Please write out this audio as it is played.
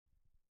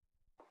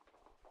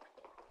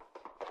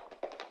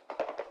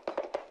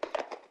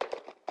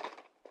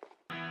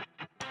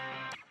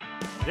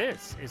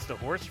This is the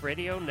Horse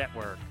Radio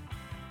Network.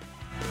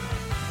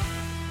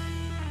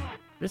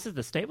 This is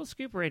the Stable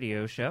Scoop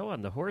Radio Show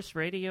on the Horse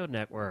Radio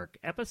Network,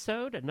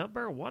 episode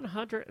number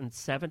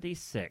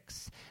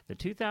 176, the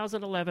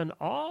 2011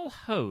 All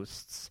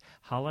Hosts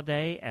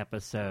Holiday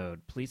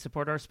episode. Please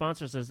support our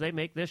sponsors as they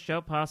make this show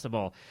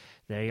possible.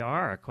 They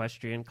are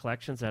Equestrian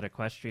Collections at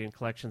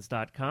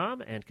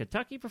equestriancollections.com and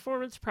Kentucky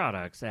Performance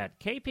Products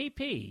at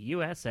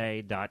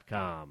kppusa.com.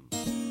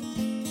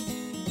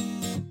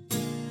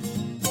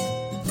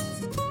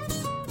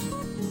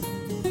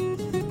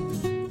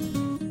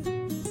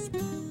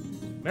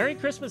 Merry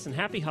Christmas and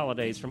Happy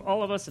Holidays from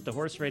all of us at the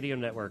Horse Radio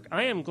Network.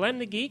 I am Glenn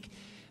the Geek,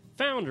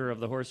 founder of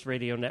the Horse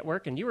Radio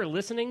Network, and you are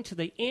listening to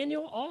the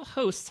annual All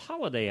Hosts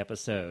Holiday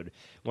episode.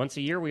 Once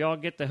a year, we all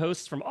get the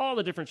hosts from all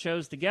the different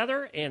shows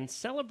together and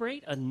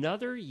celebrate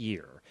another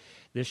year.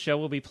 This show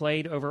will be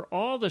played over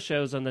all the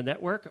shows on the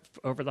network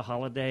over the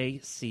holiday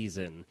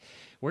season.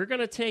 We're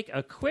going to take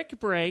a quick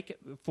break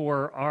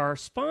for our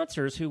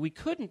sponsors who we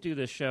couldn't do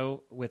this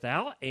show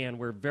without, and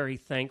we're very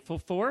thankful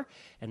for.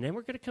 And then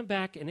we're going to come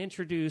back and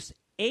introduce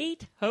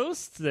 8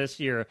 hosts this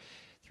year.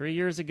 3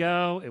 years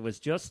ago, it was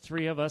just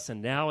 3 of us,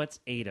 and now it's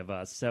 8 of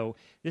us. So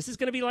this is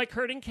going to be like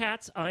herding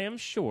cats, I am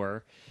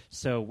sure.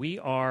 So we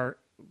are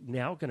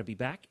now going to be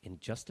back in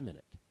just a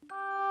minute.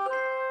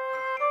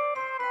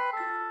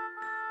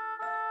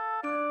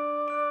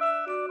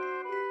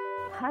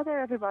 Hi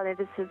there, everybody.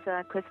 This is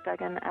Chris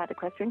Duggan at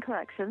Equestrian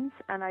Collections,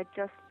 and I'd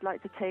just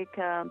like to take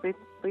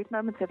brief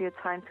moments of your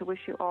time to wish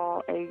you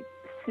all a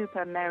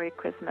super Merry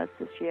Christmas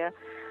this year.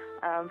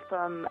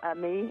 From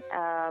me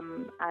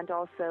and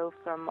also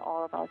from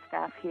all of our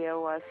staff here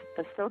who are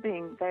still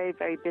being very,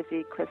 very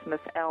busy Christmas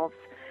elves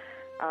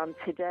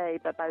today.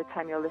 But by the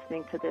time you're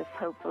listening to this,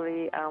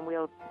 hopefully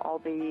we'll all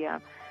be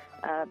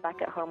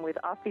back at home with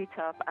our feet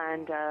up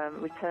and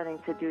returning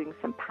to doing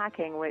some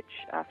packing, which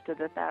after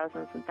the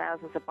thousands and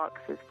thousands of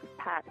boxes we've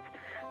packed,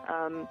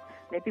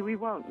 maybe we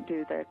won't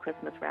do the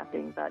Christmas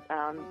wrapping. But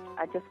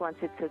I just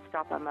wanted to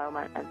stop a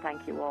moment and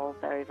thank you all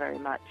very, very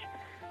much.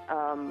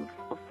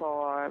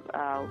 For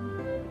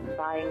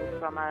buying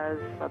from us,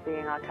 for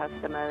being our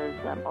customers,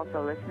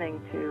 also listening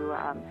to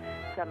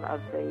some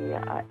of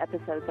the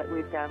episodes that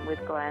we've done with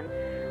Glenn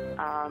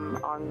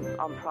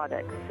on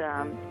products.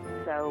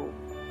 So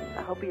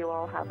I hope you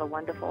all have a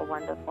wonderful,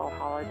 wonderful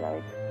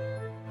holiday.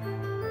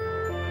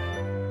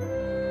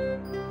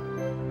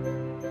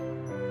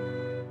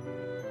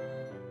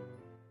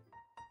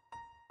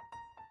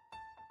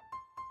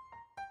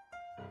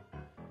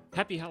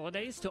 Happy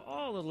holidays to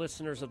all the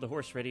listeners of the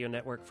Horse Radio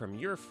Network from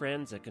your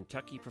friends at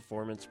Kentucky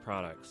Performance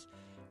Products.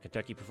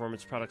 Kentucky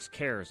Performance Products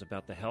cares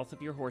about the health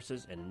of your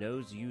horses and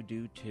knows you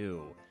do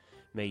too.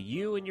 May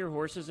you and your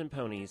horses and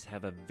ponies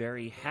have a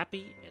very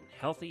happy and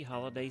healthy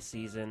holiday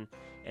season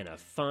and a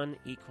fun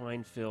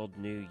equine-filled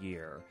new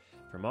year.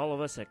 From all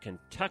of us at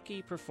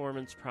Kentucky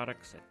Performance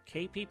Products at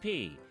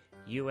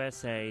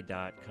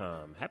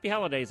kppusa.com. Happy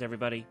holidays,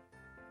 everybody.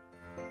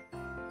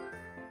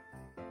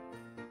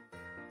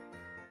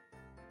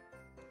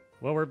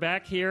 Well, we're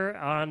back here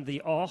on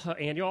the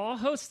annual All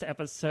Hosts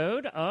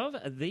episode of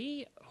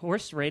the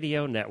Horse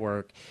Radio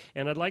Network.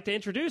 And I'd like to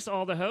introduce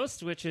all the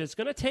hosts, which is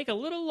going to take a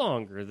little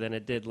longer than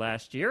it did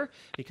last year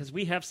because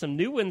we have some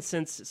new ones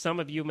since some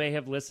of you may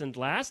have listened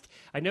last.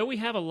 I know we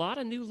have a lot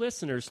of new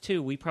listeners,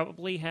 too. We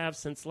probably have,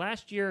 since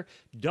last year,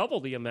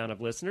 double the amount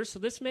of listeners. So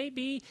this may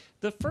be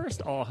the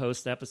first All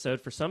Hosts episode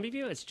for some of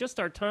you. It's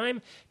just our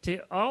time to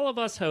all of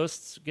us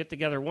hosts get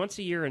together once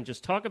a year and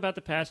just talk about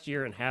the past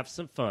year and have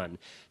some fun.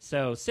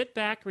 So sit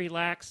back,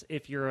 relax.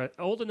 If you're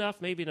old enough,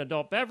 maybe an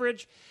adult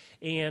beverage,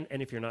 and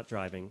if you're not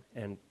driving,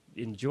 and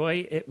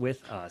enjoy it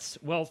with us.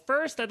 Well,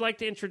 first, I'd like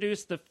to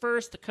introduce the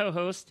first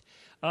co-host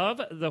of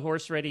the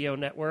Horse Radio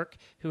Network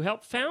who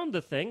helped found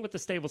the thing with the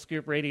Stable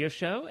Scoop Radio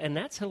Show, and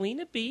that's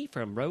Helena B.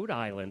 from Rhode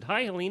Island.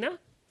 Hi, Helena.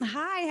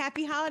 Hi,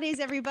 happy holidays,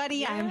 everybody.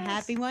 Yes. I'm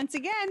happy once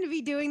again to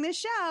be doing this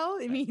show.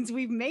 It means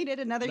we've made it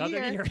another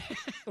year.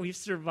 We've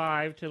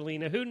survived,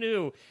 Helena. Who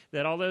knew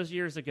that all those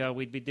years ago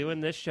we'd be doing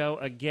this show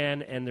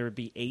again and there would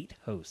be 8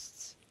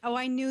 hosts? Oh,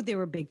 I knew there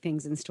were big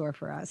things in store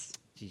for us.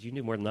 Geez, you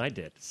knew more than I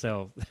did,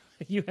 so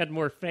you had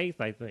more faith,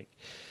 I think.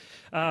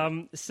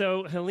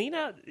 So,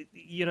 Helena,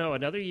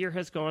 another year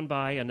has gone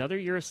by, another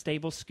year of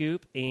Stable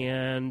Scoop,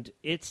 and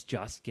it's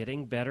just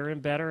getting better and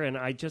better, and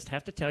I just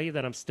have to tell you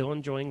that I'm still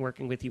enjoying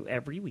working with you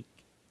every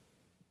week.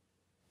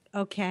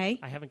 Okay.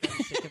 I haven't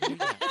gotten sick of you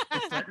yet.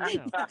 Just let me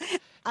know.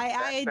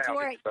 I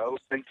adore it. So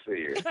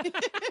sincere.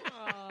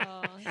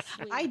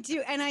 I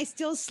do, and I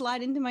still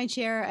slide into my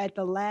chair at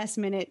the last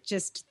minute,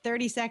 just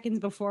 30 seconds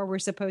before we're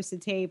supposed to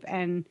tape,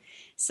 and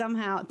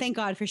somehow, thank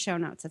God for show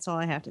notes. That's all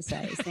I have to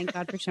say is thank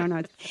God for show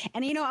notes.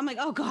 And I'm like,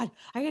 oh God,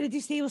 I got to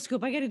do Stable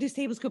Scoop.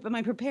 Am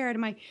I prepared?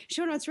 Am I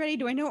show notes ready?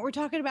 Do I know what we're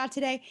talking about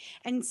today?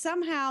 And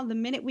somehow, the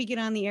minute we get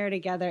on the air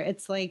together,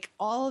 it's like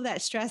all of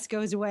that stress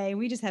goes away, and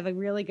we just have a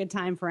really good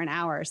time for an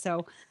hour.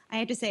 So I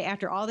have to say,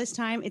 after all this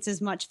time, it's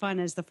as much fun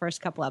as the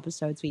first couple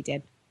episodes we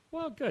did.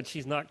 Well, good.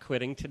 She's not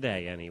quitting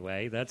today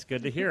anyway. That's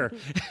good to hear.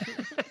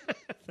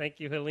 Thank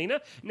you,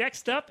 Helena.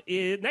 Next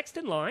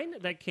in line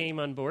that came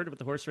on board with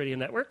the Horse Radio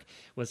Network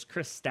was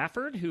Chris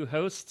Stafford, who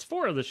hosts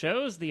 4 of the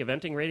shows, the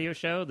Eventing Radio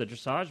Show, the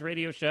Dressage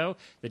Radio Show,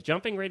 the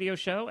Jumping Radio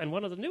Show, and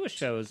one of the newest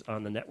shows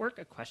on the network,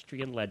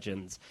 Equestrian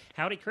Legends.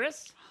 Howdy,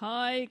 Chris.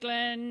 Hi,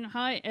 Glenn.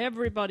 Hi,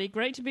 everybody.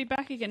 Great to be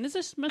back again.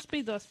 This must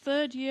be the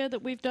 3rd year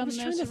that we've done this.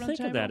 I was trying to think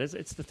of that.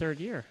 It's the 3rd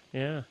year,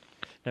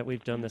 that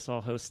we've done this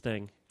all-host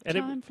thing. And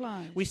Time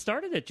flies. We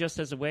started it just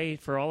as a way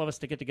for all of us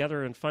to get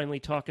together and finally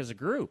talk as a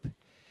group.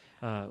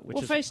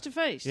 Which is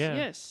face-to-face. Yeah.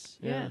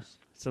 Yes.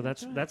 So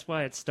that's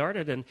why it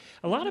started. And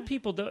a lot of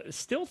people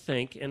still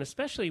think, and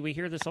especially we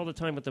hear this all the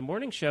time with the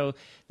morning show,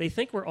 they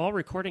think we're all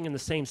recording in the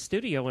same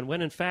studio, and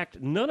when in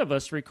fact none of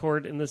us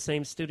record in the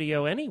same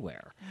studio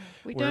anywhere.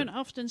 We don't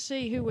often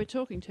see who we're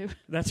talking to.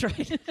 That's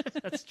right.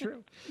 That's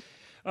true.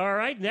 All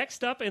right,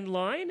 next up in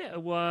line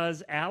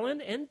was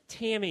Alan and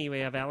Tammy. We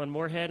have Alan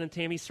Moorhead and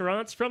Tammy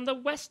Serrance from the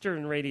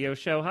Western Radio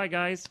Show. Hi,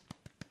 guys.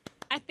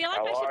 I feel like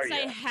I should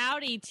say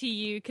howdy to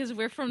you because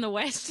we're from the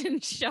Western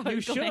Show.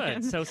 You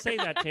Glenn. should. So say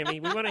that, Tammy.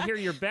 We want to hear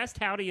your best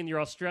howdy in your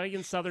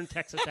Australian Southern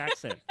Texas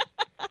accent.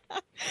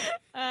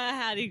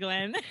 Howdy,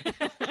 Glenn.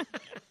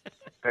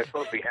 That's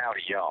supposed to be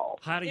howdy, y'all.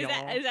 Howdy,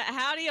 y'all. Is that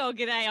howdy or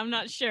g'day? I'm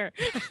not sure.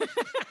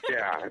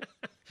 Yeah.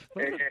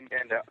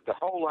 And the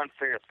whole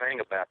unfair thing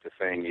about the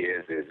thing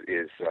is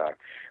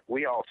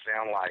we all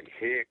sound like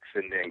Hicks,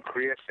 and then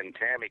Chris and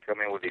Tammy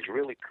come in with these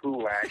really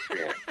cool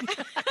accents.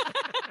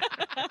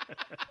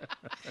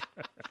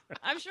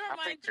 I'm sure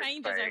mine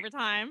changes over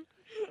time.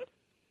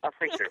 I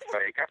think they're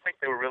fake. I think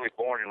they were really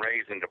born and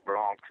raised in the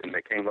Bronx, and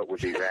they came up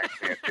with these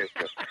accents just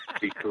to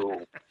be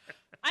cool.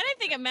 I don't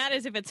think it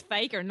matters if it's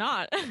fake or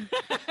not.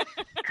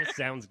 Just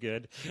sounds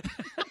good.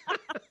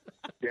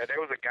 Yeah, there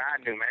was a guy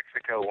in New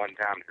Mexico one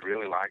time that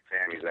really liked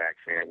Tammy's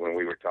accent when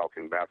we were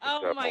talking about the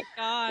stuff. Oh, my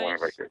gosh.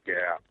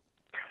 Yeah.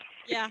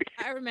 Yeah,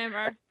 I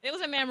remember. It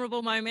was a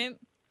memorable moment.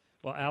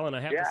 Well, Alan,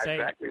 I have to say,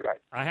 exactly right.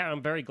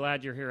 I'm very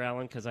glad you're here,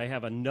 Alan, because I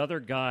have another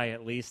guy,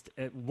 at least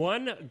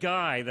one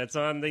guy that's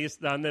on this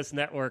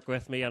network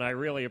with me, and I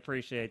really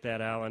appreciate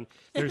that, Alan.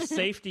 There's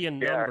safety in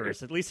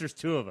numbers. At least there's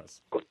 2 of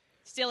us.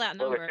 Still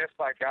outnumbered. Well, it's just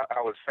like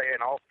I was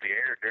saying off the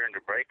air during the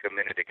break a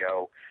minute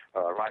ago,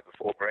 right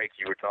before break,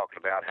 you were talking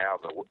about how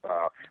the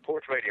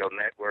Horse Radio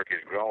Network has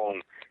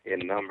grown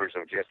in numbers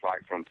of just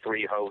like from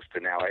 3 hosts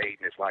to now 8,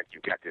 and it's like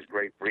you've got this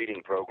great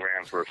breeding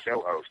program for a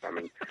show host. I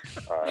mean,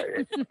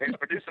 it's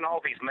producing all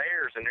these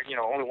mares, and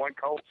only one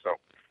colt, so.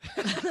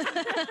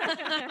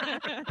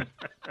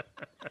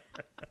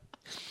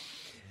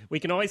 We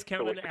can always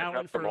count on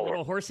Alan for a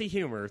little horsey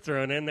humor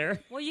thrown in there.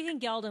 Well, you can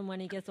geld him when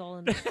he gets all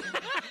in there.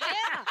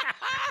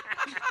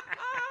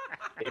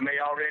 He may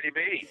already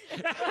be.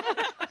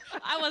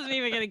 I wasn't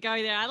even going to go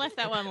there. I left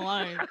that one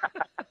alone.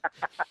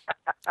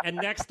 And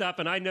next up,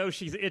 and I know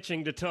she's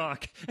itching to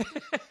talk,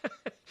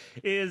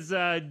 is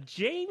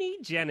Jamie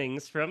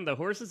Jennings from the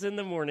Horses in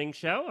the Morning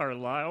Show, our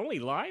only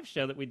live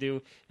show that we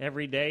do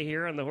every day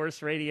here on the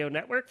Horse Radio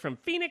Network from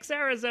Phoenix,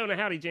 Arizona.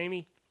 Howdy,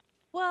 Jamie.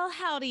 Well,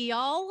 howdy,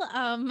 y'all.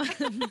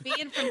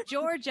 Being from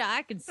Georgia,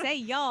 I can say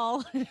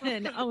y'all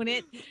and own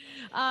it.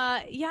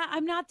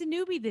 I'm not the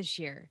newbie this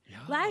year. No.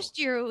 Last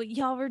year,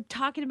 y'all were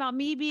talking about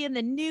me being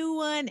the new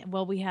one.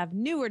 Well, we have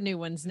new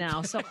ones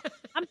now, so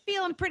I'm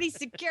feeling pretty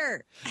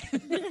secure.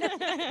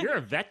 You're a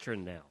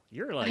veteran now.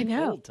 You're like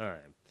old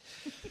time.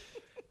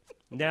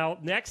 Now,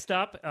 next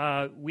up,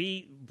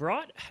 we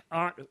brought,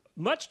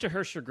 much to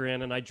her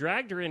chagrin, and I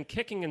dragged her in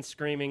kicking and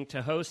screaming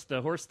to host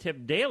the Horse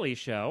Tip Daily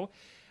Show.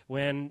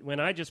 When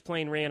I just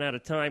plain ran out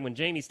of time, when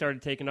Jamie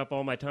started taking up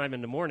all my time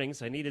in the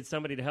mornings, I needed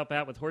somebody to help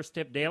out with Horse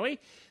Tip Daily.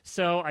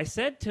 So I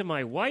said to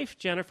my wife,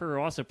 Jennifer,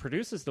 who also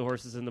produces the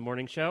Horses in the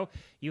Morning Show,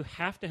 you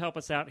have to help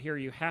us out here.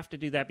 You have to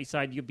do that.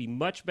 Besides, you'll be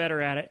much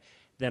better at it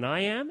than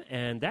I am,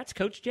 and that's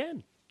Coach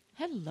Jen.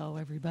 Hello,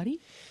 everybody.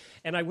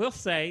 And I will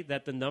say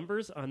that the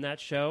numbers on that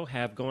show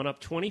have gone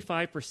up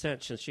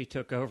 25% since she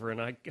took over, and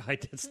I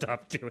did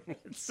stop doing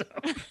it. So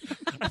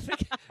I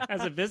think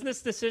as a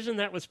business decision,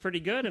 that was pretty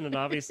good, and it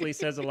obviously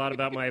says a lot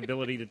about my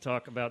ability to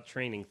talk about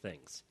training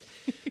things.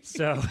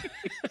 So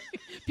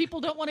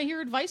people don't want to hear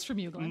advice from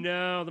you, Glenn.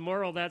 No, the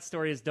moral of that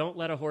story is don't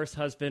let a horse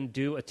husband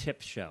do a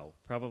tip show.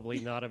 Probably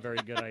not a very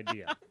good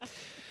idea.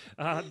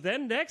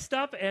 Then next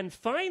up, and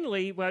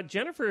finally,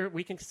 Jennifer,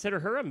 we can consider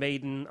her a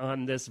maiden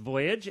on this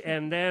voyage.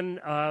 And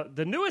then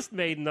the newest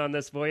maiden on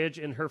this voyage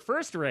in her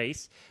first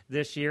race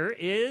this year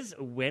is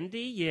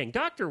Wendy Ying,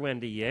 Dr.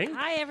 Wendy Ying.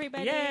 Hi,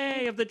 everybody.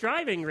 Yay, of the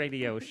Driving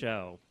Radio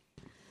Show.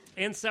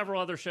 And several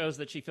other shows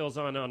that she fills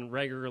on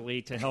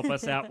regularly to help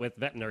us out with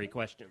veterinary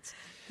questions.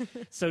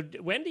 So,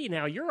 Wendy,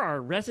 now you're our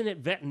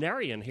resident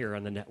veterinarian here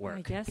on the network.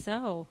 I guess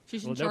so.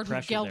 She's in charge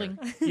of gelding.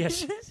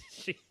 Yes,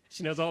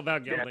 she knows all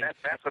about gelding. Yeah,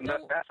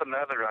 that's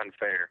another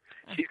unfair.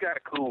 She's got a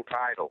cool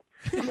title.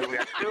 I mean, we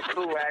got 2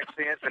 cool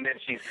accents, and then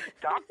she's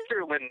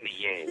Dr. Wendy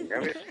Ying. I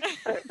mean,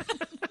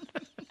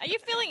 Are you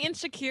feeling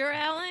insecure,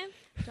 Alan?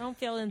 Don't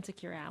feel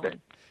insecure,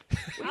 Alan.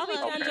 I'll be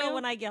gentle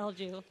when I geld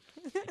you.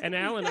 And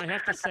Alan, I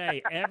have to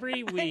say,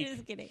 every week,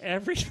 Just kidding.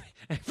 every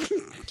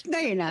No,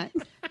 you're not.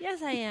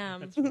 Yes, I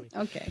am. That's funny.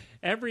 Okay.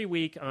 Every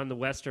week on the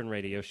Western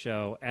Radio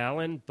Show,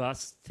 Alan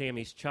busts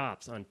Tammy's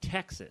chops on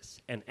Texas.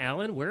 And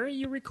Alan, where are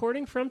you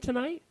recording from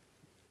tonight?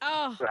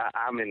 Oh,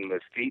 I'm in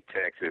Mesquite,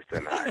 Texas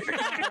tonight.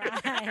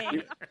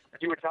 right.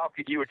 You were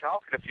talking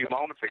a few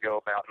moments ago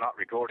about not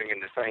recording in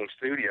the same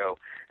studio.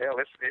 Hell,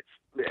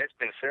 it's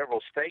been several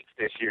states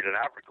this year that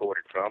I've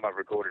recorded from. I've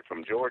recorded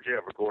from Georgia.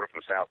 I've recorded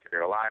from South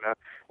Carolina,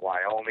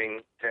 Wyoming,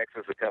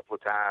 Texas a couple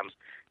of times.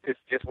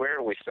 Just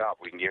wherever we stop,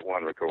 we can get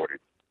one recorded.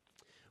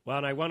 Well,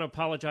 and I want to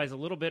apologize a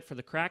little bit for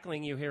the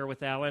crackling you hear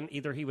with Alan.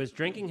 Either he was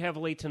drinking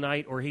heavily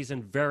tonight or he's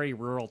in very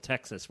rural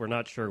Texas. We're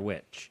not sure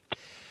which.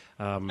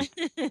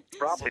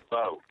 Probably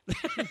both.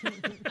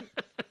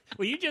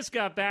 Well, you just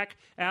got back,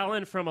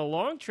 Alan, from a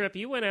long trip.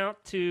 You went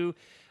out to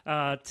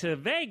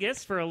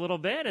Vegas for a little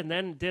bit and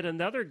then did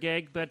another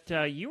gig, but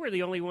you were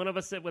the only one of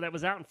us that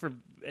was out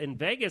in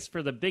Vegas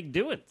for the big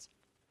doings.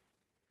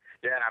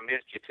 Yeah, I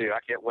missed you, too. I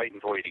kept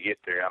waiting for you to get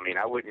there. I mean,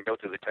 I wouldn't go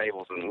to the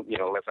tables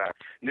unless I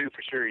knew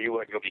for sure you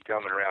wasn't going to be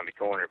coming around the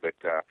corner. But,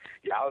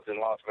 yeah, I was in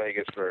Las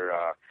Vegas for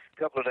a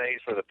couple of days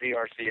for the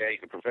PRCA,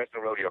 the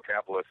Professional Rodeo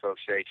Cowboy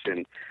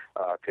Association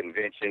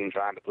convention,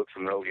 trying to book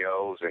some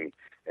rodeos, and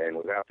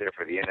was out there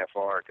for the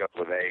NFR a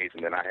couple of days.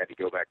 And then I had to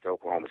go back to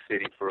Oklahoma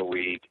City for a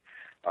week,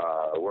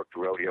 worked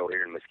the rodeo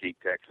here in Mesquite,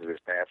 Texas this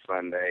past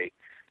Sunday.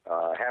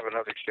 Have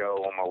another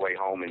show on my way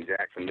home in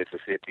Jackson,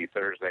 Mississippi,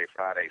 Thursday,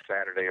 Friday,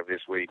 Saturday of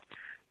this week.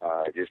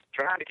 Just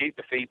trying to keep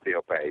the feed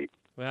bill paid.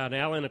 Well, and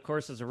Alan, of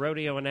course, is a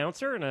rodeo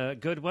announcer and a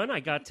good one.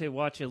 I got to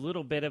watch a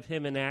little bit of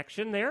him in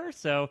action there.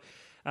 So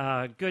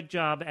good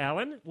job,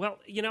 Alan. Well,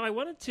 I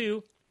wanted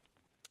to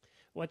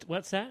 –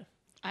 what's that?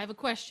 I have a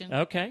question.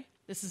 Okay.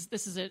 This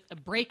is a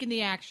break in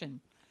the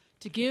action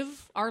to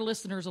give our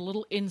listeners a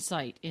little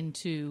insight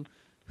into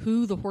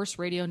who the Horse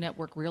Radio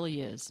Network really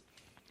is.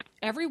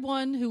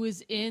 Everyone who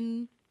is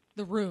in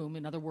the room,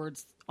 in other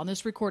words, on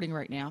this recording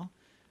right now,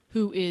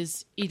 who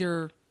is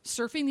either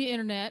surfing the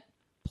internet,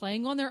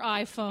 playing on their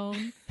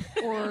iPhone,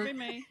 or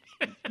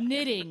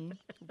knitting,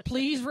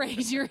 please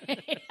raise your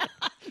hand.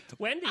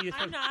 Wendy,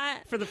 I'm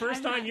not. For the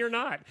first time, you're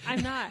not.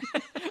 I'm not.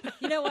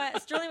 You know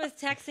what? Sterling was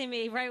texting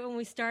me right when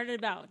we started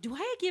about, do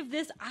I give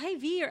this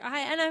IV or I?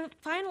 And I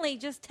finally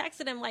just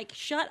texted him like,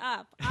 shut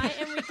up. I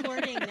am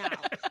recording now.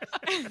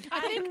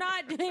 I'm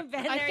not doing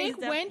veterinary I think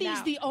stuff Wendy's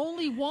now. the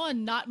only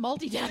one not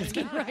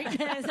multitasking right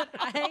now.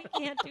 I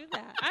can't do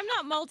that. I'm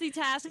not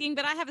multitasking,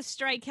 but I have a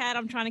stray cat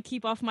I'm trying to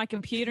keep off my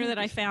computer that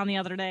I found the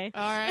other day.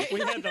 All right. We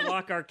had to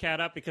lock our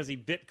cat up because he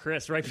bit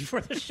Chris right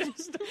before the show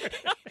started.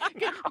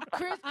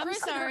 Chris, I'm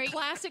sorry.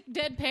 Classic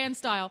deadpan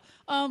style.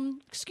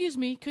 Excuse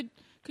me, could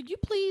you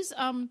please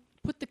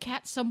put the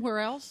cat somewhere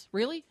else?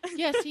 Really?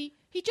 Yes, he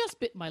just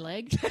bit my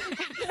leg.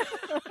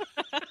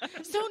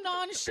 So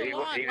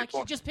nonchalant, like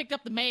she just picked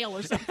up the mail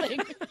or something.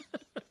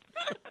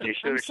 You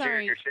should have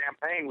shared your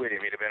champagne with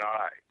him. He'd have been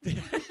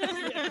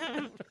all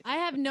right. I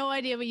have no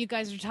idea what you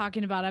guys are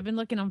talking about. I've been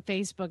looking on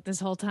Facebook this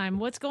whole time.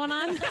 What's going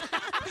on?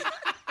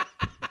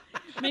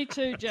 Me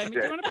too, Jamie.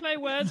 Do you want to play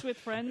words with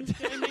friends,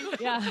 Jamie?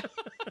 Yeah.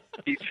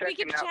 He's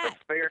checking out the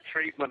Fair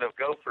Treatment of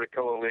Gopher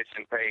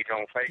Coalition page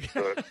on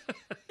Facebook.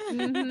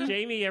 Mm-hmm.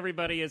 Jamie,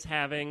 everybody is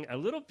having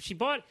she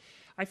bought,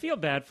 I feel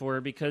bad for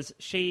her because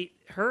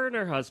her and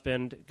her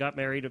husband got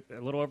married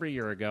a little over a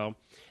year ago.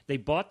 They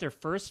bought their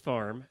first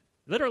farm.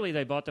 Literally,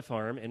 they bought the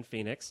farm in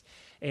Phoenix,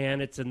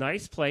 and it's a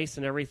nice place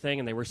and everything,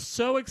 and they were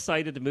so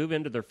excited to move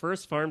into their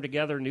first farm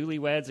together,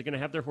 newlyweds. They're going to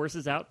have their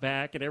horses out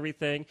back and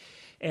everything,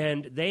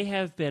 and they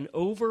have been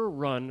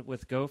overrun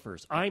with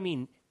gophers. I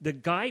mean, the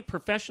guy,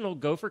 professional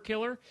gopher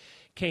killer,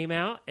 came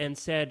out and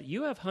said,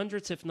 you have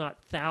hundreds, if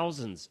not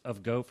thousands,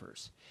 of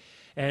gophers.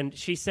 And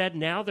she said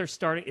now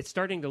it's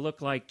starting to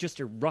look like just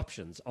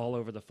eruptions all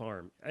over the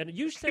farm. And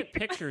you sent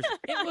pictures.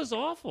 It was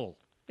awful.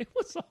 It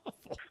was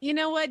awful. You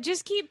know what?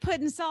 Just keep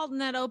putting salt in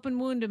that open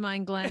wound of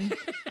mine, Glenn.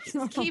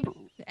 Just keep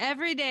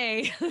every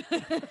day.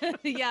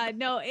 Yeah,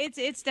 no,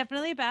 it's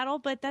definitely a battle,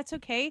 but that's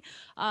okay.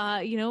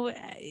 Life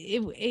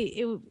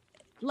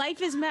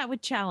is met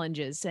with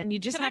challenges, and you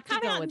just have to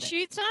go with it.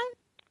 Shoot some?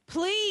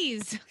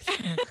 Please.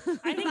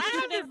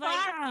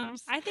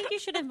 I think you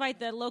should invite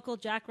the local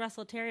Jack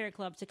Russell Terrier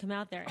Club to come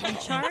out there and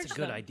charge That's a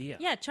good them. idea.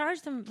 Yeah,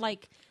 charge them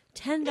like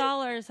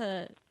 $10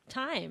 a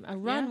time, a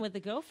run with the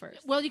Gophers.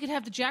 Well, you could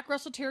have the Jack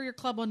Russell Terrier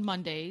Club on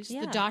Mondays,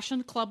 the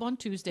Dachshund Club on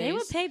Tuesdays. They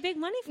would pay big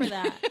money for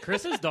that.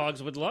 Chris's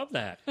dogs would love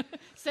that.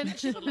 Send it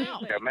to them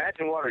out.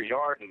 Imagine what our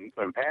yard and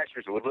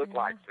pastures would look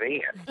like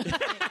then.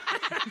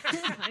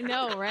 I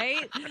know,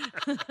 right?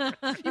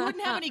 You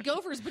wouldn't have any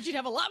gophers, but you'd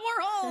have a lot more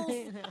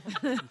holes.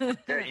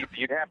 Yeah,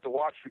 you'd have to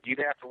watch for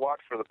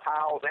the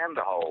piles and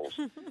the holes.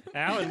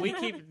 Alan, we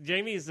keep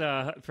Jamie's.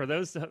 For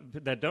those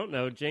that don't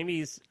know,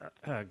 Jamie's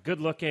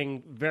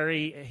good-looking,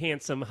 very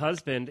handsome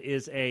husband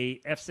is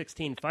a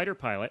F-16 fighter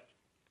pilot,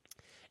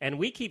 and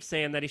we keep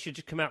saying that he should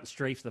just come out and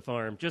strafe the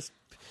farm. Just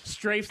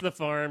strafe the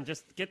farm.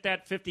 Just get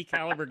that 50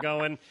 caliber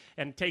going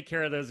and take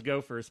care of those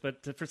gophers.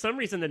 But for some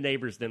reason, the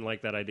neighbors didn't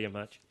like that idea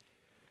much.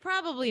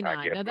 Probably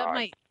not. guess No,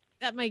 not.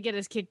 That might get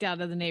us kicked out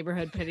of the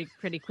neighborhood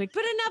pretty quick.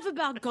 But enough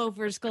about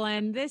gophers,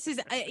 Glenn. This is,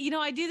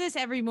 I do this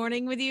every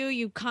morning with you.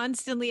 You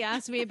constantly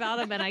ask me about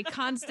them, and I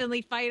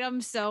constantly fight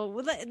them. So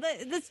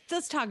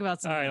let's talk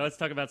about something. All right, let's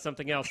talk about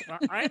something else.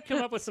 I've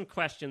come up with some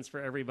questions for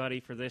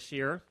everybody for this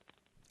year,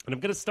 and I'm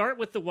going to start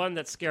with the one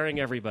that's scaring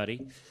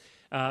everybody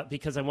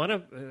because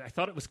I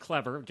thought it was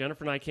clever.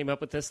 Jennifer and I came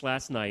up with this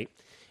last night,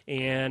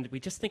 and we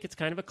just think it's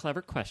kind of a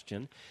clever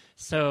question.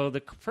 So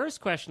the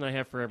first question I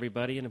have for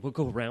everybody, and we'll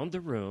go around the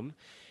room,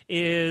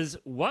 is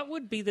what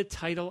would be the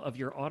title of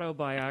your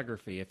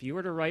autobiography? If you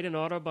were to write an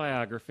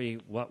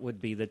autobiography, what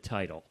would be the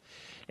title?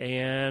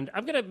 And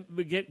I'm going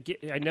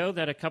to I know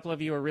that a couple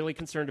of you are really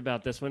concerned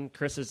about this one.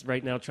 Chris is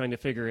right now trying to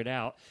figure it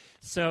out.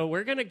 So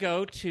we're going to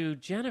go to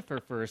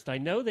Jennifer first. I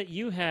know that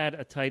you had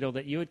a title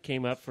that you had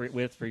came up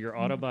with for your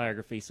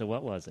autobiography. So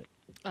what was it?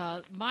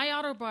 My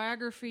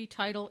autobiography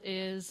title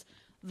is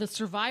The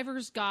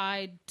Survivor's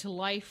Guide to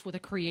Life with a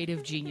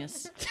Creative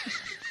Genius.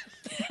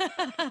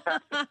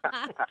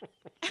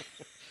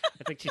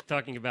 I think she's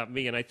talking about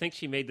me, and I think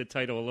she made the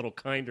title a little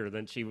kinder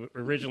than she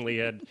originally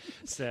had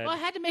said. Well, I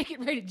had to make it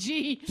rated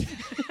G.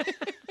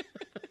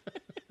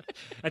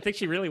 I think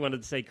she really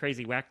wanted to say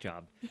crazy whack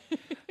job.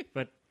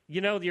 But,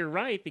 you're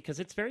right, because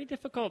it's very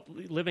difficult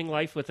living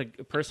life with a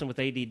person with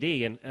ADD,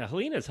 and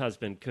Helena's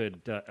husband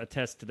could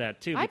attest to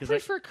that, too. I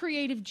prefer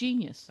creative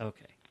genius.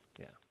 Okay,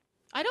 yeah.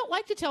 I don't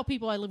like to tell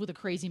people I live with a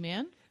crazy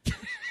man.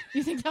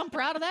 You think I'm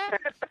proud of that?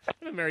 I've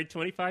been married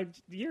 25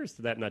 years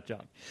to that nut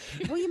job.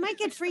 Well, you might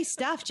get free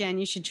stuff, Jen.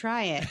 You should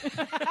try it.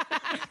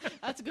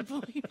 That's a good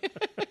point.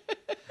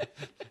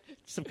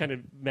 Some kind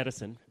of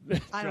medicine.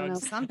 I don't know,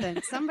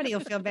 something. Somebody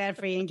will feel bad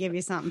for you and give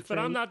you something free.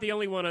 But I'm not the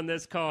only one on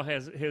this call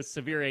has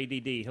severe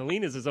ADD.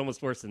 Helena's is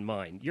almost worse than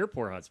mine. Your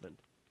poor husband.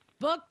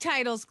 Book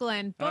titles,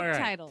 Glenn. Book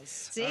titles.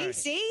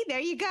 See?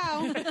 There you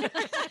go.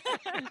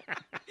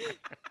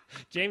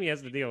 Jamie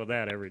has to deal with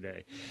that every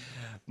day.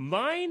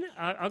 Mine,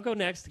 I'll go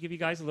next to give you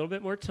guys a little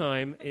bit more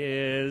time,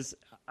 is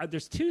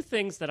there's two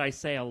things that I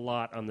say a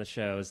lot on the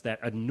shows that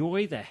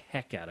annoy the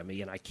heck out of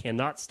me, and I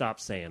cannot stop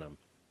saying them.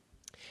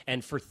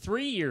 And for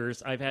 3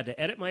 years, I've had to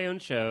edit my own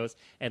shows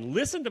and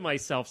listen to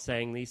myself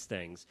saying these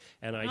things.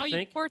 And I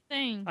think, you poor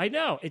thing. I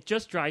know. It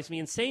just drives me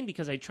insane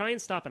because I try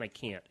and stop and I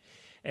can't.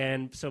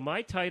 And so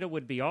my title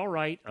would be, All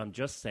Right, I'm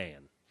Just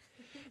Saying.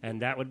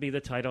 And that would be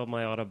the title of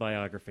my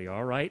autobiography.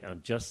 All right,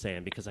 I'm just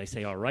saying, because I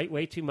say all right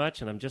way too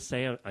much, and I'm just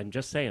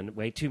saying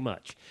way too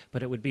much.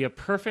 But it would be a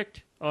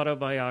perfect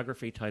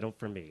autobiography title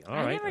for me. All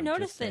right, I never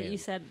noticed that you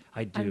said,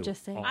 I do. I'm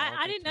just saying.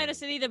 I didn't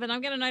notice it either, but I'm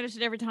going to notice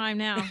it every time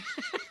now.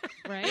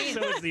 Right?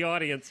 So is the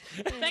audience.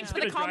 Thanks for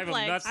the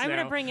complex. I'm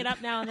going to bring it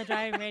up now on the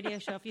driving radio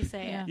show if you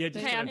say it. Yeah,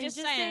 just hey, I'm just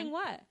just saying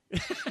what?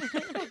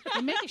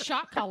 You make a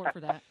shock collar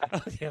for that.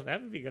 Oh, yeah,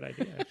 that would be a good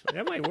idea, actually.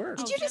 That might work.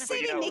 Did you just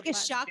say they make a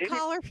shock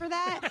collar for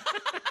that?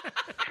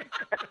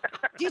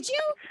 Did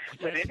you?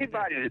 But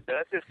anybody that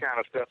does this kind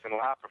of stuff in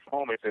live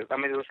performances, I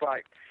mean, it was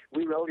like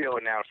we rodeo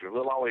announcers,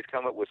 we'll always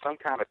come up with some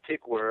kind of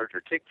tick word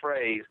or tick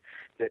phrase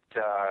that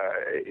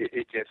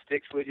it just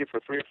sticks with you for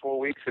 3 or 4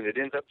 weeks, and it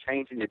ends up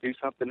changing. You do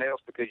something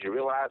else because you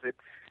realize it,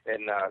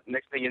 and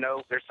next thing you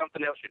know, there's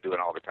something else you're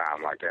doing all the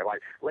time like that,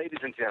 like ladies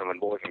and gentlemen,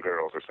 boys and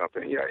girls or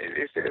something. Yeah,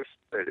 it's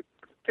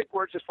tick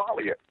words just follow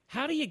you.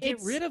 How do you get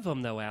rid of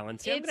them, though, Alan?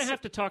 See, I'm going to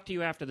have to talk to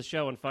you after the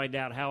show and find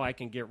out how I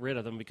can get rid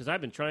of them, because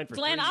I've been trying for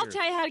Glenn, 3 I'll years.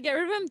 tell you how to get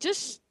rid of them.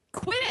 Just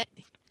quit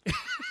it.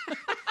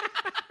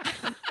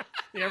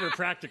 The ever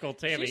practical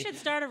Tammy. She should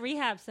start a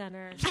rehab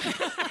center.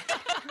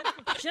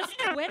 Just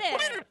quit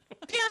it.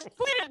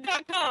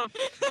 JustQuitIt.com.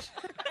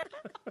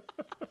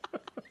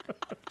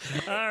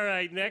 All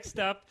right, next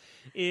up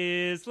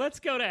is, let's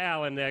go to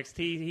Alan next.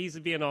 He's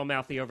being all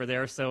mouthy over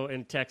there, so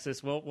in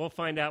Texas, we'll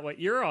find out what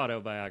your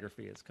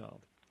autobiography is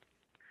called.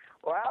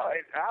 Well,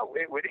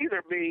 it would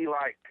either be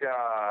like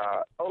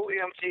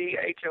OMG,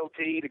 HOT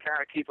to kind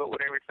of keep up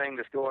with everything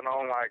that's going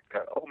on, like,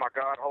 oh, my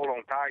God, hold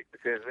on tight,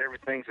 because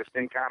everything's just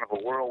been kind of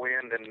a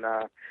whirlwind and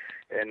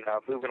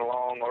moving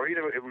along, or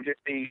either it would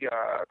just be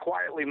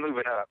quietly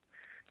moving up.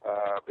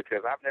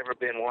 Because I've never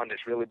been one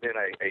that's really been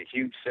a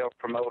huge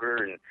self-promoter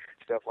and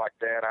stuff like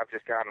that. I've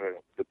just kind of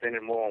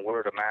depended more on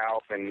word of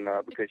mouth, and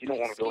because you don't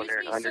want to go in there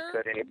and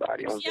undercut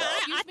anybody on job.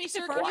 Excuse me,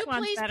 sir. Can you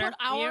please put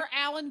our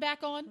Alan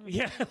back on?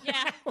 Yeah.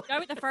 Yeah, go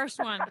with the first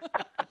one.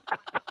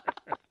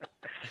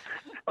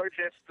 Or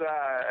just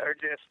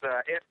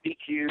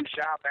FBQ,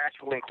 shy,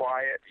 bashful, and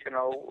quiet.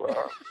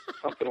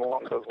 Something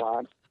along those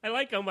lines. I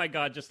like, oh, my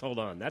God, just hold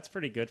on. That's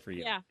pretty good for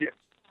you. Yeah.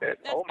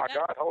 Oh, my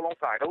God, hold on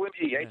tight.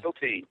 OMG,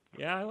 HOT.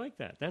 Yeah, I like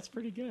that. That's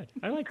pretty good.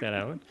 I like that,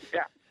 Alan.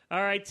 Yeah.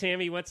 All right,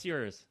 Tammy, what's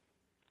yours?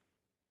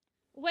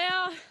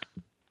 Well,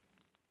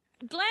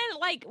 Glenn,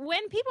 like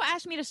when people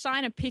ask me to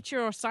sign a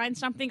picture or sign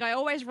something, I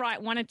always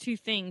write one or two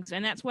things,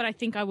 and that's what I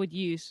think I would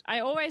use. I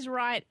always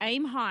write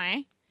aim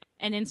high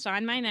and then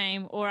sign my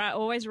name, or I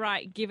always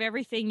write give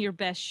everything your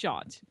best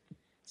shot.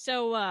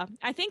 So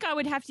I think I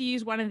would have to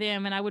use one of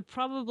them, and I would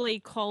probably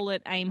call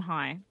it aim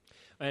high.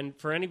 And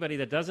for anybody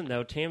that doesn't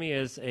know, Tammy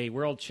is a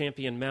world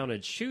champion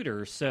mounted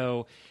shooter,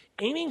 so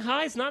aiming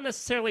high is not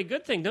necessarily a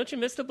good thing. Don't you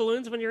miss the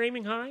balloons when you're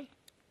aiming high?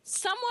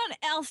 Someone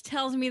else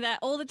tells me that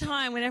all the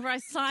time whenever I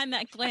sign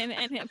that, Glenn,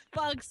 and it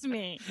bugs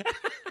me.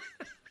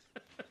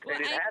 And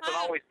it hasn't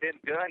always been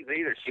guns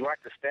either. She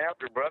liked to stab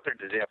her brother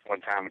to death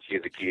one time when she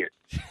was a kid.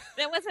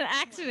 That was an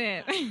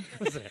accident.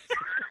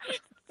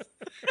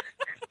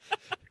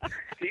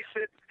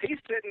 He's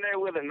sitting there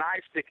with a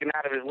knife sticking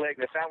out of his leg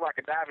that sounds like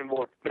a diving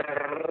board, and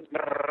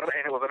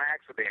it was an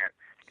accident.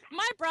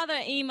 My brother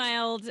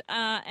emailed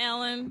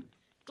Ellen,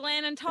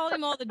 Glenn, and told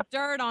him all the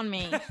dirt on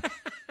me.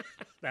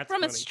 That's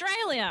from funny.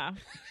 Australia.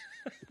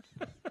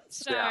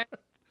 So, Yeah.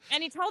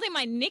 and he told him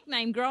my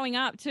nickname growing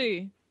up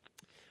too.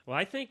 Well,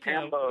 I think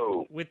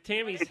Tambo. with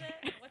Tammy's,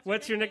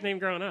 what's your nickname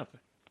growing up?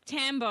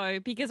 Tambo,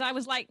 because I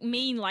was like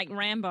mean like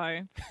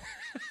Rambo.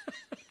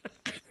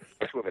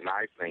 That's where the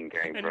knife thing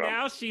came And from.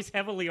 now she's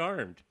heavily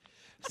armed.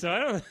 So I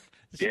don't.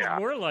 She's Yeah.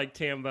 more like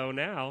Tambo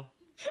now.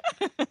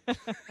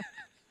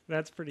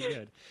 That's pretty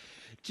good.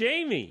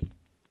 Jamie,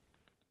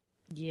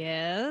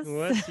 Yes.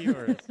 what's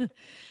yours?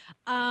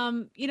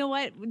 You know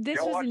what? This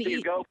Go was watch an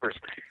these Gophers.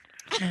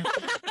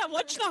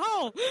 Watch the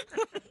hole.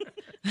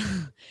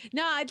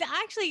 No,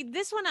 actually,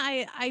 this one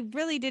I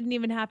really didn't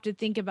even have to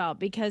think about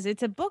because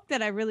it's a book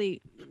that I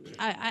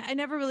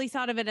never really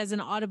thought of it as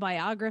an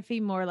autobiography,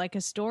 more like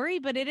a story,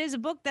 but it is a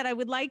book that I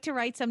would like to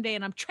write someday,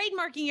 and I'm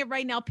trademarking it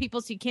right now,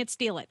 people, so you can't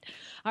steal it.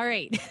 All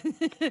right.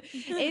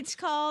 It's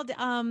called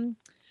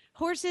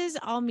Horses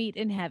I'll Meet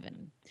in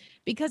Heaven.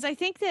 Because I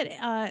think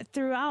that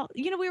throughout,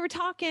 we were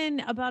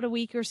talking about a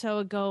week or so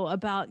ago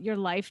about your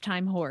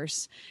lifetime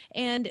horse.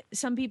 And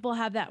some people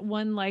have that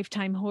one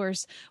lifetime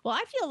horse. Well,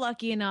 I feel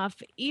lucky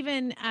enough,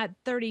 even at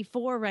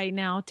 34 right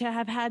now, to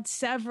have had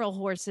several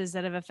horses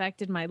that have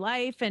affected my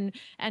life and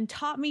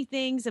taught me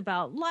things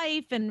about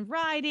life and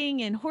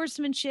riding and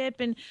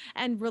horsemanship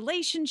and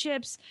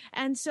relationships.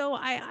 And so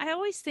I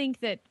always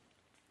think that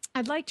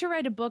I'd like to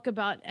write a book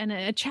about and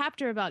a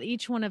chapter about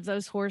each one of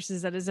those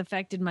horses that has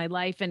affected my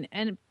life.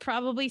 And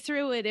probably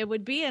through it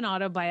would be an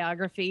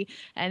autobiography.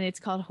 And it's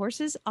called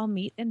Horses I'll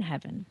Meet in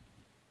Heaven.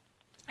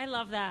 I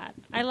love that.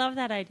 I love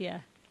that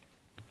idea.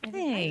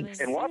 Thanks.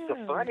 And what's so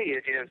funny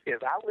is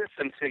I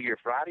listen to your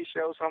Friday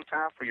show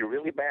sometimes for your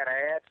really bad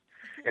ads,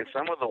 and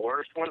some of the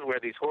worst ones where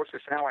these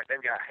horses sound like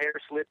they've got hair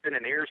slipping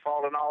and ears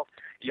falling off.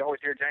 You always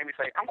hear Jamie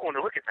say, "I'm going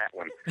to look at that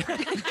one."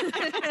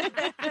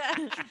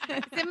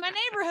 It's in my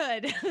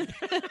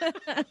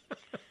neighborhood.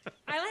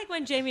 I like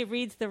when Jamie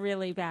reads the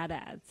really bad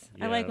ads.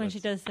 Yeah, I like when she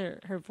does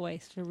her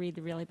voice to read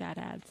the really bad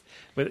ads.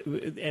 But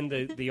and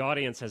the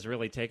audience has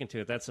really taken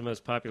to it. That's the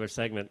most popular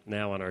segment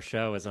now on our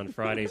show is on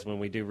Fridays when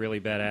we do really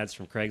bad ads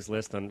from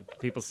Craigslist on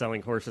people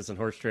selling horses and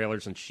horse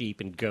trailers and sheep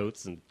and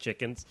goats and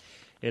chickens.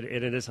 It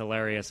is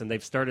hilarious, and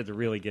they've started to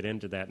really get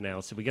into that now.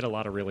 So we get a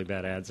lot of really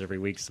bad ads every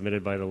week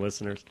submitted by the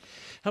listeners.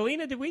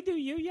 Helena, did we do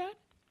you yet?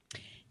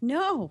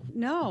 No.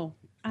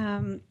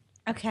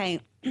 Okay.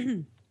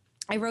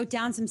 I wrote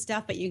down some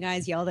stuff, but you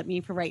guys yelled at me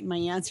for writing my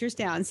answers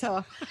down.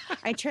 So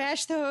I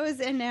trashed those,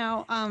 and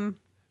now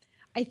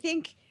I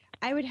think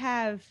I would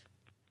have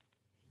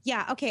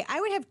I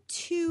would have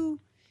two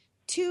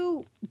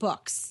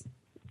books.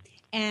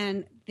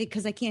 And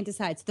because I can't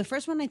decide. So the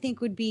first one I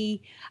think would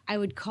be, I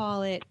would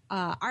call it,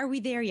 Are We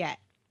There Yet?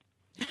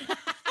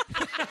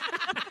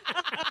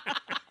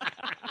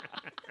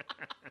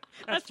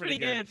 That's pretty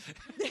good.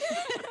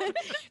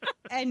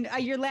 And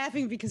you're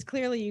laughing because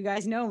clearly you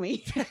guys know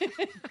me.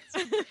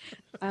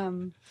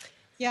 I'm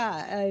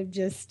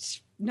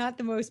just not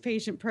the most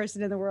patient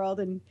person in the world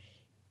and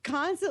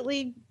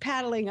constantly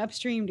paddling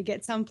upstream to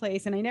get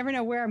someplace. And I never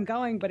know where I'm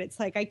going, but it's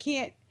like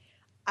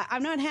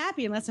I'm not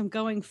happy unless I'm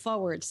going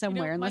forward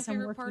somewhere, unless I'm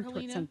working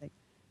towards something.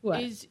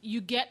 What? Is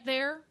you get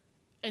there,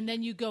 and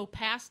then you go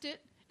past it,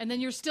 and then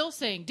you're still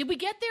saying, did we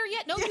get there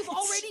yet? No, you've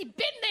already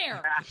been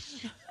there.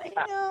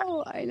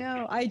 I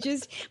know.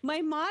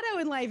 My motto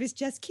in life is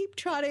just keep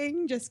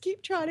trotting,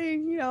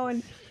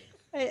 and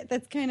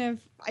that's kind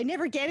of, I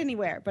never get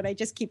anywhere, but I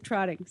just keep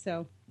trotting.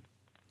 So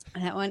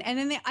that one.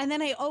 And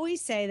then I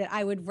always say that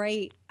I would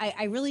write,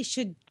 I really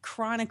should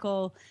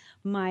chronicle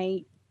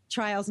my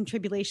trials and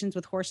tribulations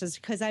with horses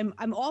because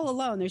I'm all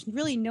alone. There's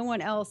really no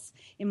one else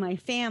in my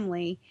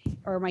family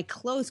or my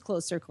close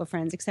circle of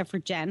friends except for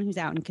Jen, who's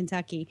out in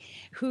Kentucky,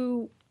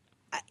 who,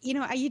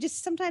 you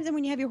just sometimes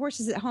when you have your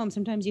horses at home,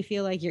 sometimes you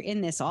feel like you're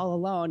in this all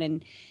alone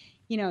and,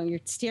 you're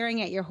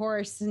staring at your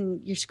horse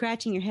and you're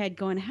scratching your head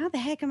going, how the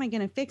heck am I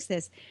going to fix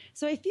this?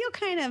 So I feel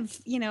kind of,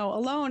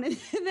 alone. And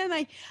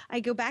then I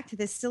go back to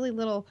this silly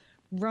little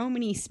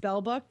Romany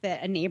spell book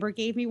that a neighbor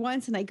gave me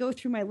once, and I go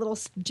through my little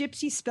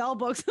gypsy spell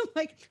books. I'm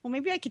like, well,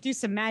 maybe I could do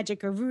some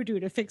magic or voodoo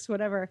to fix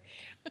whatever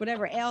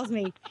ails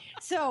me.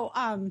 So,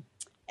 and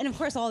of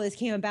course, all this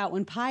came about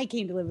when Pi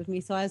came to live with me.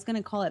 So I was going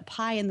to call it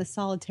Pi and the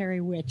Solitary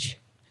Witch.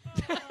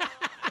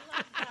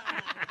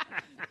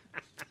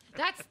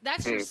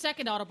 That's your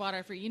second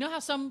autobiography. You know how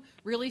some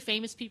really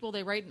famous people,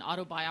 they write an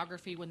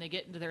autobiography when they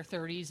get into their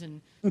 30s and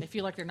they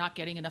feel like they're not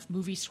getting enough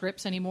movie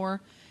scripts anymore,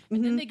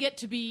 and then they get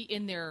to be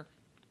in their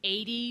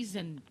 80s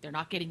and they're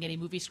not getting any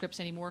movie scripts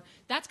anymore,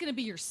 that's going to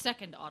be your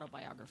second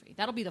autobiography.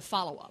 That'll be the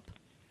follow-up.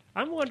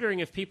 I'm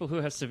wondering if people who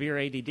have severe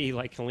ADD,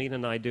 like Helene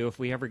and I do, if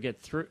we ever get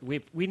through,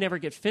 we never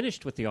get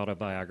finished with the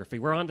autobiography.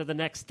 We're on to the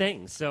next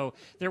thing. So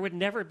there would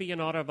never be an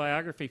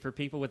autobiography for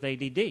people with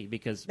ADD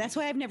because That's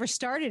why I've never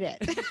started it.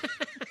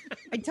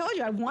 I told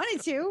you I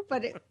wanted to,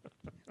 but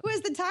who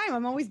has the time?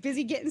 I'm always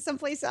busy getting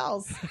someplace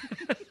else.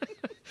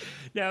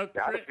 now, I'd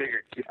have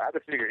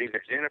figured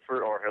either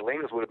Jennifer or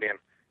Helene's would have been,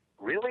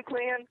 really,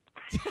 Glenn?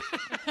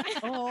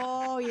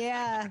 Oh,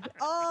 yeah.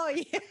 Oh,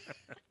 yeah.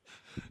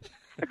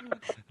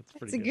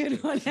 That's a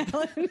good one,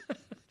 Alan.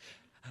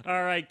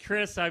 All right,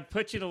 Chris, I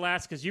put you to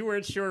last because you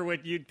weren't sure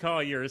what you'd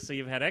call yours, so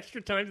you've had extra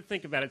time to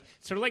think about it.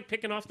 Sort of like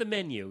picking off the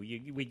menu.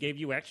 We gave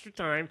you extra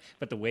time,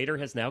 but the waiter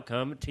has now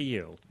come to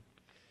you.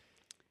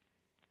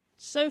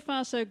 So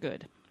far, so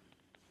good.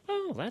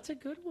 Oh, that's a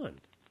good one.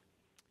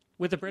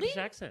 With a British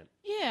accent.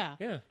 Yeah.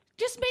 Yeah.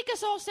 Just make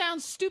us all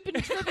sound stupid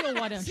and trivial,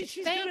 why don't you?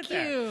 She's Thank good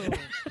at you.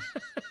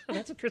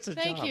 That's a Chris's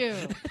Thank job. you.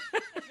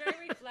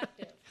 Very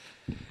reflective.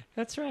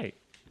 That's right.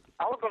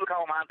 I was going to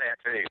call mine that,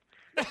 too.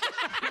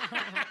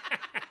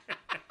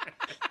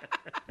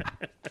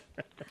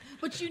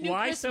 But you knew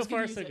Why Chris so was gonna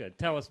far use so it. good?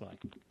 Tell us why.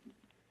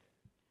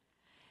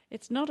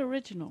 It's not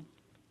original.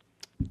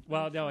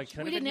 Well, no, I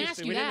kind We of didn't ask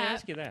you we didn't that.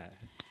 ask you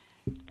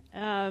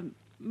that.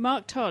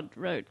 Mark Todd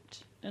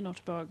wrote an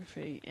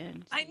autobiography,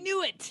 and I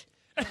knew it.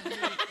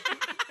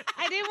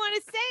 I didn't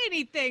want to say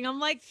anything. I'm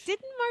like,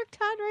 didn't Mark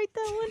Todd write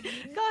that one?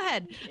 Go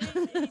ahead.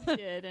 he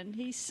did, and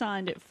he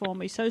signed it for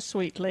me so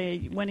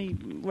sweetly. When he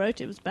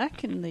wrote it, was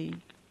back in the,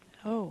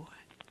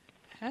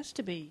 has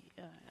to be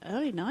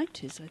early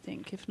 90s, I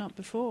think, if not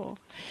before.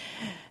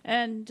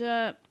 And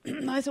I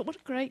thought, what a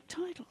great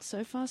title.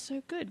 So far,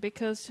 so good,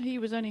 because he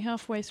was only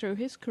halfway through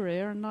his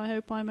career, and I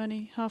hope I'm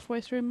only halfway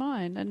through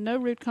mine. And no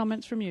rude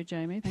comments from you,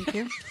 Jamie. Thank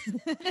you.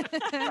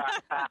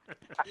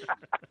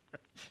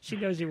 She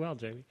knows you well,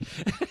 Jamie.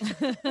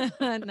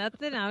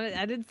 Nothing.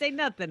 I didn't say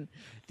nothing.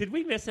 Did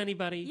we miss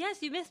anybody? Yes,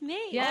 you missed me.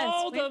 Yes,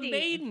 Oh, the Wendy.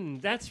 maiden.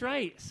 That's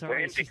right.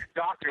 Sorry. Wendy,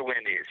 Dr.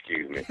 Wendy,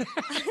 excuse me.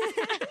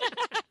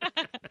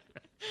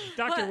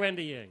 Dr. But-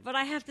 Wendy Ying. But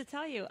I have to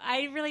tell you,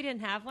 I really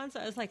didn't have one, so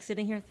I was like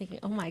sitting here thinking,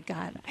 "Oh my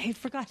god, I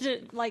forgot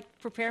to like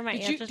prepare my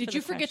answers." Did for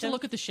you the forget to questions.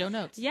 look at the show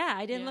notes? Yeah,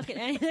 I didn't look at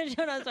any of the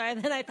show notes.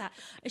 And then I thought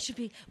it should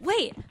be.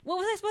 Wait, what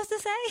was I supposed to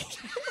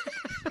say?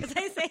 Because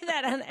I say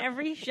that on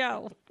every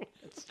show.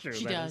 That's true.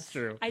 She That does. is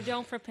true. I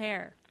don't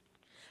prepare,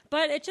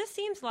 but it just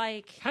seems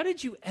like. How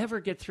did you ever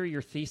get through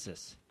your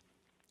thesis?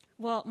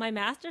 Well, my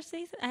master's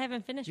thesis, I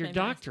haven't finished Your my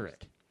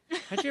doctorate?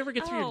 How'd you ever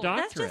get through your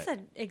That's doctorate? just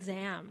an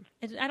exam.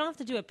 I don't have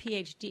to do a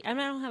PhD. I mean,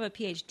 I don't have a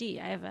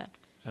PhD. I have a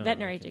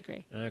veterinary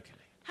degree. Okay.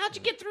 How'd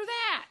you get through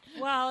that?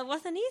 Well, it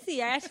wasn't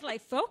easy. I had to like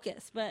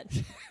focus, but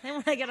then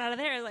when I get out of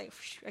there, like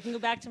I can go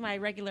back to my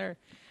regular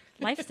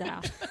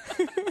lifestyle.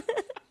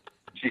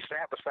 She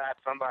sat beside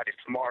somebody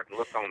smart and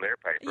looked on their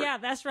paper. Yeah,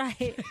 that's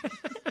right.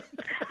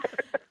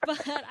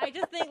 But I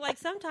just think like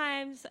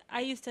sometimes I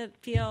used to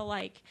feel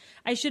like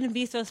I shouldn't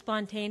be so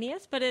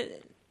spontaneous, but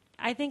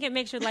I think it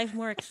makes your life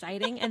more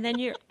exciting, and then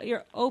you're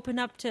open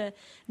up to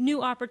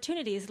new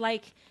opportunities.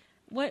 Like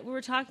what we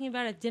were talking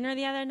about at dinner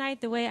the other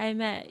night, the way I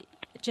met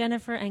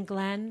Jennifer and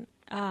Glenn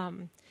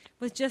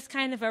was just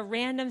kind of a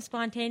random,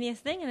 spontaneous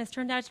thing, and it's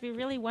turned out to be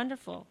really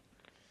wonderful.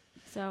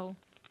 So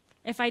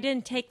if I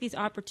didn't take these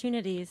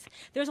opportunities,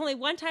 there was only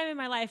one time in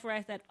my life where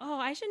I said, "Oh,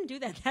 I shouldn't do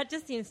that. That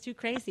just seems too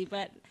crazy."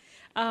 But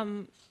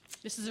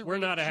This is a We're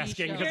not rated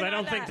G asking show. because I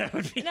don't think that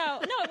would be. No,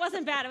 it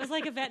wasn't bad. It was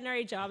like a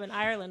veterinary job in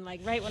Ireland,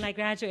 like right when I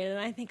graduated. And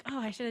I think, oh,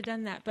 I should have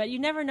done that. But you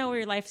never know where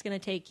your life's going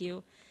to take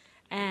you.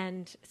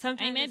 And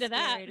sometimes Amen it's to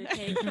that. scary to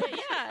take.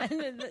 Yeah,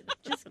 and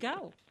just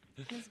go.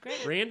 It's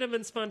great. Random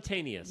and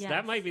spontaneous. Yes.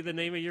 That might be the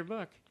name of your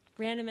book.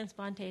 Random and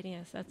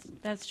spontaneous.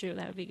 That's true.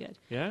 That would be good.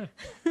 Yeah,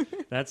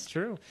 that's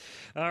true.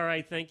 All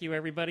right, thank you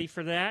everybody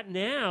for that.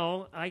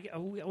 Now, I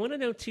want to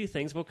know two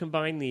things. We'll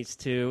combine these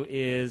two.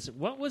 Is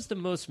what was the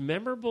most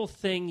memorable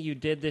thing you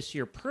did this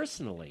year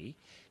personally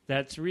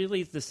that's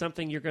really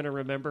something you're going to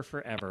remember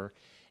forever?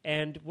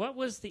 And what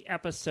was the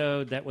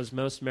episode that was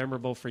most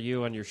memorable for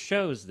you on your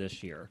shows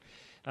this year?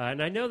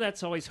 And I know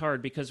that's always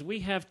hard because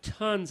we have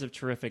tons of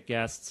terrific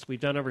guests. We've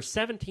done over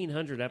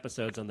 1,700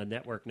 episodes on the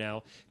network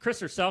now. Chris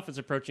herself is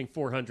approaching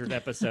 400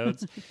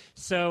 episodes.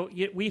 So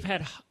we've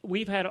had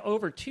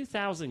over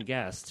 2,000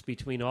 guests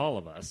between all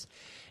of us.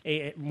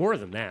 More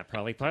than that,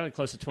 probably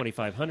close to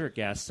 2,500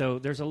 guests. So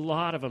there's a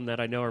lot of them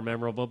that I know are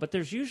memorable, but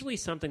there's usually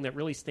something that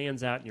really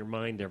stands out in your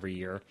mind every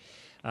year.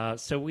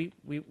 So we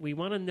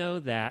want to know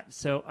that.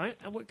 So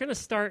we're going to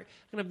start.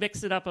 I'm going to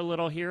mix it up a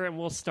little here, and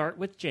we'll start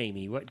with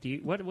Jamie. What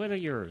are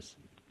yours?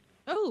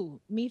 Oh,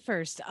 me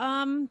first.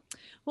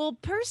 Well,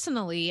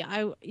 personally,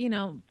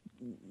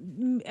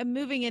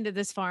 moving into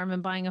this farm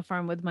and buying a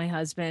farm with my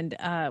husband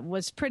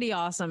was pretty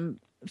awesome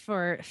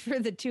for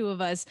the two of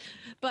us.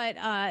 But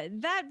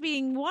that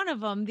being one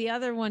of them, the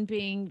other one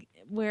being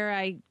where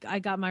I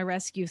got my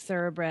rescue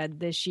thoroughbred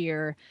this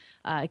year.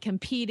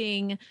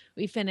 Competing,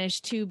 we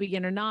finished 2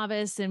 beginner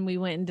novice, and we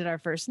went and did our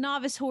first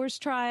novice horse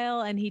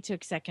trial, and he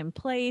took second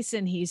place,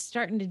 and he's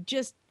starting to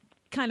just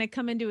kind of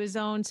come into his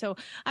own. So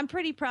I'm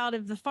pretty proud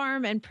of the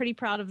farm and pretty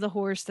proud of the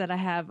horse that I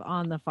have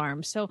on the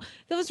farm. So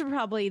those are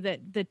probably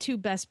the 2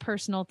 best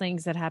personal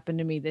things that happened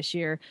to me this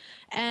year.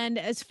 And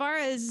as far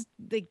as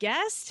the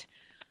guest,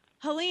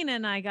 Helena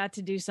and I got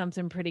to do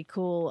something pretty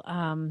cool.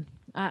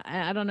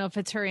 I don't know if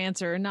it's her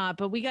answer or not,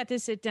 but we got to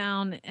sit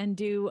down and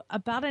do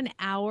about an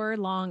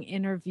hour-long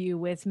interview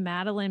with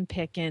Madeline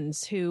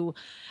Pickens, who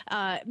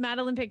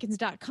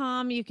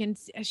MadelinePickens.com.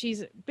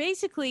 She's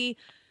basically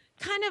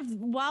kind of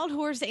Wild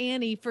Horse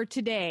Annie for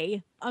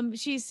today.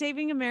 She's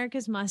saving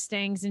America's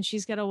Mustangs, and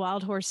she's got a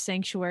wild horse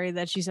sanctuary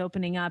that she's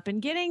opening up.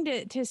 And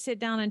getting to sit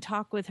down and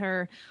talk with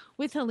her,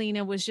 with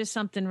Helena, was just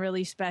something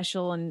really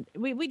special. And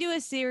we do a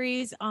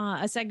series,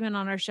 a segment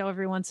on our show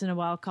every once in a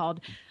while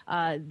called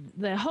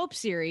the Hope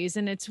Series,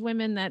 and it's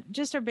women that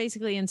just are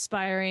basically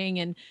inspiring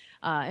and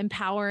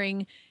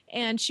empowering.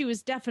 And she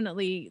was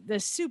definitely the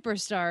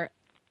superstar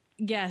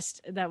guest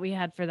that we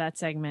had for that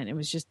segment. It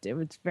was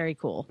very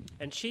cool.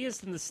 And she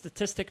is in the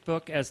statistic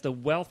book as the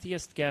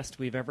wealthiest guest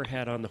we've ever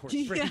had on the Horse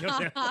Radio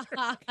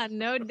Network.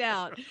 No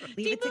doubt.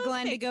 Leave it to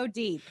Glenn to go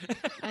deep.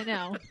 I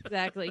know,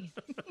 exactly.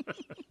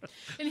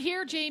 And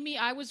here, Jamie,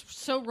 I was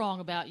so wrong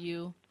about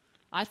you.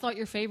 I thought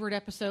your favorite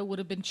episode would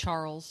have been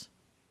Charles.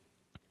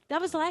 That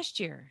was last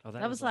year. Oh,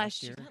 that was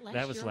last year.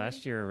 That was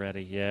last year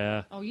already,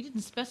 yeah. Oh, you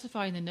didn't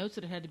specify in the notes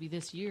that it had to be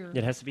this year.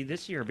 It has to be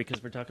this year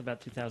because we're talking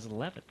about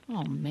 2011.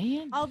 Oh,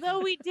 man. Although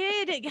we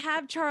did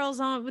have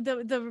Charles on,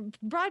 the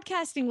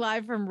broadcasting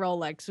live from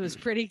Rolex was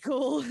pretty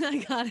cool. I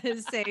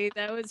gotta say,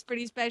 that was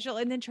pretty special.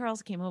 And then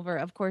Charles came over,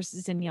 of course,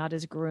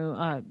 Zenyatta's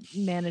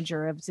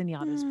manager of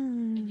Zenyatta's.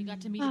 And you got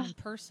to meet him in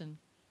person.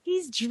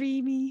 He's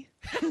dreamy.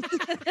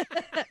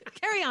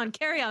 Carry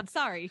on.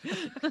 Sorry.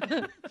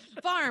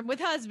 Farm with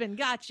husband.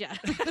 Gotcha.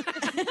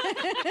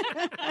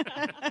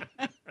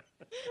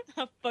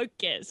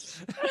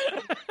 Focus.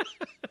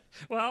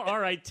 Well, all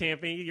right,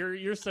 Tammy,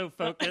 you're so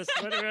focused.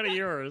 What are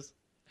yours?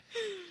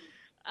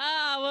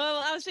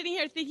 Well, I was sitting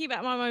here thinking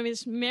about my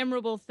most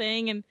memorable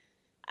thing, and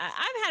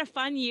I've had a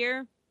fun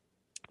year.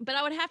 But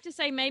I would have to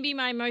say maybe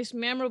my most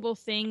memorable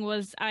thing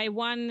was I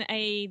won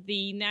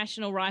the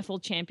National Rifle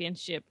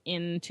Championship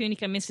in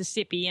Tunica,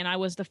 Mississippi, and I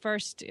was the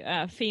first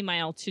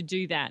female to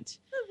do that.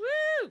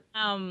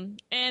 All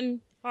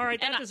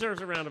right, that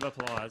deserves a round of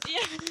applause.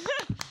 Yeah.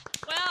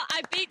 Well,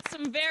 I beat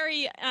some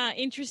very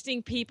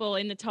interesting people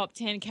in the top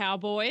 10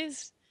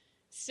 cowboys.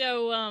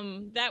 So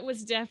that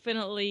was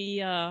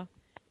definitely,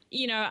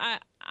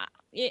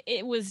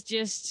 it was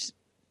just...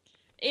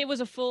 It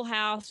was a full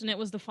house, and it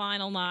was the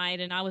final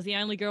night, and I was the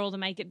only girl to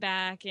make it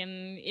back,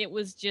 and it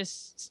was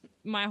just,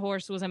 my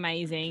horse was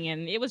amazing,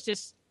 and it was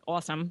just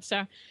awesome.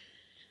 So,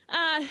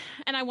 and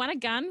I won a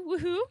gun,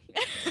 woohoo.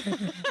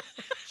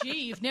 Gee,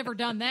 you've never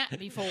done that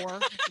before.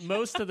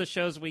 Most of the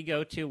shows we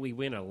go to, we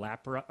win a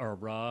lap or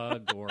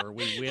rug, or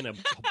we win a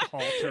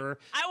halter.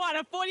 I won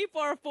a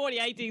 44 or 40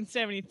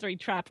 1873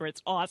 Trapper.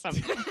 It's awesome.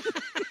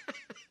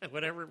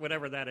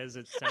 Whatever that is,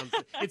 it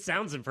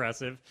sounds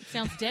impressive. It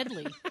sounds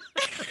deadly.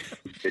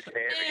 It's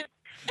heavy.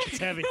 It's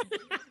heavy.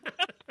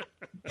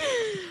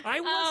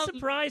 I was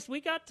surprised.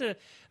 We got to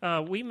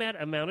we met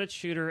a mounted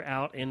shooter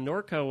out in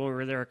Norco when we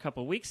were there a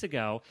couple weeks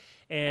ago,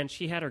 and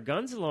she had her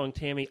guns along,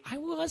 Tammy. I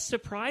was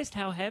surprised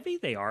how heavy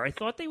they are. I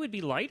thought they would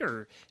be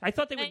lighter. I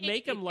thought they would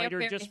make them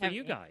lighter just for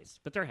you guys,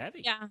 but they're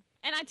heavy. Yeah.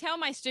 And I tell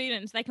my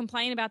students, they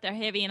complain about they're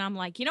heavy, and I'm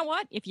like, you know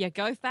what? If you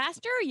go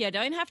faster, you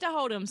don't have to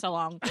hold them so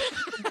long.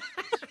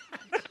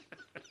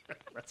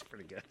 That's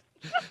pretty good.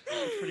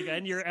 That's pretty good.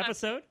 And your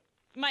episode?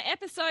 My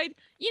episode,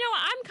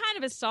 I'm kind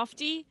of a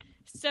softie,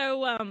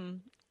 so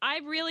I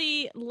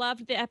really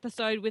loved the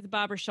episode with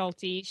Barbara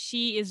Schulte.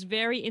 She is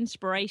very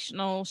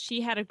inspirational.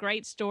 She had a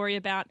great story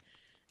about,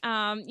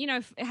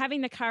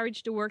 having the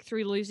courage to work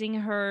through losing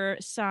her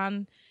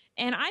son.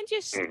 And I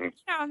just,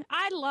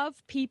 I love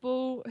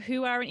people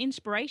who are an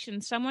inspiration,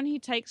 someone who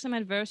takes some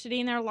adversity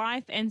in their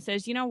life and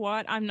says, you know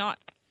what,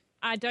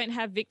 I don't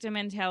have victim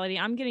mentality.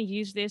 I'm going to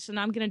use this, and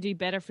I'm going to do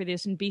better for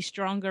this and be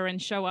stronger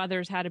and show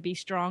others how to be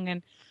strong.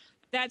 And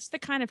that's the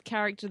kind of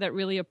character that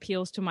really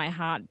appeals to my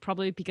heart,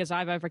 probably because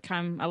I've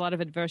overcome a lot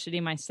of adversity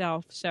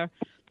myself. So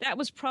that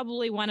was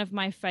probably one of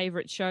my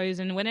favorite shows.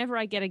 And whenever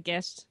I get a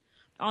guest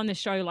on the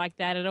show like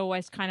that, it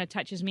always kind of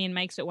touches me and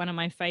makes it one of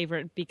my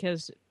favorite,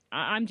 because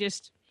I'm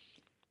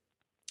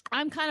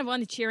kind of on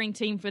the cheering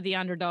team for the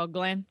underdog,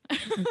 Glenn.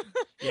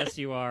 Yes,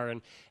 you are.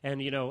 And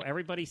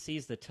everybody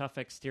sees the tough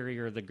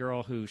exterior of the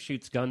girl who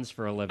shoots guns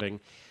for a living.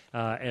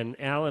 And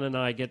Alan and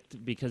I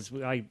because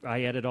I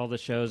edit all the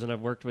shows, and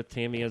I've worked with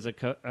Tammy as a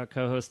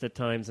co-host at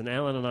times, and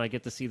Alan and I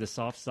get to see the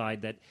soft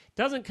side that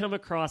doesn't come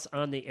across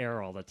on the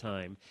air all the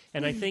time.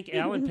 And I think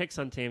Alan picks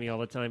on Tammy all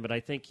the time, but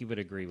I think you would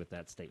agree with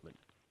that statement.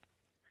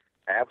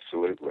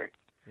 Absolutely.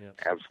 Yeah.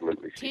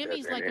 Absolutely.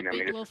 Tammy's like a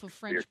big loaf of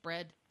French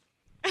bread.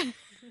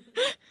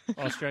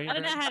 Australian I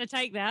don't know bread? how to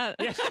take that.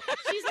 Yeah.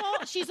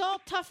 She's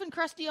all tough and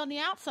crusty on the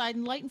outside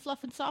and light and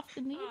fluff and soft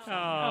in the inside.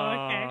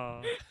 Oh,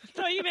 okay. I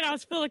thought you meant I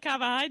was full of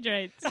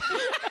carbohydrates.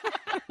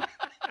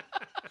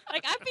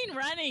 Like, I've been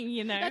running,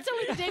 you know. That's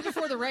only the day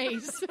before the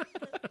race.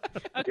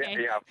 Okay.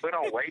 Yeah, I've put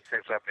on weight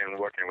since I've been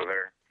working with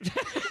her.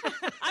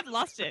 I've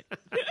lost it.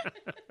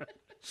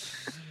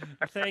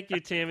 Thank you,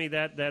 Tammy.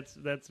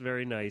 That's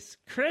very nice.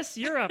 Chris,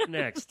 you're up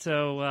next.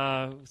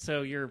 So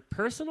your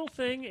personal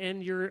thing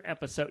and your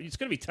episode. It's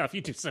going to be tough. You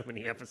do so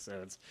many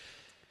episodes.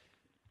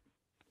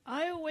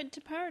 I went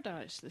to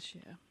Paradise this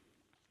year.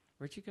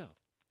 Where'd you go?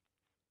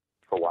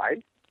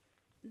 Hawaii?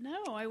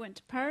 No, I went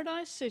to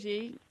Paradise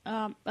City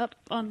up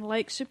on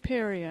Lake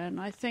Superior,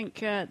 and I think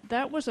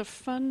that was a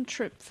fun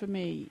trip for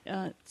me.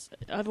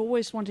 I've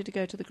always wanted to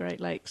go to the Great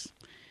Lakes,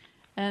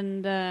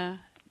 and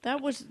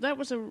that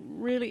was a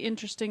really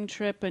interesting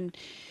trip. And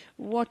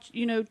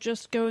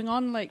just going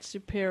on Lake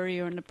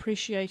Superior and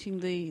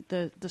appreciating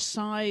the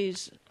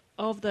size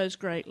of those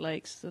Great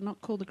Lakes. They're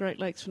not called the Great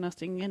Lakes for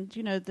nothing, and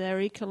their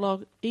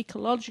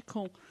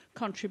ecological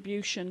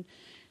contribution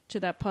to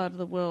that part of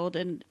the world.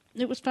 And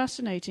it was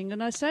fascinating.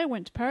 And I say I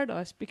went to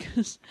Paradise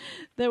because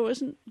there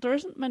isn't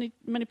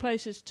many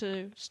places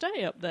to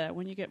stay up there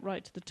when you get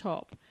right to the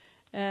top.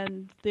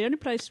 And the only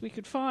place we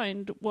could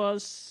find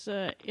was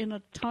in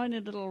a tiny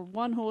little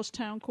one-horse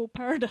town called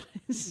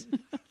Paradise.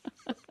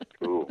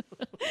 Ooh.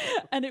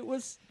 And it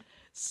was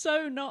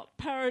so not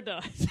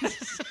Paradise.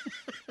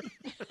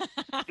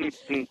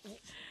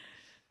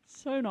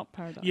 So not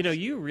Paradise.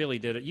 You really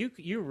did it.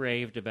 You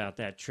raved about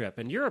that trip,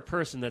 and you're a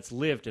person that's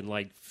lived in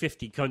like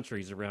 50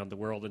 countries around the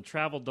world and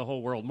traveled the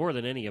whole world more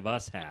than any of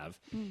us have,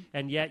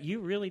 and yet you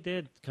really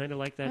did kind of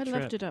like that trip. I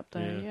loved it up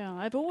there, yeah.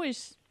 I've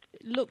always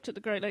looked at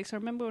the Great Lakes. I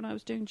remember when I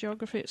was doing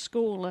geography at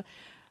school,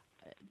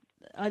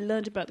 I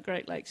learned about the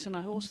Great Lakes, and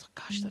I always thought,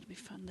 gosh, that'd be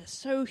fun. They're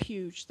so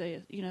huge.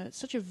 It's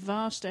such a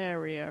vast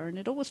area, and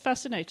it always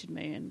fascinated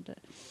me, and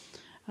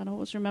I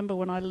always remember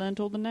when I learned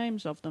all the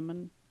names of them,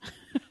 and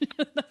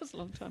that was a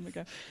long time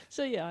ago.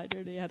 So, yeah, I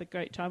really had a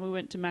great time. We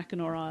went to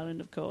Mackinac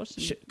Island, of course.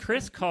 And,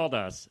 Chris called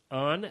us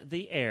on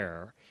the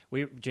air.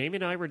 Jamie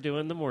and I were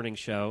doing the morning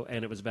show,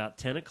 and it was about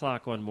 10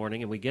 o'clock one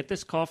morning, and we get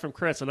this call from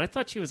Chris, and I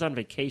thought she was on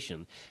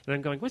vacation. And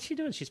I'm going, what's she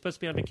doing? She's supposed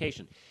to be on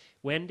vacation.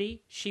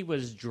 Wendy, she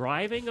was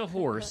driving a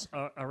horse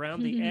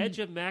around the edge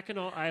of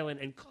Mackinac Island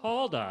and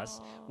called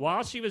us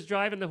while she was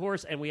driving the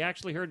horse, and we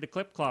actually heard the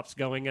clip-clops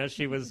going as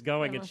she was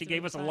going, and she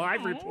gave us a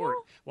live report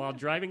while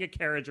driving a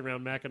carriage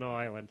around Mackinac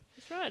Island.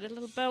 That's right, a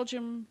little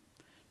Belgium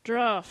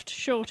draft,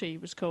 Shorty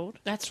was called.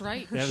 That's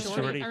right. That was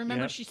Shorty. I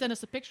remember Yep. she sent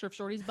us a picture of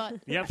Shorty's butt.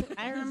 Yep.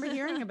 I remember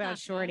hearing about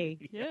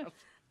Shorty. Yeah.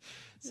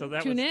 So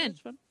that Tune was in.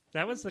 Fun.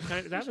 that was the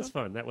kind. That was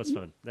fun. That was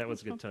fun. That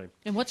was a good time.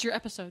 And what's your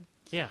episode?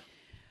 Yeah.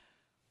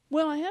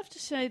 Well, I have to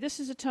say this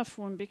is a tough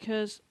one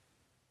because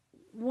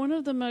one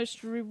of the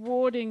most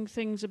rewarding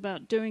things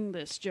about doing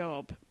this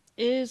job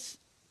is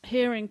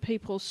hearing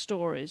people's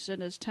stories.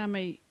 And as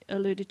Tammy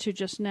alluded to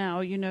just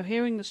now,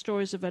 hearing the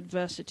stories of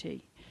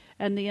adversity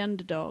and the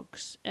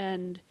underdogs,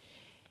 and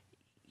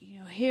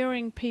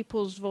hearing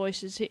people's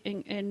voices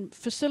and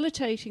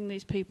facilitating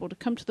these people to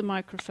come to the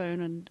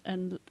microphone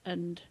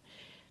and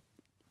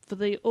for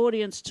the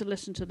audience to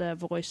listen to their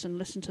voice and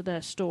listen to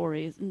their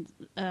story.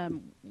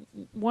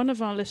 One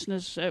of our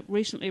listeners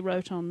recently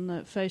wrote on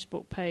the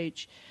Facebook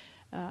page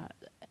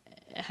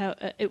how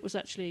it was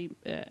actually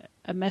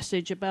a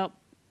message about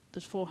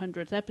the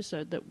 400th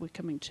episode that we're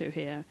coming to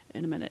here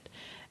in a minute.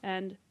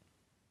 And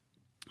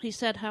he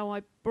said how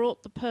I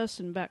brought the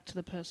person back to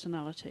the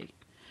personality.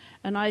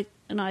 And I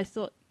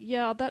thought,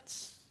 yeah,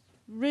 that's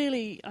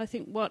really, I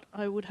think, what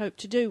I would hope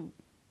to do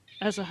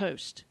as a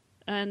host.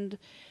 And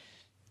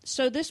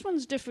so this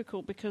one's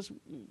difficult because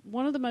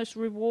one of the most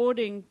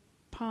rewarding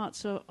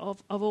parts of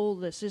all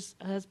this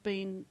has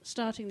been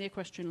starting the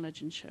Equestrian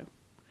Legends show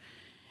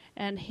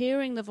and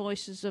hearing the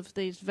voices of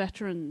these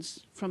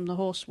veterans from the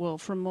horse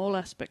world, from all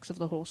aspects of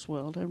the horse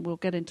world, and we'll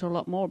get into a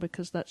lot more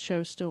because that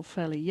show's still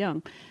fairly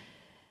young.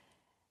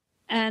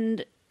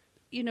 And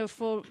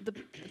for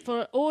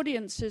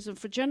audiences and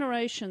for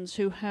generations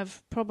who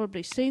have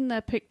probably seen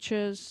their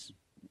pictures,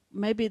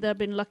 maybe they've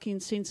been lucky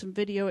and seen some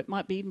video, it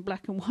might be even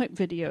black and white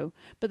video,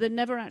 but they've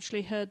never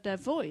actually heard their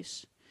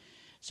voice.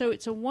 So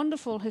it's a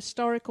wonderful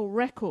historical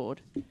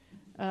record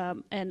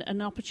and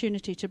an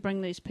opportunity to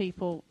bring these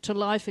people to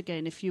life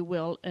again, if you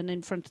will, and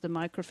in front of the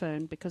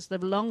microphone, because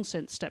they've long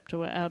since stepped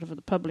out of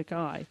the public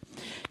eye.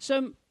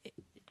 So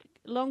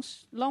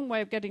long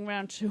way of getting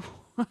round to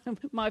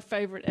my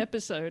favourite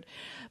episode,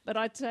 but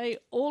I'd say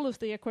all of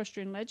the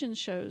Equestrian Legends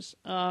shows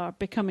are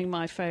becoming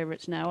my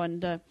favourites now,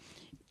 and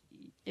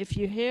if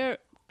you hear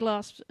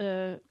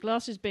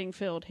glasses being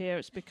filled here,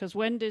 it's because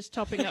Wendy's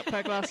topping up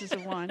her glasses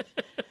of wine.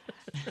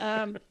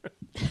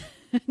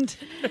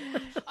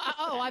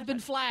 I've been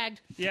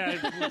flagged.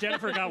 Yeah,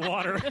 Jennifer got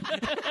water.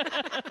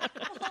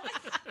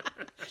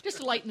 Just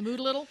to lighten the mood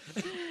a little.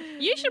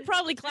 You should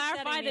probably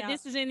clarify setting me that up.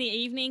 this is in the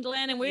evening,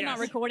 Glenn, and we're Yes. not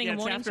recording a It's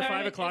morning after show.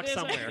 5 o'clock It is,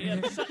 somewhere. yeah,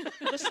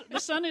 the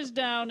sun is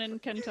down in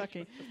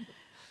Kentucky.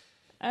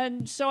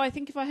 And so I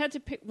think if I had to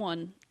pick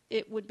one,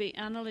 it would be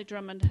Annalie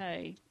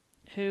Drummond-Hay,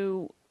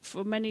 who,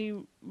 for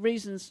many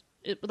reasons,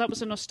 that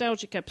was a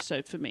nostalgic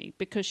episode for me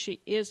because she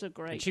is a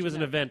great... And she was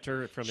an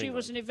eventer from She England.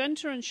 was an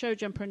eventer and show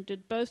jumper and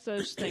did both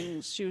those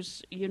things. She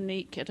was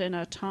unique in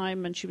her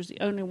time, and she was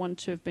the only one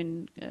to have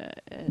been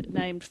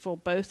named for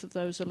both of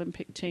those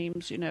Olympic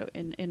teams,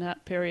 in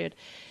that period.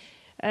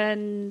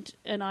 And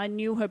I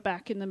knew her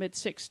back in the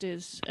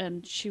mid-'60s,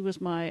 and she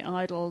was my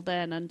idol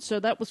then. And so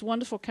that was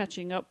wonderful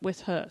catching up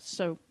with her.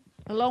 So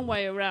a long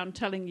way around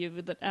telling you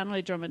that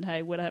Annalie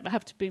Drummond-Hay would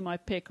have to be my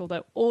pick,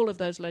 although all of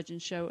those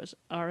legend shows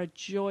are a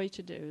joy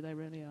to do. They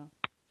really are.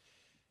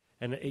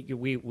 And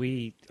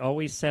we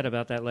always said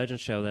about that legend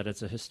show that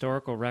it's a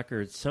historical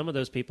record. Some of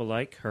those people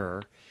like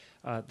her,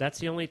 that's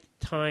the only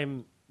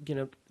time,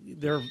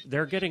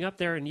 they're getting up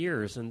there in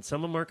years, and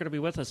some of them aren't going to be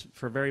with us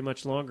for very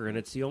much longer, and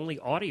it's the only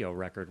audio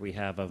record we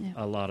have of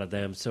a lot of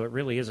them, so it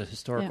really is a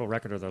historical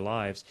record of their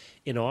lives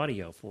in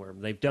audio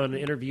form. They've done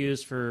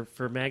interviews for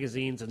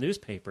magazines and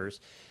newspapers,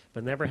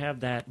 but never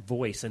have that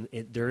voice, and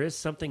there is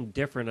something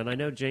different, and I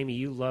know, Jamie,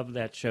 you love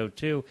that show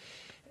too.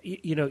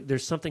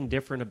 There's something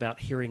different about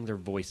hearing their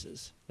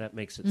voices that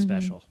makes it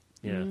special.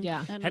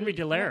 Yeah. Henry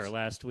Delaire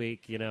last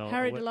week,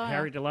 Harry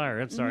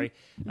Delaire, I'm sorry,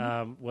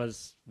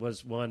 was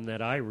one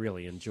that I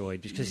really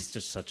enjoyed because he's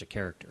just such a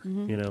character,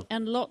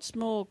 And lots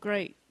more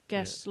great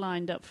guests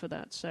lined up for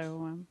that.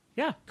 So,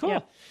 yeah, cool.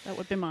 Yeah, that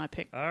would be my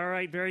pick. All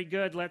right, very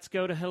good. Let's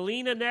go to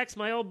Helena next,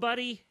 my old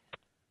buddy.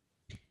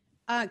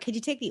 Could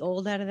you take the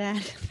old out of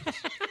that?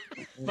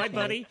 My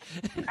buddy.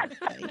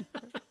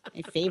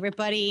 My favorite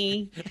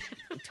buddy.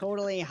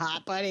 Totally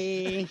hot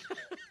buddy.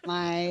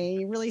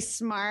 My really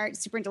smart,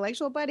 super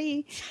intellectual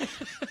buddy.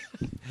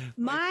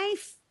 My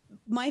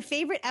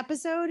favorite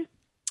episode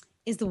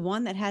is the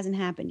one that hasn't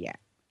happened yet.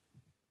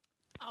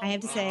 I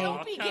have to say.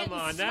 Don't be getting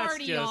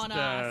smarty on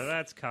us.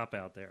 That's cop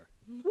out there.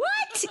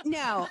 What?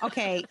 No.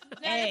 Okay.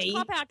 It's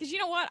pop out because you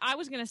know what? I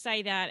was going to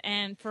say that,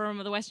 and from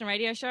the Western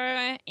Radio Show,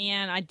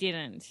 and I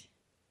didn't.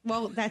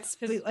 Well,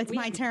 it's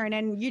my turn,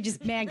 and you're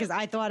just mad because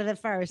I thought of it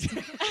first, or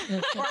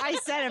I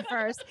said it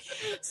first.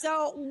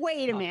 So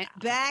wait a minute,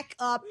 back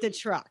up the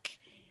truck.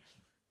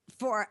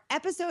 For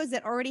episodes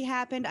that already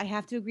happened, I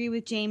have to agree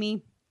with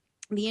Jamie.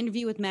 The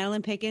interview with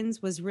Madeline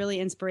Pickens was really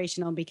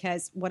inspirational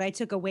because what I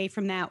took away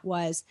from that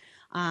was,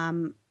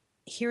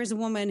 here's a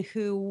woman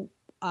who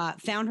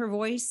found her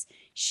voice.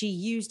 She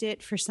used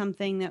it for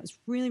something that was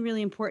really,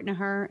 really important to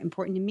her,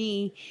 important to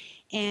me,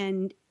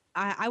 and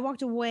I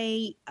walked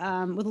away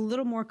with a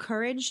little more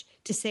courage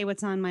to say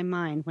what's on my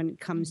mind when it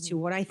comes to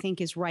what I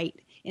think is right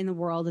in the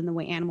world and the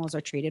way animals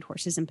are treated,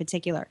 horses in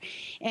particular.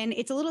 And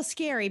it's a little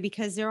scary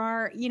because there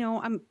are,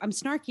 I'm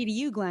snarky to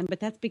you, Glenn,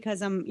 but that's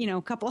because I'm,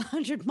 a couple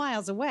 100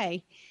 miles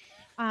away.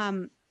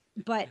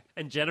 But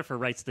and Jennifer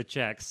writes the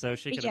checks, so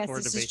she can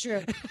afford to be. Yes, this is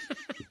true.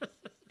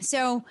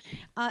 So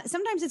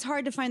sometimes it's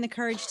hard to find the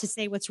courage to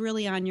say what's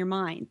really on your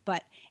mind.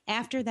 But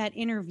after that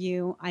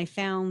interview, I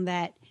found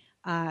that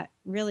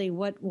really,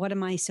 what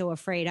am I so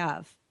afraid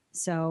of?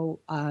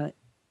 So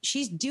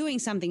she's doing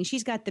something.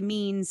 She's got the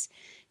means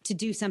to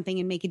do something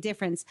and make a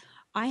difference.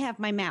 I have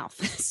my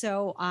mouth.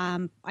 So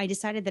I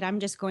decided that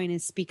I'm just going to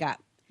speak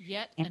up.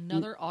 Yet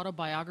another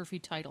autobiography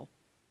title.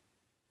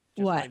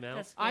 Just what? my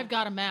mouth? I've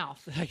got a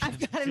mouth. I've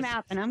got a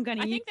mouth, and I'm going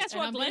to I use think that's and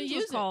what I'm gonna Glenn's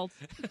use was it. called.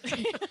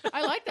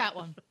 I like that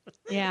one.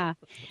 Yeah.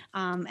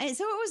 And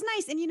so it was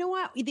nice. And you know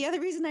what? The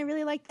other reason I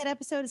really liked that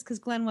episode is because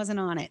Glenn wasn't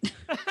on it.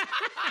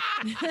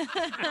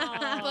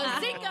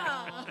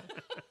 Bazinga!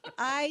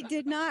 I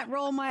did not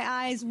roll my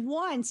eyes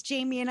once.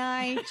 Jamie and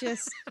I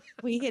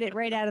we hit it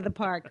right out of the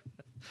park.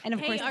 And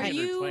of Hey,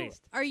 course,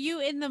 are you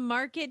in the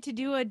market to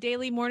do a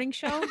daily morning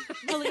show,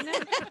 Helena?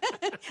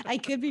 I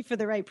could be for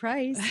the right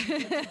price.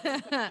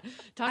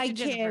 Talk to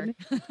Jennifer.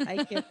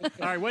 I kid.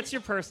 All right, what's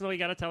your personal? You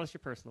got to tell us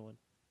your personal one.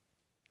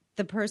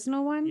 The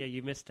personal one? Yeah,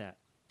 you missed that.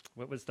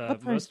 What was the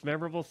most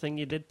memorable thing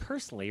you did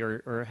personally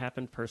or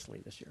happened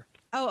personally this year?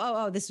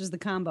 Oh, this was the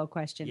combo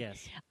question.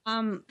 Yes.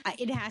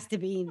 It has to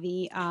be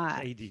the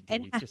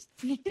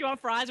Do you want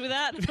fries with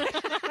that?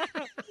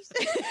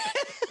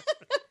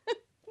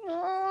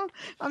 Oh,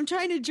 I'm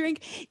trying to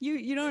drink.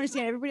 You don't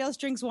understand. Everybody else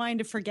drinks wine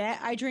to forget.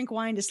 I drink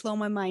wine to slow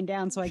my mind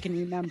down so I can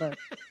remember.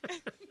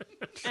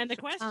 And the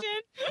question?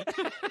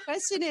 The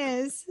question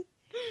is,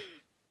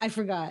 I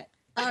forgot.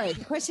 All right.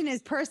 The question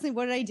is, personally,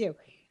 what did I do?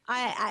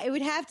 It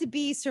would have to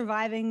be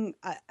surviving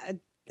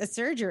a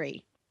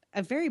surgery,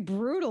 a very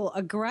brutal,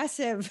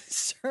 aggressive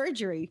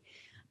surgery.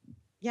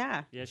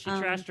 Yeah. Yeah, she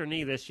trashed her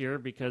knee this year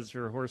because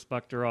her horse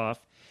bucked her off.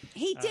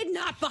 He did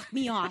not buck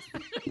me off.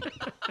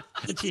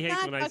 She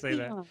hates when I say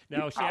that.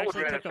 No, she I was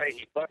actually going took to say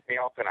he bucked me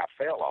off and I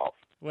fell off.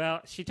 Well,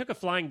 she took a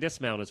flying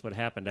dismount is what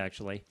happened,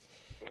 actually.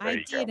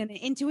 I did, and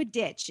into a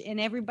ditch, and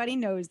everybody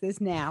knows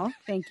this now.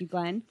 Thank you,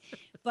 Glenn.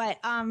 But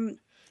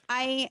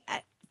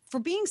for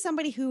being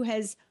somebody who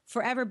has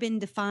forever been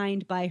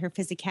defined by her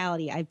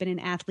physicality, I've been an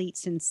athlete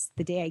since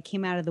the day I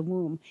came out of the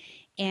womb,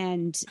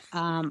 and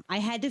I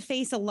had to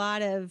face a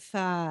lot of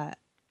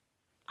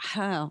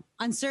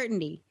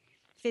uncertainty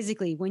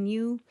physically when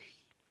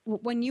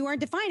when you are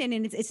defined,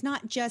 and it's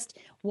not just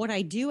what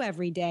I do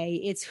every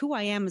day, it's who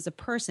I am as a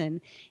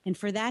person. And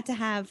for that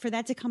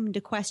to come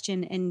into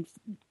question, and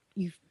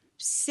you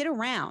sit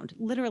around,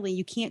 literally,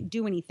 you can't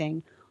do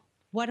anything.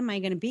 What am I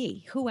going to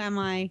be? Who am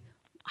I?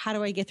 How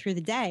do I get through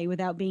the day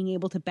without being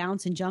able to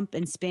bounce and jump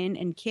and spin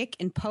and kick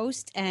and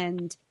post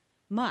and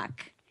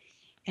muck?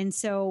 And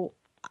so,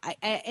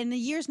 and the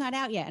year's not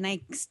out yet, and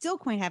I still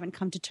quite haven't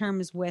come to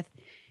terms with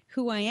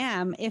who I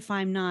am if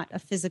I'm not a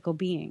physical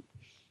being.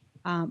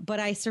 But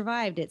I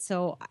survived it,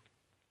 so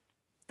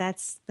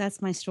that's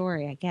my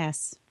story, I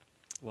guess.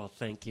 Well,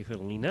 thank you,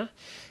 Helena.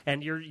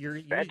 And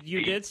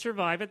you did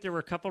survive it. There were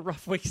a couple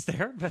rough weeks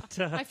there, but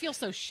I feel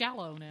so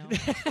shallow now.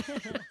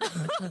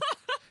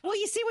 Well,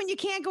 you see, when you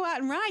can't go out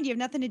and ride, you have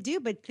nothing to do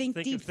but think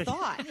deep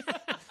thought.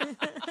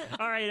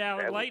 All right,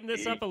 Alan, lighten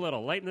this up a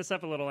little.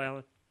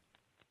 Alan.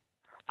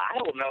 I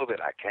don't know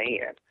that I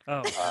can.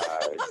 Oh,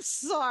 I'm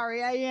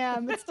sorry, I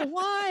am. It's the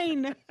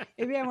wine.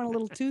 Maybe I went a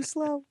little too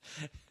slow.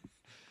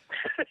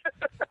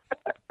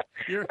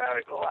 You're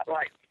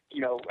like,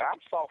 I'm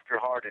softer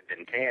hearted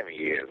than Tammy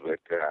is, but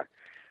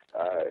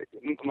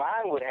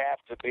mine would have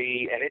to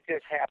be, and it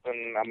just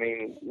happened. I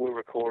mean, we're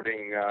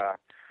recording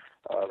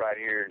right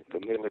here in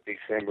the middle of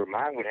December.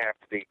 Mine would have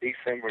to be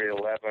December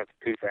 11th,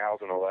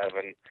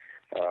 2011,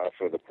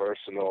 for the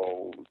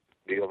personal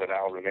deal that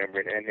I'll remember.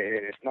 And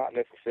it's not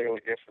necessarily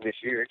just for this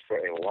year. It's for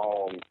a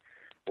long,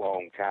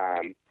 long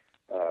time,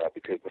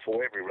 because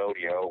before every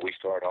rodeo, we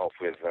start off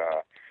with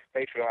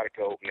patriotic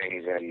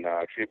openings and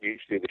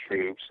tributes to the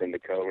troops and the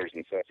colors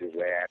and such as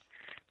that.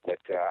 But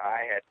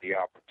I had the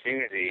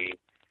opportunity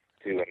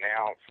to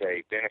announce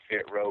a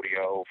benefit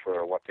rodeo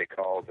for what they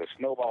call the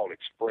Snowball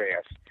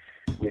Express,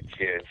 which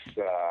is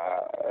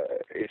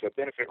a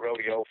benefit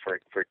rodeo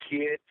for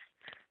kids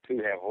who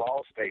have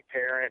lost a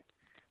parent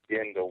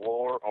in the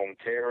War on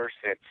Terror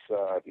since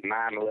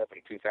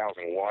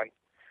 9/11/2001.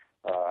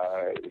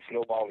 The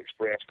Snowball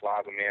Express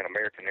flies them in.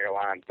 American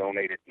Airlines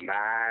donated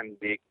 9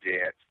 big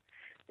jets.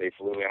 They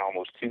flew in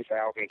almost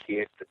 2,000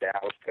 kids to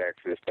Dallas,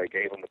 Texas. They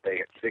gave them a day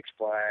at Six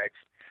Flags.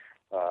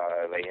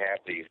 They have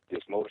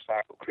this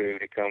motorcycle crew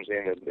that comes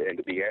in and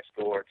to be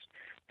escorts.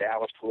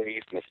 Dallas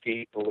Police,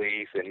 Mesquite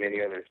Police, and many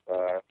other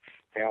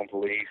town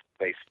police.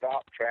 They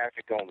stopped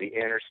traffic on the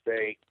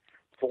interstate.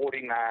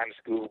 49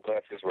 school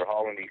buses were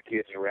hauling these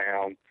kids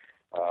around,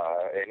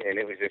 and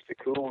it was just a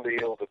cool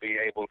deal to be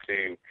able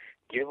to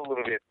give a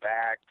little bit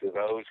back to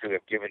those who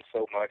have given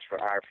so much for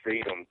our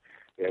freedom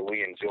that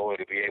we enjoy,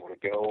 to be able to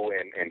go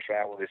and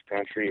travel this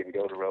country and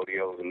go to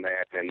rodeos and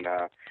that.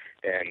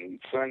 And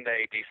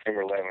Sunday,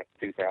 December 11th,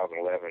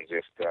 2011,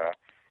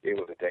 it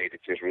was a day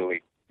that just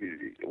really,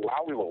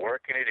 while we were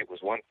working it, it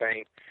was one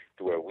thing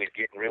to where we were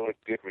getting really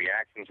good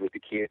reactions with the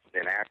kids, and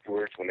then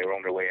afterwards, when they were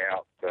on their way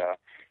out,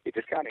 it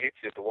just kind of hits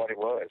you to what it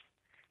was.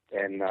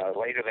 And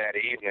later that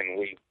evening,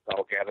 we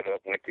all gathered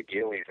up, went to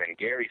Gilley's, and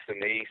Gary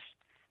Sinise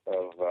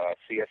of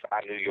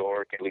CSI New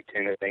York and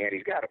Lieutenant Dan,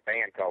 he's got a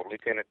band called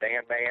Lieutenant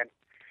Dan Band,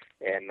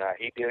 and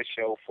he did a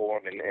show for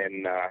him,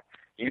 and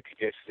you could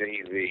just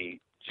see the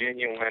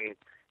genuine,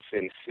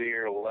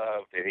 sincere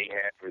love that he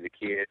had for the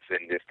kids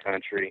in this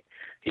country.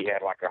 He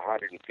had like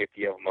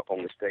 150 of them up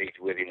on the stage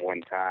with him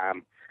one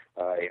time,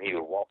 and he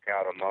would walk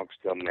out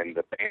amongst them, and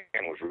the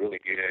band was really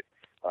good.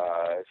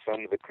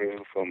 Some of the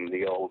crew from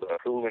the old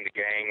Kool and the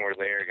Gang were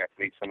there. Got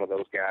to meet some of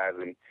those guys,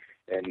 and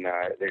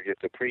they're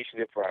just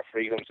appreciative for our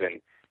freedoms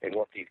and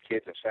what these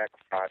kids have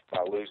sacrificed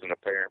by losing a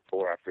parent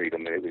for our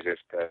freedom. And it was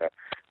just a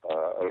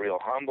real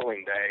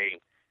humbling day,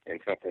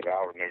 and something that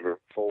I'll remember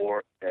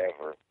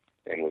forever,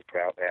 and was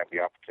proud to have the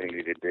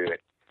opportunity to do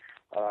it.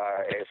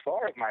 As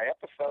far as my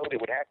episode, it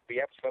would have to be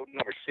episode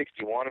number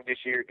 61 of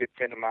this year. A good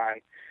friend of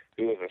mine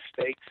who was a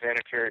state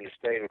senator in the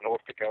state of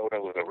North Dakota,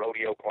 was a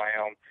rodeo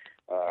clown,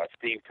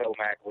 Steve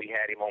Tomac. We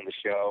had him on the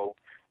show.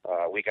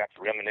 We got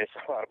to reminisce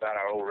a lot about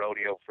our old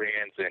rodeo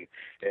friends and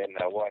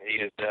what he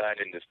has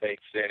done in the state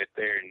senate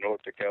there in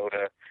North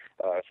Dakota,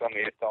 some of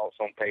his thoughts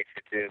on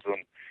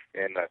patriotism.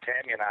 And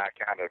Tammy and I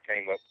kind of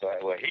came up,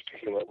 he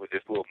came up with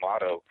this little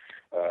motto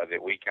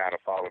that we kind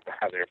of followed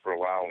by there for a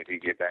while. When we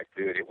did get back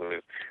to it, it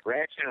was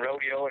ranching,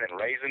 rodeoing,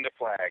 and raising the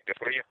flag, the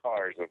 3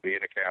 R's of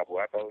being a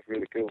cowboy. I thought it was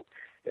really cool.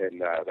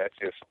 And that's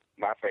just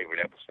my favorite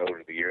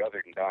episode of the year,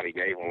 other than Donnie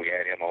Gay when we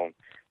had him on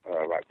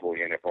right before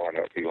the NFR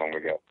not too long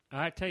ago.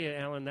 I tell you,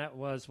 Alan, that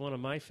was one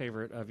of my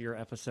favorite of your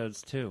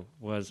episodes too.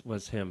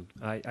 Was him?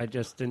 I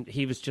just didn't.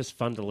 He was just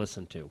fun to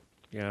listen to.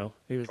 You know,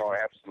 he was. Oh,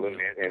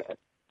 absolutely, and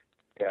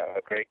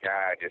a great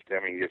guy.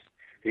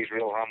 He's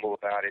real humble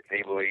about it.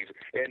 He believes,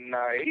 and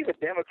he's a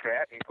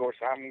Democrat. And of course,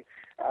 I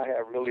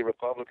have really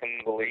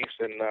Republican beliefs,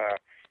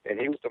 and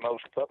he was the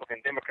most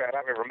Republican Democrat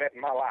I've ever met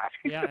in my life.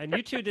 Yeah, and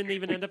you two didn't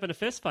even end up in a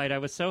fist fight. I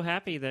was so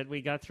happy that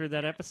we got through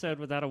that episode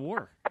without a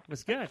war. It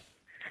was good.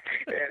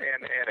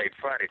 and a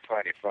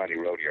funny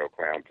rodeo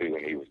clown too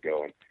when he was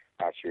going.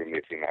 I sure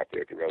miss him out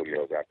there at the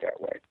rodeos out that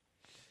way.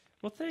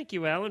 Well, thank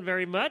you, Alan,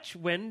 very much.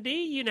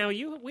 Wendy,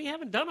 we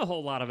haven't done a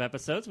whole lot of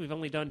episodes. We've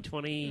only done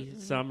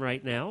 20-some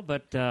right now,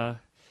 but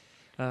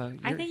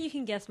I think you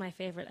can guess my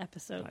favorite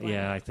episode. Glenn.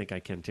 Yeah, I think I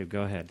can too.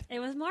 Go ahead. It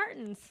was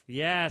Martin's.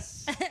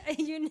 Yes.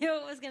 You knew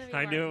it was going to be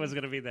I Martin's. knew it was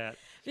going to be that.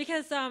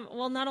 Because,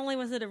 well, not only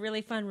was it a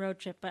really fun road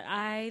trip, but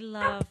I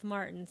love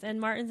Martin's.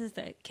 And Martin's is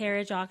the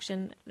carriage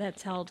auction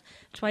that's held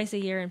twice a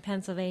year in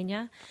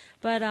Pennsylvania.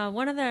 But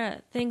one of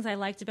the things I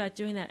liked about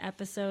doing that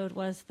episode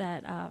was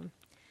that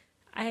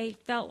I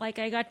felt like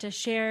I got to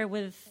share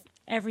with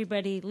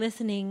everybody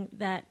listening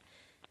that,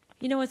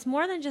 you know, it's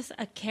more than just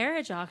a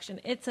carriage auction.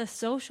 It's a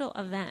social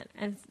event.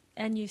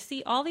 And you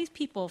see all these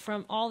people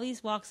from all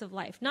these walks of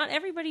life. Not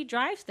everybody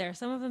drives there.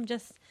 Some of them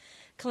just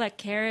collect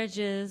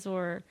carriages,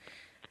 or,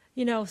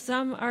 you know,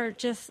 some are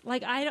just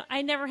like,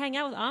 I never hang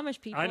out with Amish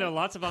people. I know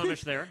lots of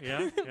Amish there.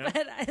 Yeah.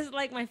 But it's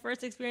like my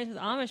first experience with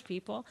Amish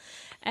people.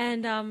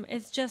 And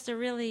it's just a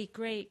really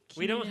great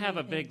We don't have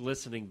a community big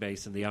listening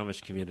base in the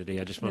Amish community.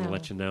 I just want to No.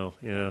 let you know.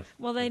 Yeah.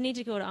 Well, they need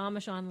to go to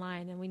Amish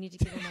Online, and we need to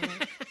give them a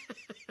link.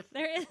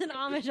 There is an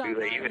Amish Do Online.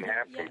 they even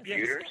have Yes.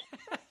 computers?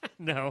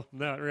 No,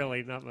 not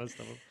really. Not most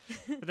of them.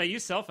 But they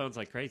use cell phones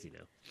like crazy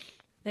now.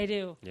 They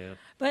do. Yeah.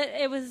 But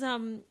it was,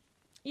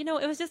 you know,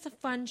 it was just a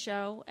fun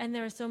show, and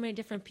there were so many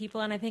different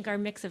people, and I think our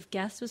mix of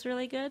guests was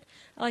really good.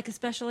 Like,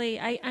 especially,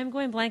 I'm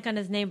going blank on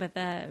his name, but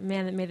the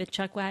man that made the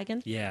chuck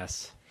wagon.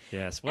 Yes.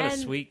 Yes. What a And-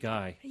 sweet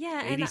guy.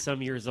 Yeah, and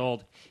 80-some years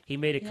old. He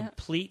made a Yeah.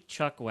 complete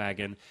chuck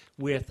wagon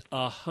with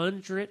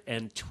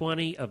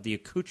 120 of the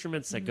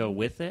accoutrements that Mm-hmm. go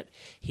with it.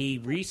 He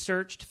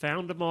researched,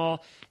 found them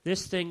all.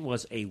 This thing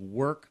was a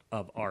work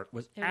of art. It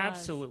was It was.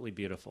 absolutely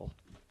beautiful.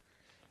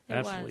 It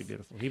Absolutely was.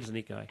 beautiful. He was a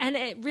neat guy. And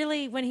it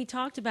really, when he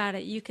talked about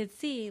it, you could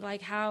see,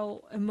 like,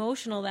 how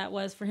emotional that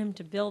was for him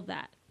to build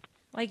that.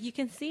 Like, you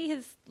can see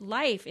his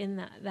life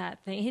in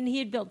that thing. And he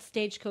had built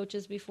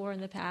stagecoaches before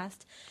in the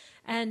past.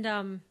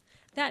 And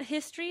that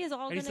history is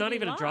all And he's gonna not be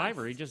even lost. a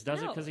driver. He just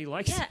does it No. 'cause he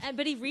likes it. Yeah,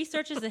 but he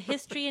researches the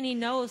history, and he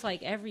knows,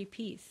 like, every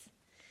piece.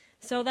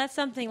 So that's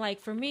something,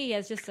 like, for me,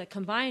 as just a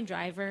combined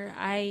driver,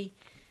 I,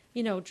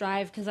 you know,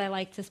 drive because I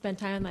like to spend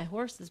time with my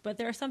horses. But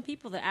there are some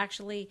people that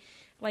actually,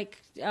 like,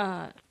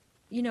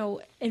 you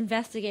know,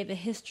 investigate the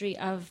history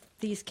of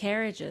these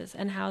carriages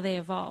and how they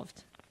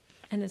evolved.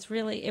 And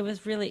it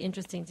was really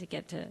interesting to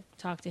get to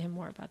talk to him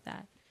more about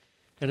that.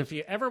 And if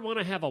you ever want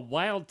to have a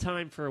wild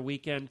time for a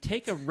weekend,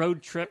 take a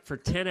road trip for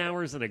 10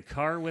 hours in a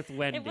car with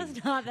Wendy. It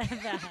was not that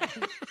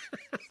bad.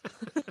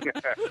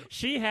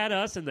 She had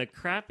us in the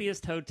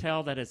crappiest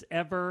hotel that has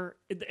ever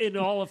in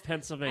all of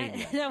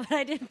Pennsylvania. No, but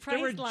I didn't There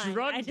were Priceline. I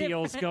drug did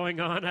deals going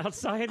on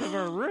outside of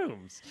our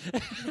rooms.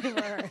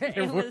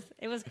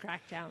 It was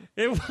Crackdown.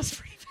 It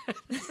was pretty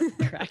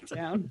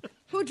Crackdown.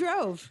 Who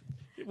drove?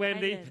 bad.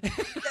 Wendy. I did.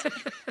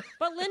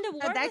 But Linda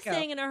Ward that was go?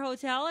 staying in our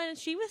hotel, and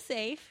she was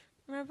safe.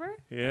 Remember?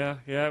 Yeah,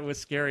 it was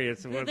scary.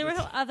 There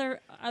were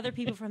other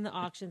people from the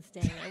auction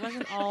staying there. It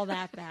wasn't all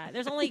that bad.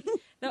 There's only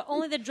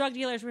the drug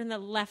dealers were in the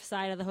left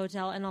side of the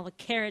hotel, and all the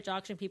carriage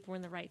auction people were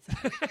in the right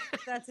side.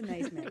 That's a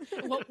nice mix.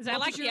 What, Is that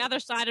like the other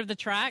side of the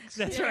tracks?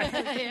 That's right.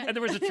 Yeah. And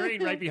there was a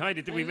train right behind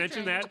it. Did we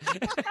mention that?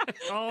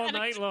 All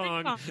night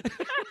long.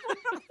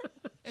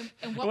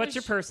 And What's was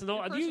your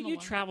personal? You one?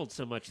 traveled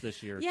so much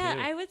this year, Yeah, too.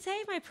 I would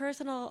say my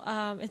personal.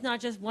 It's not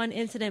just one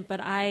incident,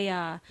 but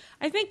I've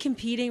been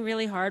competing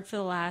really hard for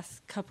the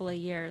last couple of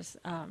years.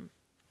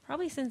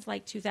 Probably since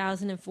like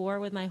 2004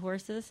 with my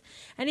horses,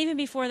 and even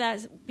before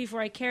that, before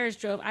I carriage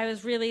drove, I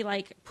was really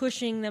like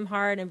pushing them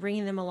hard and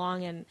bringing them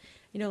along, and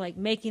like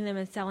making them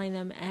and selling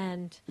them.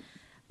 And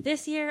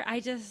this year, I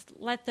just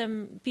let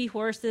them be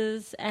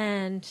horses,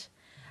 and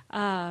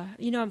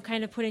I'm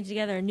kind of putting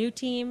together a new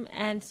team,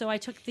 and so I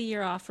took the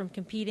year off from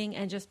competing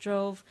and just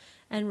drove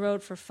and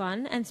rode for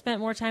fun and spent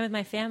more time with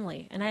my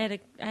family. And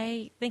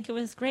I think it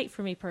was great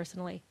for me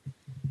personally.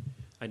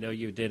 I know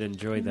you did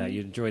enjoy that. You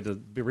enjoyed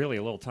really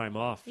a little time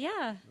off.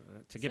 Yeah.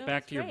 To get So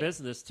back it's to your great.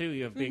 business, too.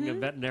 You have being a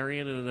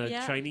veterinarian and a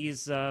Yeah.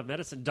 Chinese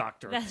medicine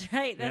doctor. That's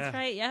right. That's Yeah.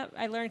 right. Yep.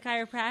 I learned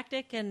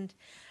chiropractic, and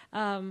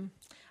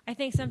I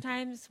think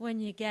sometimes when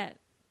you get,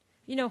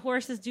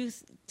 horses do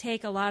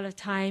take a lot of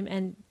time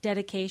and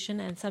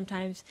dedication, and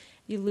sometimes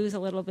you lose a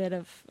little bit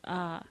of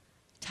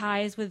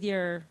ties with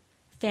your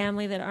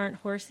family that aren't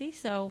horsey.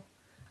 So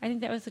I think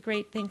that was a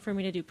great thing for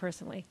me to do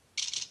personally.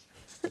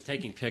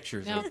 Taking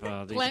pictures Now,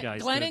 of these Glenn,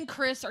 guys. Glenn good. and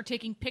Chris are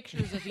taking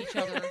pictures of each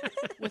other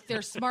with their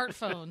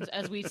smartphones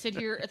as we sit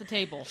here at the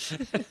table.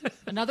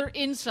 Another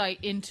insight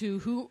into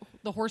who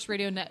the Horse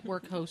Radio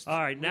Network hosts. All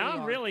right, now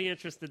I'm are. really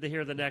interested to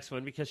hear the next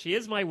one because she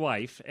is my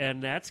wife,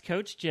 and that's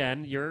Coach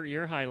Jen,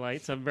 your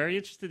highlights. I'm very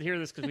interested to hear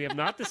this because we have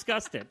not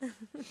discussed it.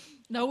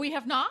 No, we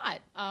have not.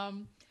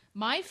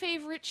 My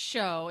favorite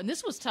show, and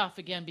this was tough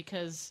again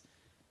because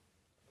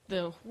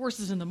the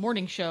Horses in the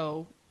Morning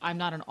show, I'm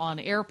not an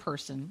on-air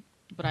person,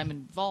 but I'm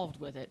involved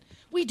with it.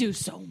 We do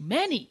so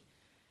many.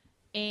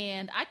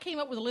 And I came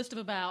up with a list of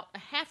about a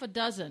half a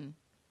dozen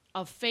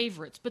of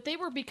favorites, but they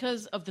were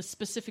because of the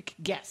specific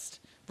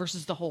guest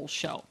versus the whole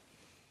show.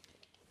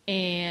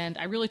 And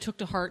I really took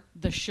to heart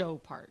the show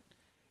part.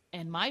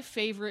 And my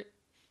favorite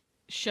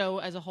show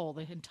as a whole,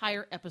 the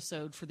entire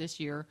episode for this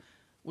year,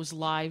 was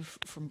Live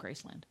from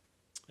Graceland.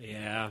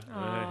 Yeah,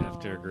 I have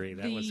to agree.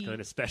 That was kind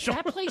of special.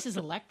 That place is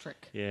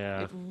electric.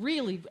 Yeah. It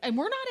really, and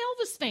we're not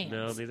Elvis fans.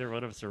 No, neither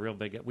one of us are real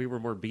big. We were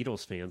more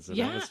Beatles fans than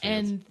Yeah, Elvis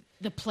fans. and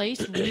the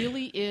place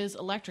really is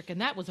electric, and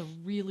that was a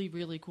really,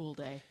 really cool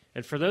day.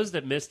 And for those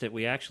that missed it,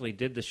 we actually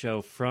did the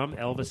show from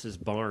Elvis's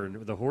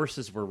barn. The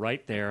horses were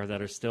right there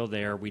that are still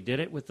there. We did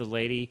it with the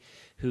lady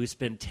who's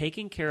been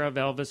taking care of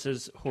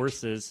Elvis's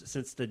horses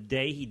since the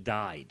day he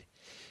died.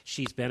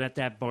 She's been at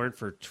that barn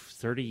for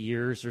 30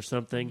 years or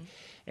something,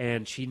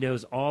 and she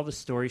knows all the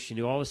stories. She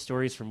knew all the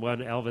stories from when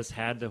Elvis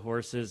had the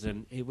horses,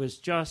 and it was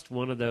just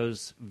one of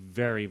those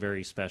very,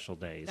 very special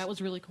days. That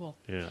was really cool.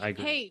 Yeah, I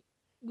agree. Hey,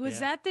 was Yeah.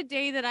 that the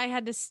day that I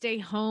had to stay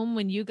home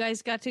when you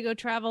guys got to go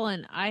travel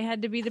and I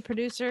had to be the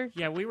producer?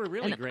 Yeah, we were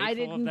really And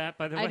grateful of that,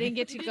 by the way. I didn't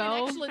get to You did go.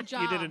 an excellent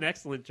job. You did an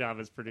excellent job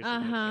as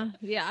producer.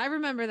 Yeah, I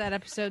remember that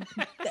episode.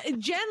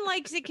 Jen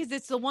likes it because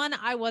it's the one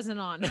I wasn't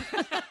on.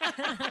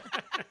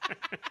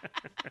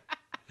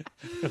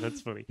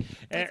 That's funny.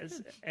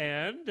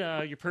 And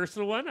your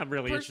personal one, I'm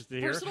really interested to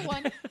hear. Personal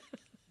one.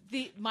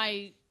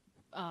 My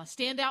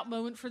standout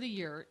moment for the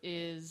year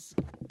is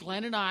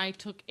Glenn and I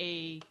took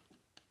a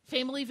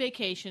family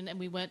vacation, and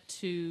we went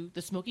to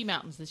the Smoky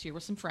Mountains this year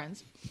with some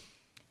friends.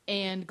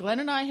 And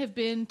Glenn and I have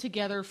been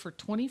together for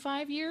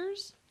 25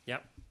 years,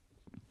 Yep.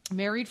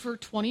 married for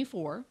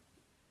 24.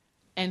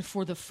 And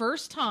for the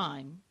first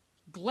time,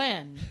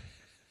 Glenn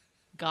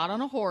got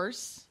on a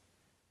horse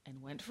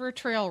and went for a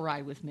trail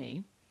ride with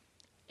me,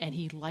 and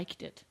he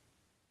liked it.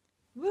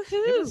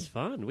 It was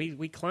fun.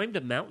 We climbed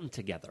a mountain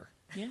together.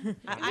 Yeah,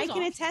 I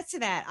can attest to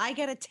that. I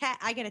get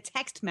a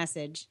text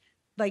message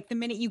like the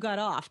minute you got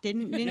off.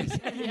 Didn't it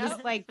was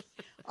like,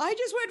 I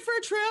just went for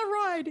a trail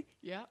ride.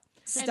 Yeah.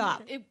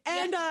 Stop.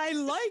 And I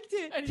liked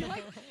it.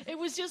 And it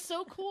was just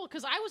so cool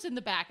because I was in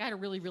the back. I had a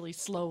really, really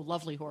slow,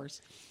 lovely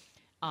horse.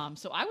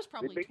 So I was You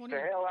probably beat 20.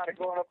 the hell out of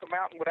going up the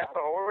mountain without a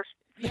horse.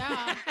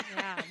 Yeah.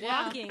 Yeah,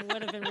 walking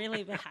would have been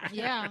really bad.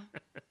 Yeah.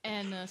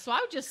 And so I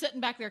was just sitting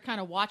back there kind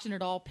of watching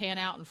it all pan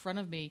out in front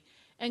of me.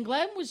 And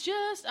Glenn was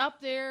just up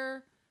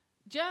there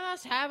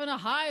just having a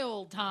high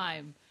old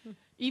time.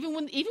 Even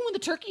when the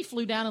turkey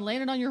flew down and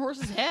landed on your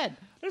horse's head.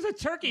 There's a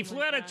turkey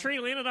flew out of a tree,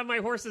 landed on my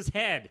horse's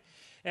head.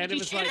 And it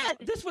was like,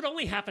 this would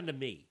only happen to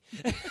me.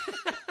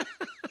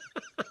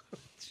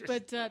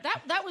 But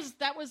that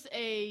was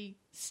a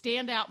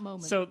standout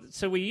moment.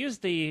 So we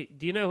used the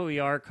 "Do you know who we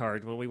are?"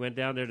 card when we went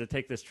down there to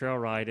take this trail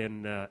ride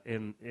in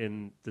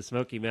the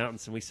Smoky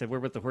Mountains, and we said we're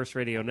with the Horse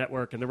Radio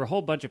Network, and there were a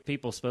whole bunch of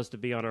people supposed to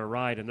be on our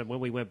ride, and then when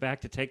we went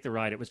back to take the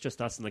ride, it was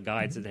just us and the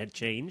guides. It had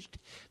changed.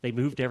 They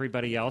moved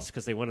everybody else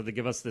because they wanted to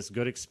give us this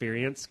good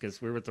experience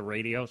because we were at the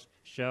radio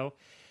show.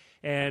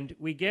 And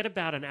we get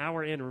about an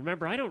hour in.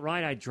 Remember, I don't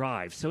ride, I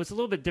drive. So it's a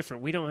little bit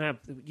different. We don't have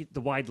the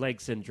wide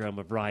leg syndrome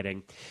of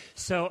riding.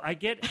 So I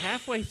get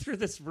halfway through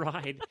this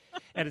ride,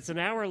 and it's an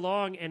hour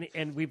long,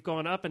 and we've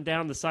gone up and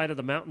down the side of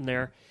the mountain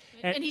there.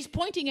 And he's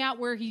pointing out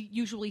where he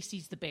usually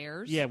sees the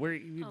bears. Yeah, where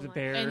the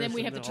bears. And then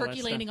we have the all turkey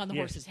that landing stuff. on the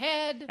Yeah. horse's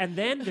head. And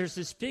then there's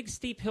this big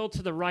steep hill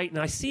to the right, and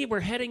I see we're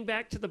heading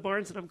back to the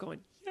barns, and I'm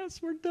going,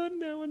 yes, we're done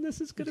now, and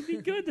this is going to be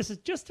good. This is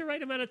just the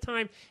right amount of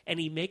time. And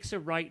he makes a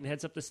right and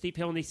heads up the steep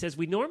hill, and he says,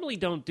 we normally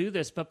don't do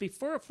this, but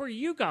for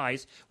you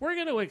guys, we're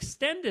going to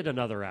extend it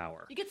another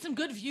hour. You get some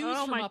good views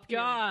Oh from my up here.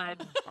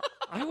 God.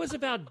 I was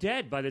about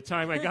dead by the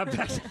time I got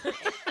back.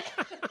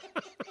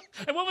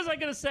 And what was I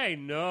going to say?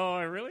 No,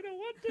 I really don't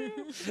want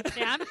to.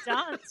 Yeah, I'm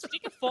done.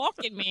 Stick a fork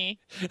in me.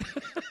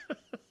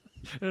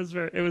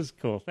 It was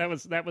cool. That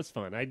was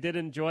fun. I did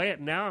enjoy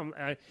it. Now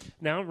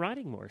I'm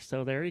riding more.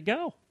 So there you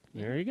go.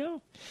 There you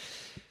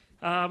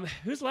go.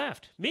 Who's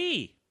left?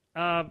 Me.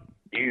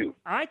 You.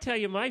 I tell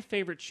you, my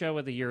favorite show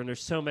of the year, and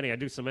there's so many. I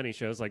do so many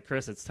shows like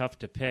Chris. It's tough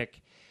to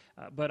pick.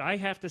 But I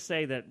have to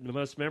say that the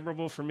most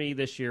memorable for me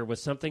this year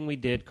was something we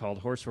did called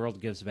Horse World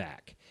Gives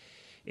Back.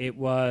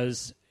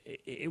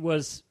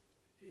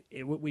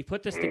 We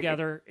put this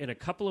together in a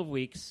couple of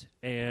weeks,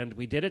 and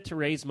we did it to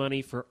raise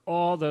money for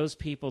all those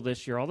people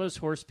this year, all those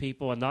horse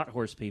people and not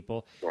horse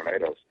people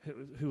Tornadoes.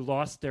 who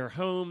lost their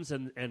homes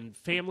and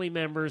family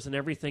members and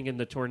everything in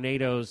the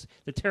tornadoes,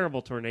 the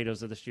terrible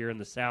tornadoes of this year in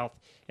the South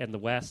and the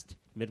West,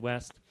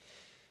 Midwest.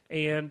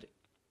 And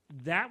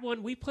that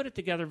one, we put it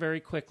together very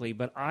quickly,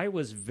 but I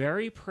was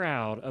very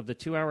proud of the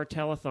 2-hour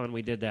telethon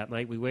we did that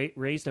night. We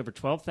raised over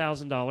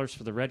 $12,000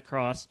 for the Red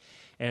Cross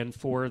and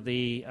for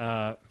the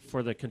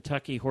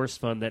Kentucky Horse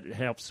Fund that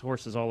helps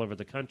horses all over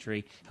the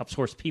country, helps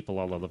horse people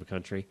all over the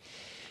country.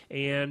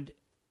 And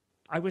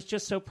I was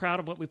just so proud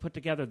of what we put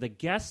together. The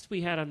guests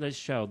we had on this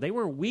show, they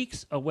were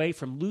weeks away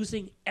from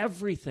losing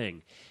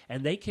everything,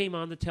 and they came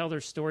on to tell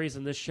their stories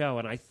in this show.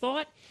 And I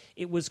thought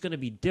it was going to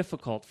be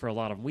difficult for a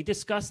lot of them. We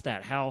discussed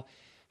that, how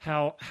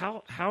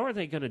are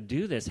they going to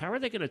do this? How are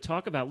they going to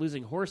talk about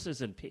losing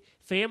horses and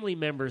family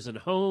members and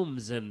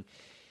homes and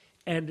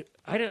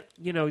I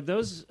don't,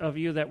 those of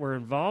you that were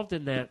involved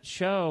in that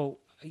show,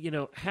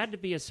 had to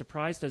be as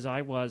surprised as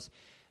I was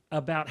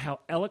about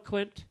how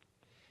eloquent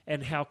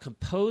and how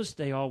composed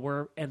they all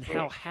were and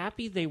how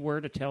happy they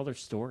were to tell their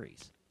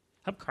stories.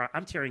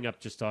 I'm tearing up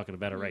just talking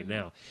about it right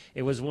now.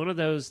 It was one of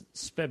those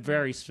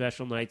very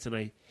special nights,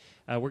 and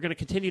we're going to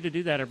continue to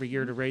do that every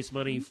year to raise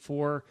money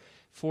for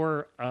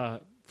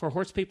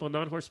horse people and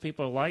non-horse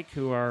people alike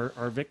who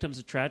are victims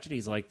of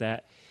tragedies like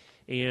that.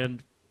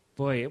 And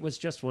boy, it was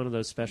just one of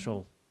those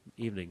special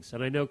evenings.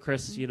 And I know,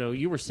 Chris,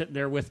 you were sitting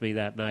there with me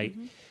that night,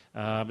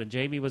 and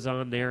Jamie was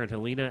on there, and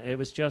Helena. It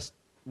was just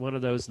one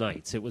of those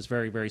nights. It was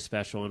very, very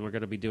special, and we're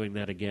going to be doing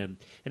that again.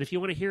 And if you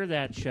want to hear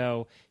that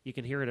show, you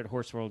can hear it at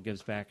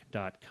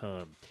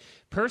horseworldgivesback.com.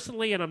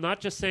 Personally, and I'm not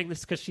just saying this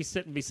because she's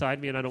sitting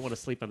beside me and I don't want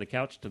to sleep on the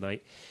couch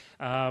tonight,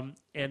 and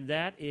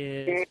that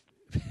is...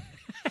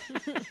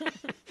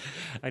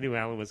 I knew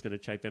Alan was going to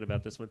chime in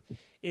about this one,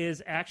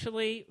 is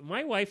actually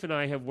my wife and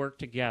I have worked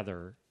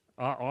together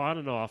on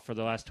and off for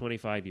the last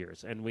 25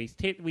 years, and we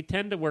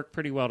tend to work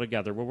pretty well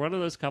together. We're one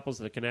of those couples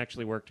that can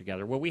actually work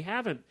together. Well, we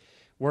haven't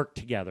worked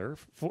together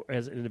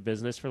as in the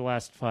business for the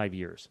last 5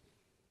 years.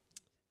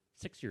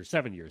 6 years,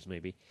 7 years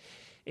maybe.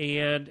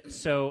 And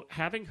so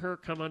having her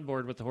come on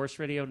board with the Horse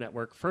Radio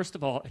Network, first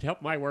of all, it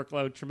helped my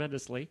workload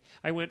tremendously.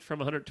 I went from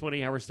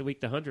 120 hours a week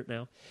to 100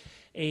 now.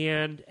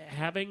 And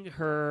having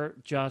her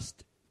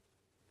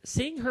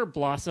seeing her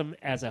blossom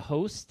as a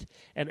host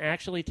and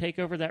actually take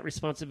over that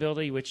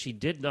responsibility, which she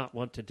did not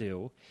want to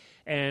do.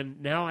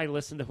 And now I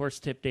listen to Horse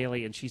Tip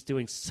Daily, and she's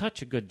doing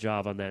such a good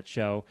job on that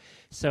show.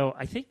 So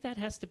I think that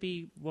has to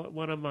be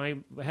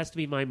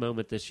my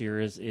moment this year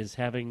is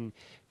having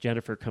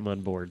Jennifer come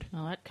on board.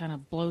 Well, that kind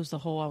of blows the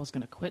whole I was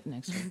going to quit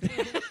next week.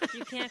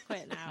 You can't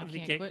quit now. You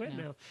can't quit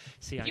now.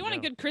 See, Do you want a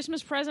good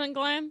Christmas present,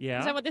 Glenn? Yeah.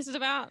 Is that what this is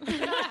about?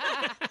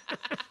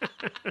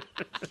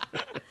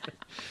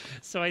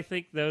 So I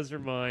think those are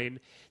mine.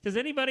 Does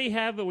anybody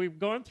have? We've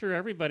gone through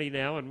everybody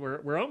now, and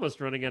we're almost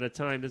running out of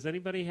time. Does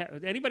anybody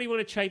want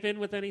to chime in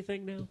with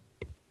anything now?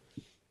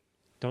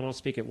 Don't all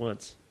speak at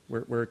once.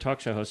 We're a talk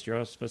show hosts. You're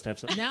all supposed to have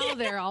something. Now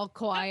they're all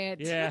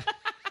quiet. Yeah.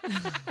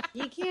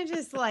 You can't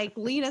just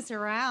lead us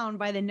around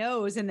by the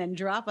nose and then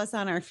drop us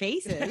on our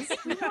faces.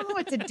 We don't know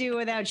what to do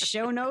without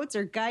show notes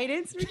or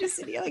guidance. We're just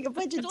sitting here like a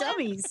bunch of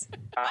dummies.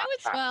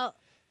 Well,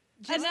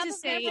 just to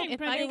say, if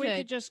I we could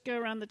could just go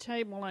around the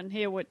table and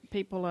hear what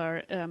people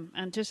are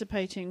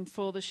anticipating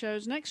for the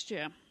shows next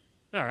year.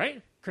 All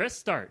right, Chris,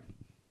 start.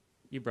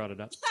 You brought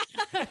it up.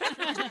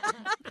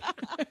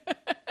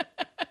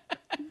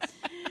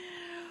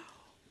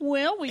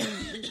 Well,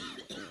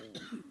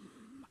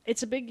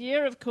 it's a big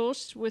year, of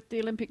course, with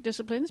the Olympic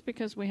disciplines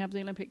because we have the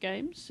Olympic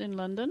Games in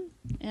London,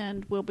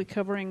 and we'll be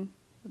covering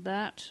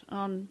that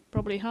on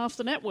probably half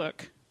the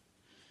network.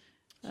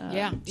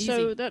 Easy.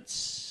 So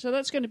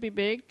that's going to be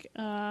big.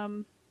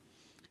 Of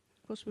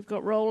course, we've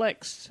got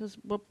Rolex.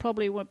 Will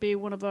probably be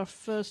one of our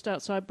first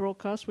outside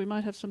broadcasts. We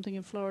might have something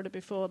in Florida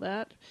before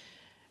that,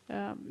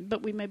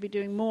 but we may be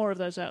doing more of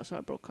those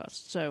outside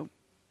broadcasts. So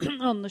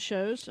on the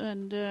shows,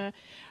 and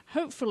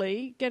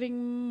hopefully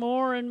getting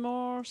more and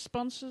more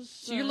sponsors.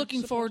 So you're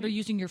looking forward to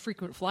using your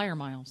frequent flyer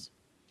miles?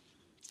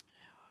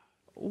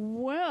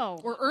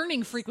 Well, or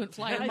earning frequent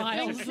flyer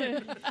miles?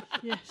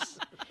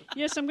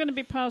 Yes, I'm going to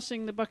be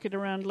passing the bucket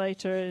around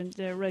later and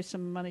raise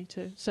some money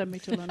to send me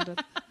to London.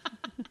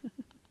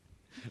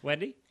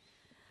 Wendy?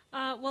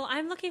 Well,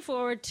 I'm looking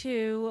forward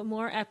to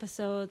more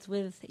episodes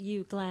with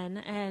you, Glenn.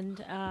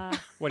 And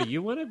what do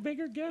you want, a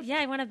bigger gift? Yeah,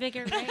 I want a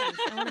bigger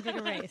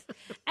raise.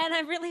 And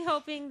I'm really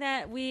hoping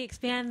that we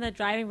expand the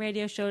driving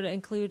radio show to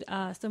include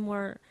some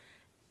more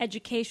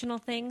educational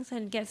things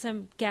and get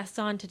some guests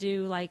on to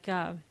do like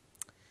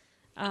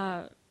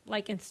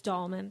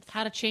installments.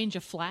 How to change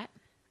a flat?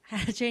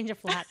 How to change a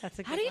flat. That's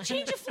a good How do you one.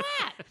 change a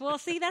flat? Well,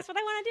 see, that's what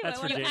I want to do. That's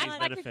I for want to Jamie's act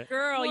benefit. like a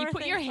Girl, you More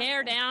put your things hair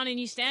like that. down and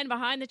you stand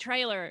behind the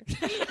trailer.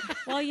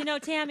 Well,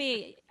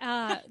 Tammy,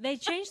 they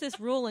changed this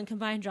rule in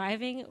combined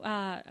driving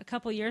a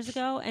couple years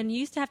ago, and you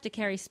used to have to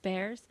carry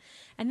spares.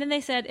 And then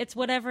they said it's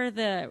whatever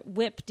the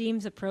whip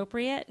deems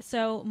appropriate.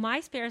 So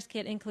my spares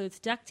kit includes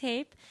duct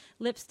tape,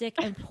 lipstick,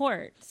 and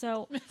port.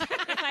 So if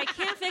I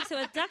can't fix it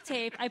with duct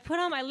tape, I put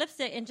on my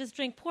lipstick and just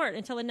drink port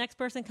until the next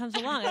person comes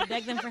along. I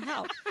beg them for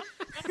help.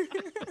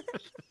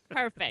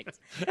 Perfect.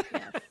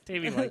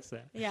 Tammy likes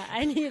that. Yeah,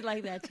 I need it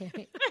like that,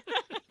 Tammy.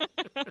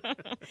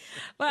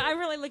 But I'm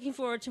really looking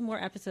forward to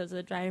more episodes of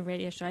the Driving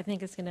Radio Show. I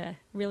think it's going to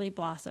really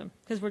blossom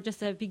because we're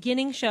just a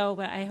beginning show,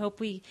 but I hope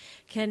we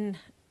can,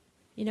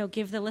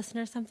 give the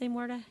listeners something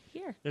more to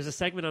hear. There's a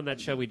segment on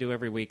that show we do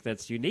every week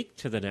that's unique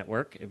to the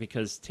network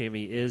because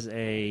Tammy is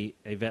a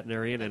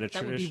veterinarian and a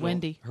traditional... That would be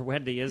Wendy.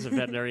 Wendy is a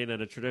veterinarian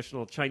and a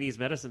traditional Chinese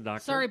medicine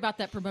doctor. Sorry about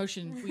that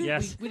promotion. We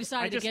decided against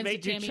I just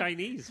made you Tammy.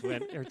 Chinese,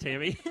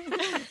 Tammy.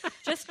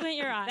 Just squint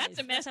your eyes. That's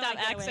a messed how up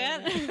I get away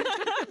accent.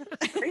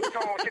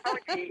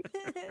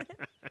 with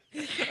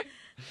it.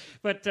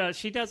 But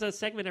she does a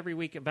segment every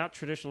week about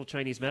traditional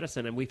Chinese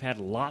medicine, and we've had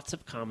lots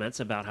of comments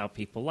about how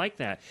people like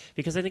that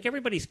because I think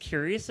everybody's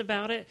curious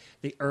about it,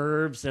 the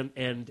herbs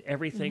and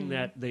everything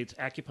that the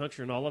acupuncture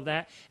and all of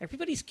that.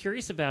 Everybody's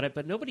curious about it,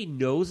 but nobody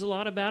knows a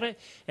lot about it,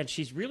 and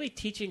she's really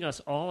teaching us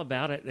all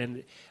about it.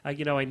 And, I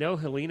know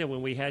Helena,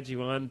 when we had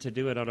you on to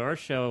do it on our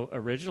show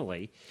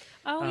originally,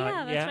 Oh,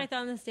 yeah, that's what I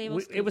thought in the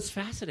stable. It was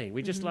fascinating.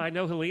 We just, I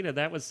know, Helena,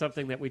 that was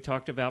something that we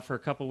talked about for a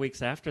couple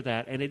weeks after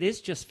that, and it is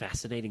just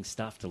fascinating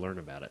stuff to learn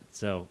about it.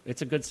 So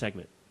it's a good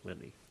segment,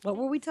 Lindy. What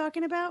were we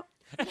talking about?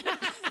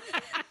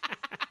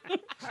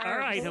 All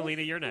right,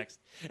 Helena, you're next.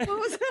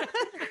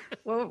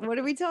 What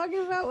are we talking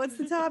about? What's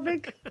the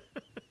topic?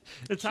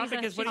 The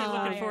topic is what are you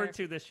looking forward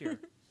to this year?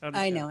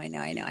 I know.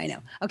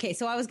 Okay,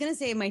 so I was going to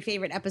say my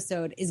favorite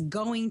episode is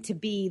going to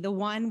be the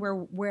one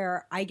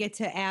where I get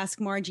to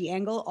ask Margie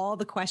Engel all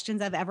the questions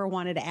I've ever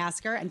wanted to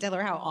ask her and tell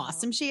her how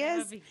awesome she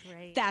is. That'd be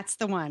great. That's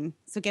the one.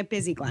 So get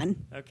busy, Glenn.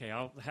 Okay,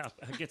 I'll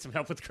get some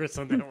help with Chris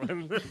on that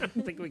one. I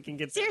think we can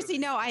get seriously.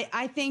 No,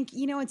 I think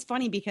it's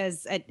funny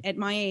because at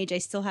my age I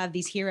still have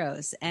these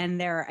heroes,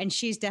 and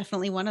she's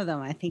definitely one of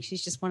them. I think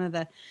she's just one of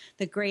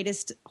the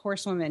greatest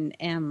horsewomen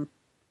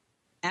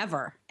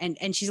ever,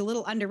 and she's a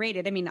little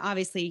underrated. I mean,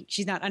 obviously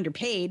she's not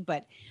underpaid,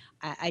 but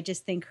I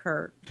just think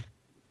her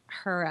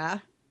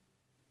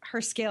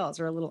skills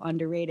are a little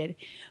underrated.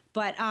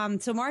 But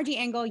so Margie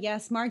Engel,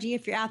 yes, Margie,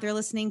 if you're out there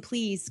listening,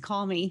 please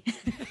call me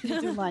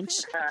to lunch.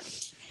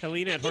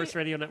 Helena at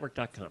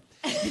horseradionetwork.com.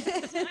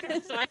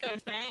 Psycho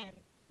fan.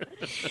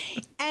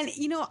 And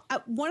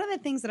one of the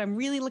things that I'm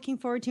really looking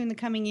forward to in the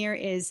coming year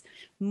is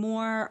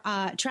more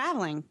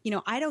traveling.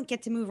 I don't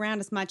get to move around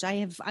as much.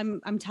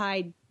 I'm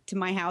tied to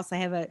my house. I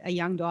have a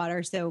young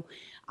daughter, so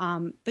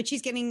but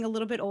she's getting a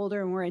little bit older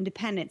and we're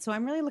independent. So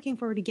I'm really looking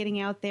forward to getting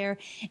out there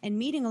and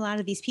meeting a lot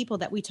of these people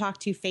that we talk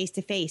to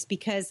face,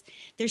 because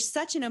there's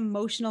such an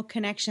emotional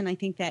connection. I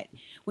think that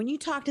when you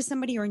talk to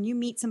somebody or when you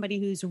meet somebody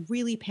who's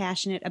really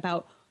passionate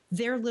about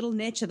their little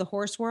niche of the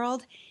horse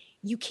world,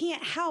 you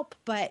can't help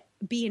but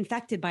be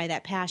infected by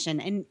that passion.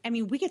 And I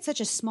mean, we get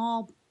such a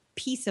small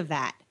piece of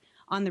that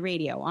on the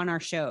radio, on our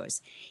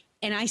shows.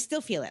 And I still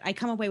feel it. I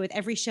come away with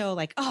every show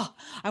like, oh,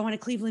 I want a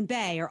Cleveland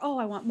Bay, or oh,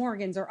 I want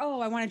Morgan's, or oh,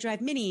 I want to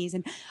drive minis,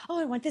 and oh,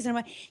 I want this, and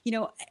I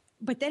want,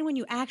 But then when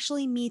you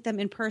actually meet them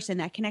in person,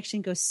 that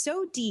connection goes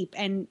so deep,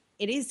 and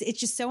it's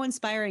just so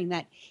inspiring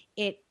that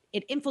it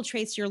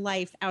infiltrates your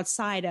life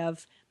outside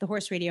of the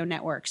Horse Radio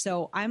Network.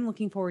 So I'm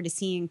looking forward to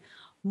seeing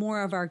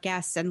more of our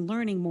guests and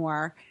learning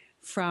more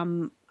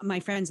from my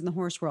friends in the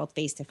horse world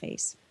face to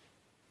face.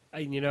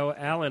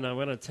 Alan, I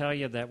want to tell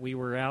you that we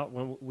were out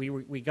when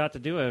we got to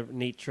do a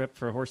neat trip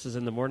for Horses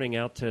in the Morning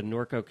out to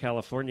Norco,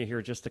 California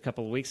here just a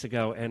couple of weeks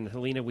ago. And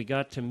Helena, we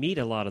got to meet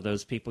a lot of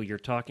those people you're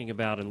talking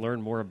about and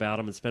learn more about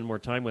them and spend more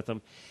time with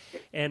them.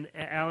 And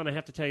Alan, I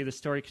have to tell you the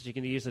story because you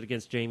can use it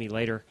against Jamie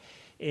later.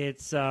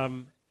 It's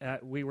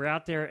we were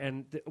out there,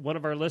 and one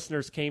of our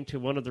listeners came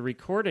to one of the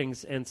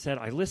recordings and said,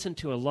 I listened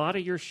to a lot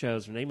of your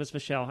shows. Her name was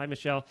Michelle. Hi,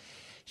 Michelle.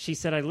 She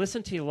said, I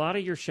listened to a lot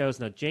of your shows.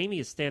 Now, Jamie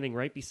is standing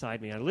right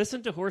beside me. I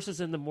listened to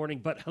Horses in the Morning,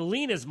 but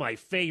Helena's my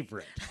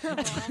favorite.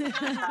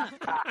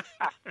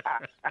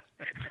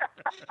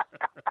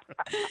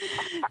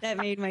 That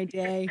made my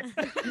day.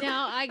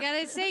 Now, I got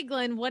to say,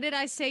 Glenn, what did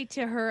I say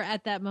to her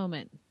at that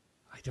moment?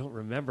 I don't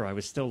remember. I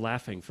was still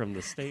laughing from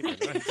the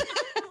statement. Right?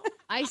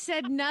 I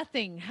said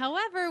nothing.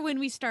 However, when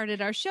we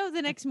started our show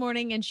the next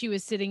morning and she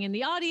was sitting in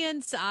the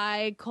audience,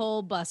 I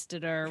cold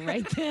busted her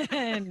right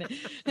then.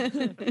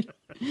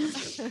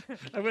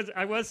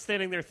 I was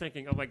standing there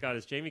thinking, oh my God,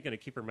 is Jamie going to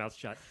keep her mouth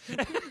shut?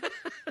 Yeah,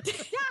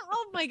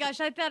 oh my gosh,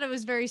 I thought it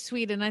was very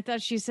sweet, and I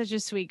thought she's such a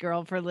sweet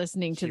girl for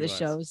listening to the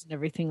shows and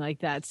everything like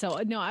that.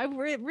 So no, I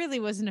really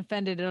wasn't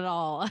offended at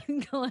all,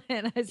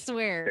 Glenn. I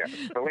swear. Yeah,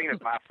 Selena's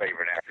my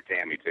favorite after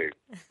Tammy too.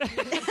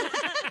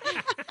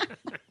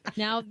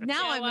 Now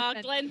I'm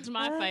offended. Glenn's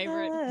my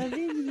favorite.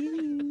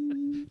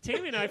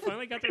 Tammy and I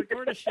finally got to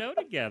record a show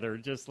together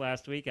just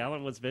last week.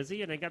 Alan was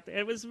busy, and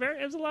it was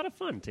a lot of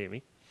fun,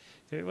 Tammy.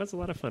 It was a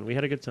lot of fun. We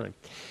had a good time.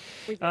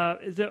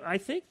 I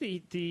think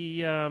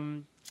the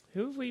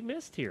who have we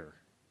missed here?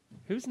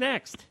 Who's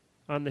next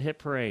on the hit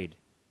parade?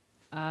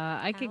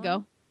 I could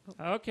go.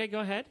 Okay, go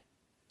ahead,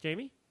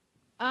 Jamie.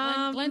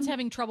 Glenn's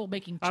having trouble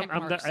making check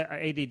marks.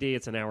 ADD.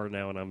 It's an hour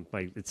now, and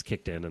it's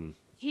kicked in, and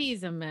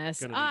he's a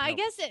mess. I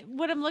guess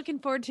what I'm looking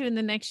forward to in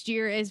the next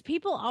year is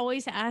people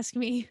always ask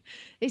me.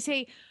 They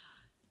say,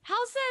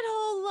 "How's that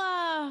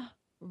whole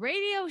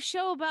radio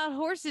show about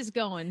horses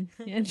going?"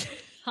 And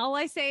all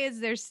I say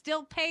is they're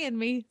still paying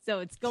me, so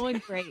it's going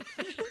great.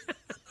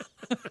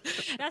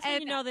 That's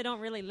when you know they don't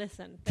really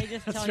listen. They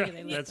just tell you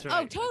they listen. That's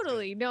right. Oh,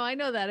 totally. No, I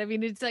know that. I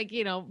mean, it's like,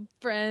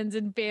 friends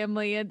and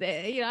family, and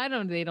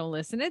they don't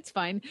listen. It's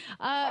fine.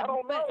 I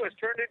don't know. It's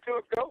turned into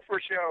a gopher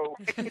show.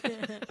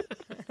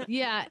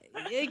 Yeah,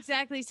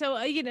 exactly. So,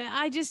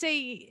 I just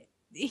say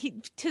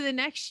to the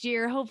next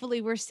year,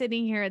 hopefully we're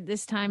sitting here at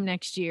this time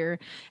next year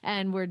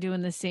and we're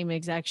doing the same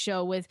exact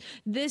show with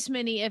this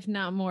many, if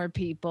not more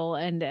people,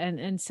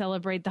 and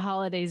celebrate the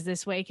holidays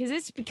this way, because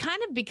it's kind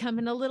of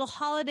becoming a little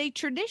holiday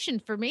tradition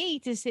for me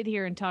to sit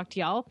here and talk to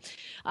y'all.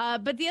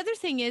 But the other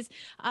thing is,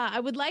 I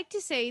would like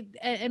to say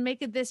and make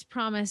this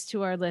promise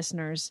to our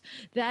listeners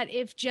that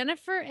if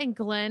Jennifer and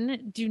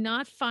Glenn do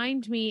not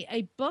find me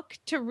a book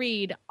to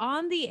read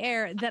on the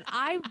air, that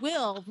I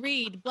will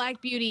read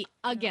Black Beauty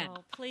again.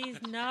 Oh, please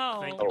No,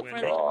 Thank you, for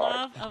Wendy. the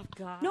love of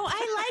God. No,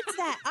 I liked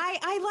that.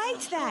 I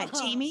liked that,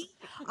 Jamie.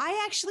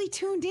 I actually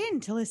tuned in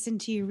to listen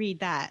to you read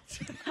that.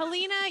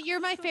 Helena, you're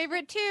my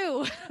favorite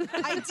too.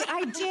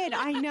 I did.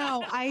 I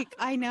know.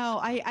 I know.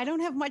 I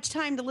don't have much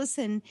time to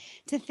listen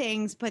to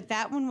things, but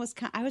that one was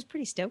I was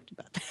pretty stoked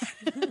about that.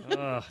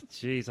 Oh,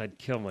 jeez, I'd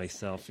kill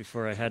myself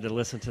before I had to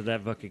listen to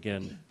that book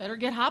again. Better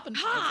get hopping.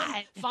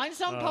 Hot. Find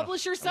some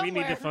publisher somewhere. We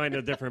need to find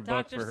a different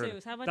book Dr. for her.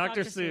 Seuss. How about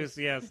Dr. Dr. Seuss?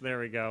 Yes, there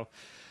we go.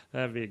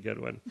 That'd be a good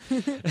one.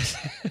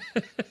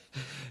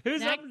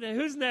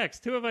 Who's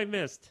next? Who have I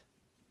missed?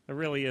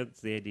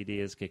 It's the ADD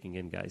is kicking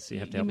in, guys. So you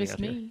have to You help me missed out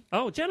here. me.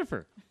 Oh,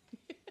 Jennifer.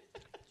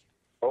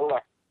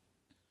 Hola.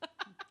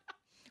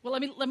 Well,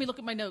 let me look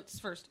at my notes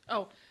first.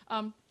 Oh,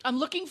 I'm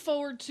looking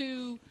forward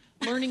to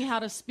learning how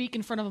to speak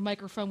in front of a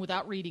microphone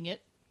without reading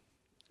it.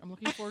 I'm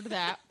looking forward to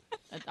that.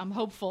 I'm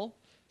hopeful.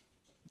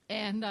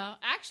 And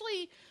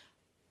actually,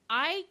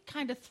 I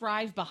kind of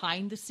thrive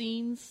behind the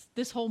scenes.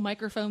 This whole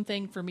microphone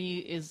thing for me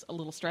is a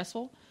little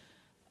stressful.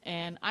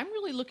 And I'm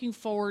really looking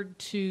forward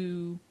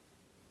to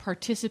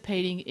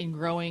participating in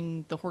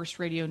growing the Horse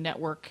Radio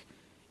Network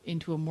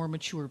into a more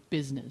mature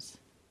business.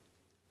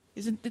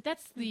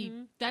 That's the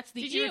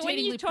Did you, when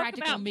irritatingly you talk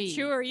practical about me.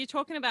 mature, are you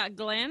talking about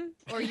Glenn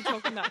or are you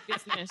talking about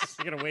business?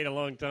 You're gonna wait a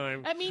long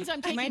time. That means I'm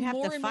You taking might have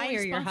more to and more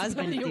fire your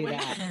husband to do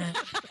responsibility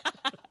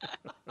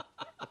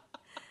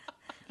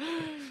that.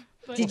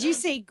 But, Did you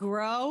say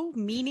grow,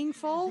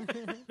 meaningful?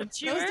 Those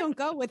don't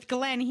go with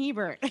Glenn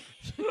Hebert.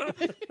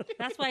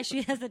 That's why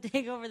she has to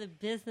take over the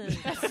business.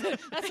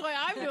 That's why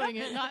I'm doing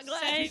it, not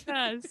Glenn. Save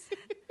us.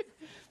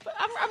 But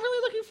I'm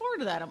really looking forward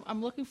to that.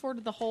 I'm looking forward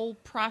to the whole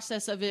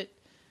process of it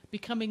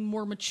becoming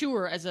more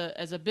mature as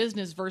a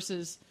business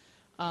versus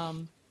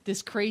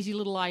this crazy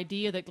little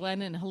idea that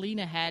Glenn and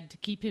Helena had to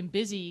keep him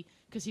busy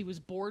because he was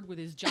bored with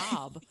his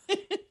job.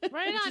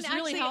 Right Which on. is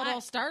really Actually, how it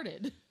all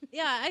started.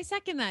 Yeah, I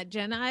second that,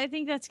 Jen. I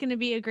think that's going to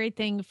be a great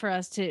thing for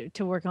us to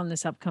work on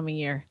this upcoming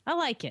year. I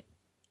like it.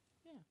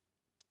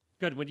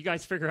 Good. When you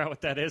guys figure out what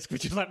that is,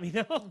 could you let me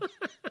know?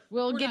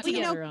 We'll We're get not-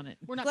 together on it.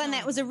 We're not Glenn, telling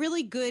that was a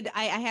really good,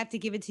 I have to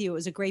give it to you. It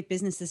was a great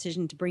business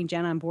decision to bring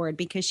Jen on board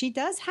because she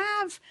does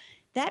have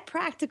that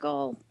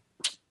practical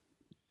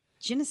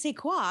je ne sais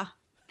quoi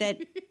that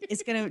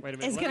is going Wait a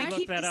to minute, let me look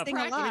keep that this up. thing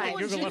Practical alive. and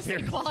Google up here.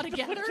 claw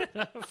together.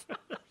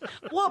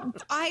 Well,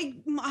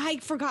 I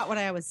forgot what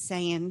I was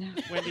saying.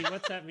 Wendy,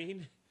 what's that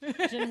mean?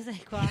 Je ne sais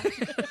quoi.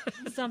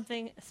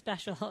 Something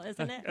special,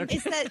 isn't it? Okay.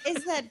 Is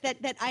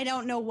that I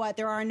don't know what?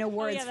 There are no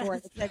words yeah, for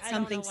it. that's- That's I don't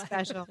something know what.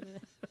 special.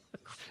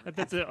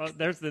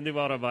 There's the new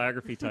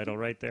autobiography title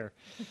right there.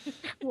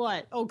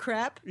 What? Oh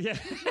crap! Yeah.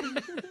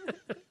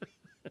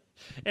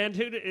 And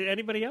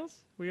anybody else?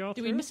 We all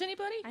Did we through? miss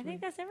anybody? I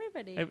think that's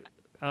everybody.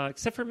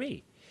 Except for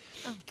me.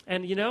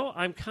 And, you know,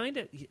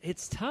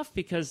 it's tough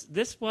because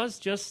this was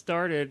just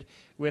started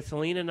with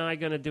Helena and I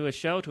going to do a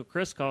show till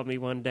Chris called me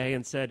one day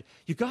and said,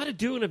 you got to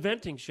do an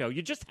eventing show.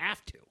 You just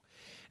have to.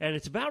 And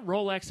it's about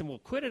Rolex, and we'll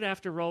quit it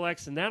after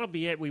Rolex, and that'll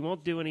be it. We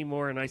won't do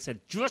anymore. And I said,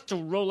 just a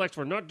Rolex.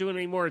 We're not doing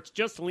anymore. It's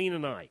just Helena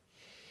and I.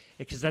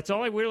 Because that's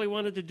all I really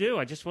wanted to do.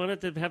 I just wanted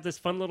to have this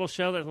fun little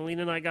show that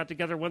Helena and I got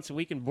together once a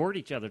week and bored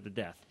each other to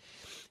death.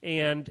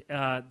 And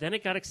then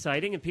it got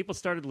exciting, and people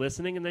started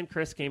listening, and then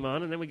Chris came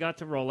on, and then we got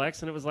to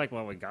Rolex, and it was like,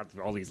 well, we got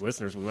all these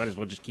listeners. We might as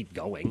well just keep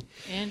going.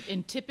 And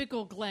in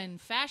typical Glenn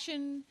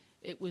fashion,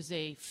 it was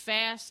a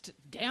fast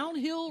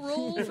downhill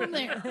roll from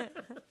there.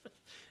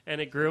 And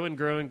it grew and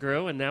grew and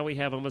grew, and now we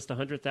have almost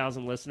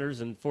 100,000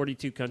 listeners in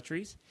 42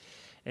 countries.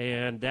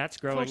 And that's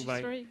growing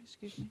by 43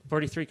 countries.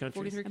 43 A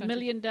countries.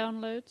 million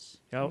downloads.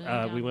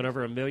 We went over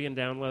 1 million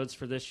downloads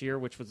for this year,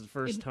 which was the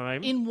first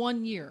time. In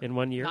 1 year. In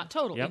 1 year. Not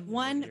total. Yep. In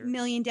 1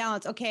 million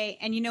downloads. Okay,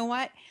 and you know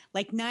what?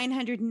 Like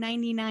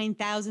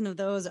 999,000 of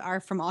those are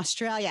from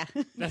Australia.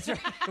 That's right.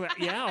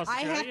 Yeah,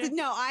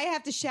 Australia. I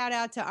have to shout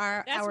out to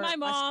our That's my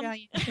mom.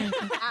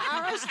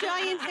 our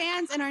Australian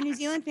fans and our New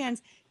Zealand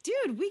fans.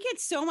 Dude, we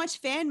get so much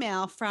fan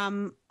mail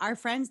from our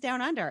friends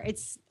down under.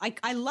 It's like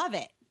I love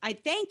it. I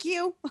thank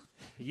you.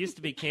 It used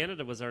to be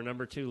Canada was our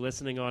number 2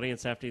 listening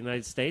audience after the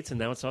United States, and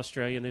now it's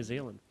Australia and New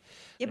Zealand.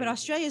 Yeah, but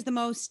Australia is the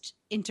most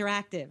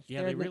interactive.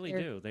 Yeah, they really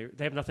do.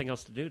 They have nothing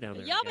else to do down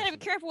there. Y'all better be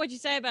careful what you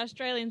say about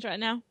Australians right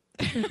now.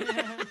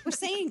 We're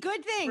saying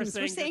good things.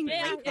 We're saying good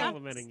things. great We're things.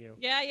 complimenting you.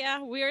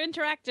 Yeah, we're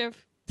interactive.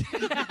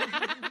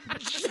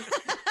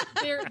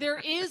 there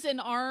is an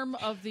arm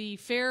of the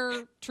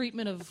Fair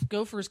Treatment of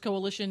Gophers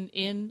Coalition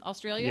in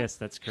Australia. Yes,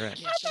 that's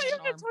correct. I thought you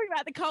were going to talk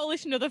about the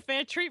coalition of the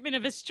fair treatment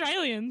of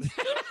Australians.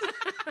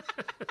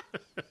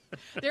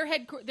 Their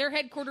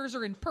headquarters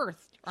are in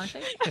Perth, aren't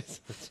they?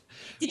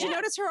 Did you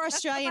notice her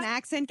Australian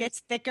accent gets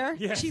thicker?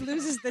 Yes. She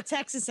loses the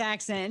Texas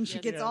accent and she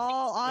Yes. gets Yes.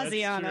 all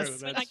Aussie That's on true.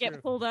 us. That's I get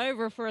true. pulled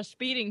over for a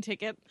speeding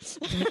ticket.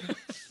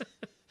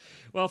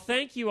 Well,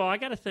 thank you all. I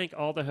got to thank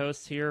all the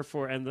hosts here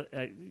for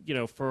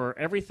for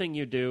everything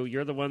you do.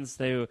 You're the ones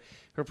who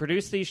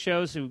produce these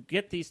shows, who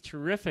get these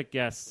terrific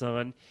guests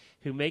on,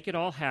 who make it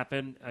all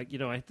happen. I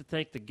have to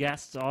thank the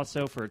guests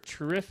also for a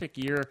terrific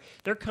year.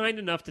 They're kind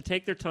enough to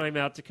take their time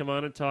out to come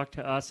on and talk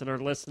to us and our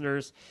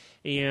listeners.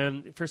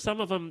 And for some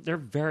of them, they're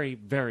very,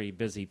 very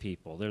busy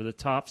people. They're the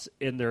tops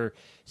in their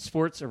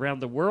sports around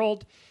the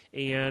world,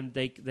 and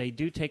they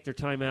do take their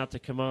time out to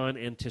come on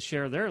and to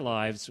share their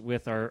lives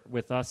with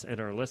us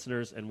and our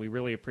listeners, and we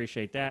really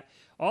appreciate that.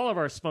 All of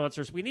our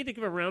sponsors, we need to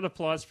give a round of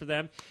applause for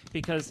them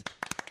because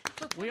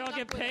we all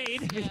get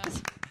paid.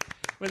 Yes.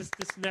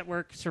 This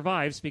network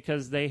survives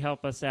because they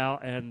help us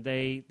out, and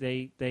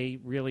they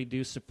really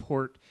do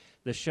support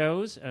the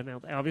shows, and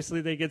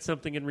obviously they get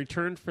something in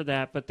return for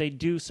that, but they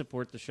do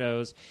support the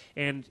shows.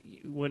 And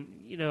when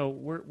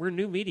we're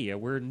new media,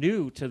 we're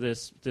new to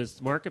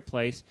this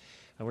marketplace,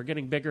 and we're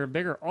getting bigger and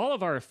bigger. All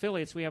of our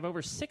affiliates, we have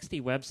over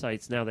 60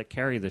 websites now that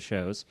carry the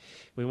shows.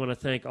 We want to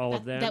thank all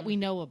of them that we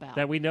know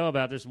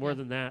about. There's more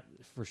than that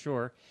for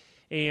sure.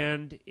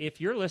 And if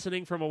you're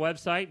listening from a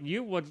website and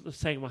you would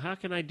say, well, how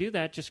can I do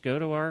that? Just go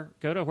to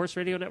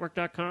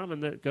horseradionetwork.com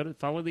and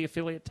follow the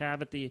affiliate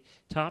tab at the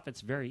top. It's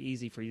very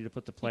easy for you to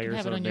put the players on there.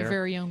 You can have it on your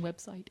very own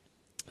website.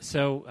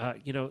 So,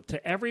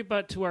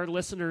 to our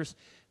listeners,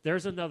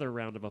 there's another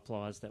round of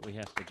applause that we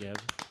have to give.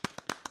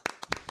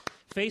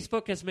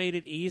 Facebook has made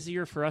it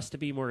easier for us to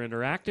be more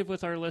interactive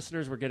with our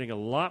listeners. We're getting a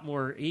lot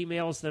more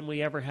emails than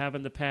we ever have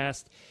in the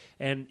past.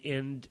 And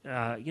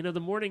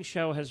the morning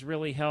show has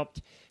really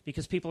helped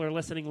because people are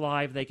listening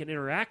live. They can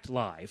interact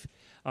live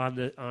on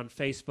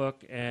Facebook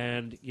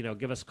and,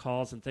 give us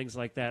calls and things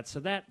like that. So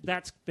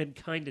that's been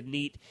kind of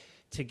neat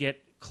to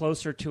get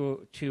closer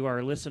to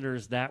our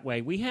listeners that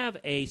way. We have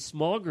a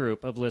small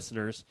group of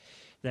listeners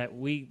that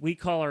we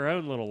call our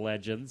own little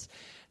legends.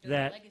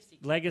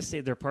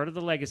 They're part of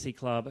the Legacy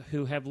Club,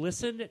 who have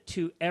listened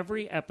to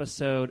every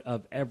episode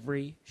of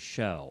every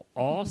show,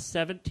 all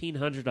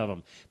 1,700 of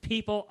them.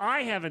 People,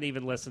 I haven't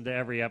even listened to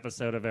every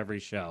episode of every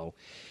show.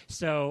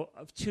 So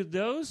to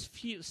those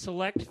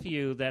select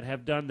few that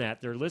have done that,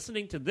 they're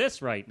listening to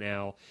this right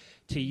now.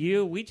 To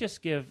you, we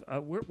just give.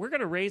 We're going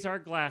to raise our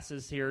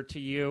glasses here to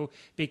you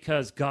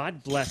because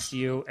God bless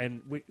you,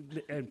 and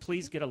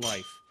please get a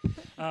life.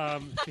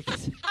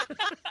 Because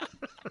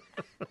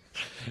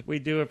we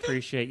do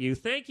appreciate you.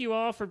 Thank you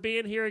all for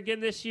being here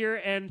again this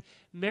year, and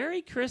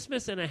Merry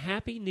Christmas and a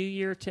Happy New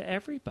Year to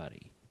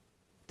everybody.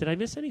 Did I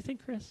miss anything,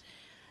 Chris?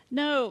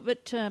 No,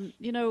 but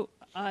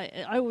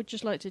I would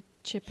just like to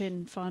chip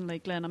in finally,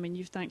 Glenn. I mean,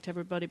 you've thanked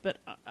everybody, but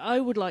I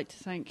would like to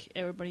thank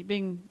everybody,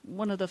 being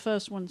one of the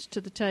first ones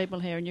to the table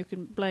here, and you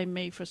can blame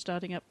me for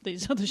starting up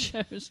these other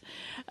shows.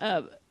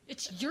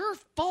 It's your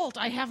fault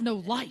I have no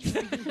life.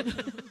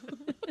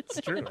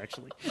 It's true,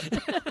 actually.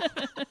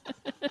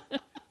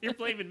 You're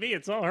blaming me.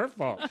 It's all her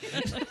fault.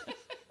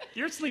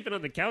 You're sleeping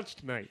on the couch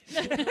tonight.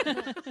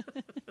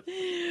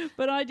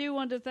 But I do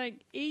want to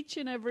thank each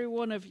and every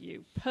one of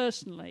you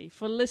personally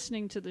for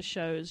listening to the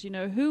shows.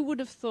 Who would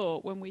have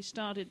thought when we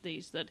started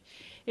these that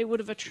it would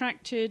have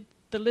attracted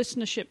the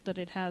listenership that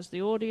it has,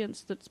 the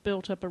audience that's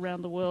built up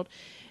around the world,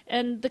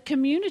 and the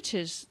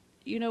communities.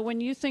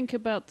 When you think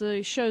about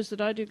the shows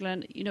that I do,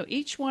 Glenn,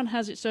 each one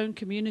has its own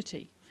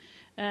community.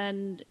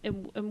 And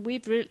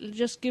we've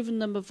just given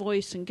them a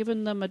voice and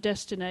given them a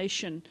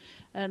destination.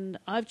 And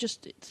I've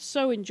just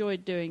so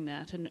enjoyed doing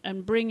that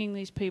and bringing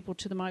these people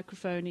to the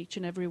microphone each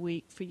and every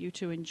week for you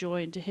to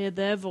enjoy and to hear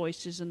their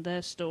voices and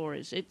their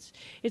stories.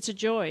 It's a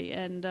joy.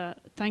 And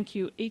thank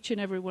you, each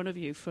and every one of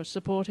you, for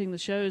supporting the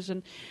shows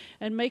and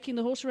making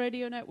the Horse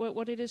Radio Network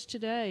what it is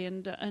today.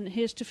 And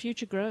here's to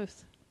future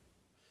growth.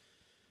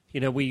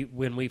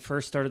 When we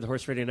first started the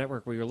Horse Radio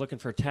Network, we were looking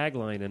for a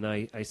tagline, and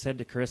I said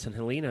to Chris and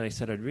Helena, I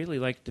said, I'd really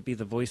like to be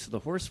the voice of the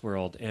horse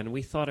world, and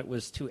we thought it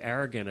was too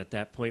arrogant at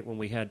that point when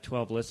we had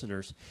 12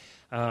 listeners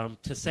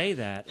to say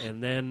that.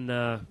 And then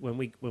when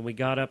we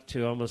got up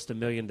to almost 1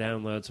 million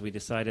downloads, we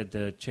decided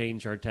to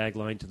change our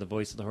tagline to the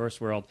voice of the horse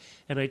world,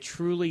 and I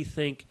truly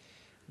think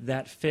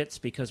that fits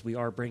because we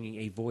are bringing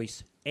a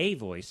voice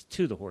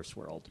to the horse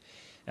world.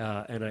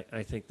 And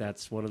I think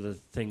that's one of the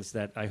things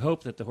that I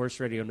hope that the Horse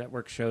Radio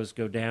Network shows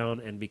go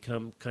down and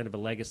become kind of a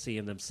legacy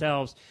in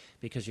themselves,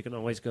 because you can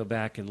always go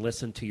back and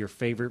listen to your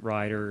favorite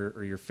rider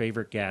or your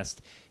favorite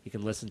guest. You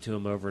can listen to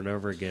them over and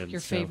over again. Your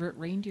favorite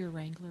reindeer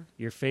wrangler.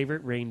 Your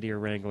favorite reindeer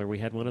wrangler. We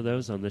had one of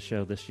those on the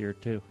show this year,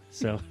 too.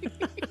 So,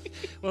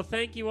 well,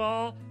 thank you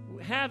all.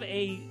 Have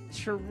a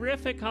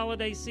terrific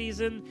holiday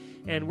season,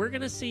 and we're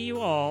going to see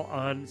you all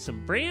on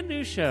some brand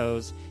new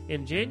shows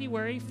in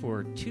January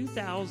for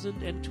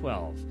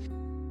 2012.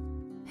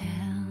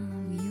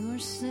 Have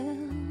yourself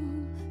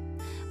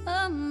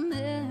a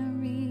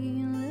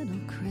merry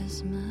little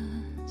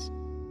Christmas.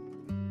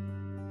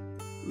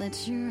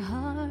 Let your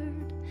heart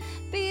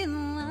be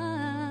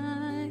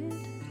light.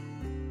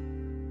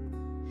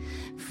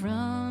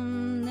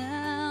 From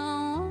now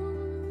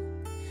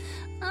on,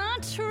 our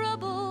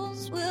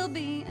troubles will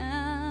be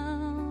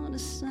out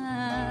of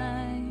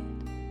sight.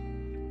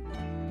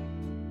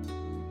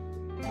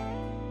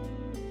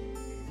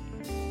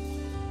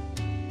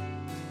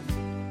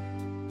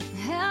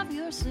 Have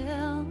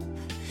yourself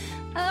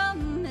a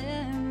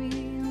merry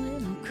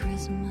little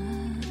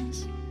Christmas.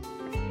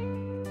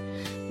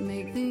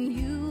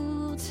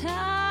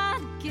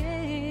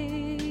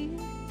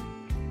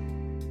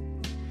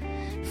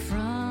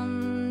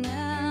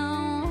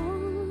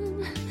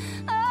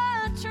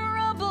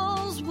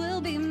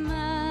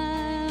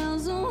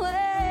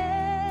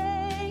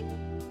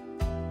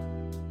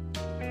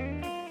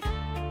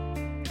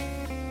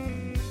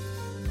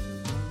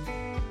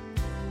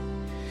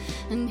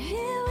 And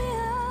here we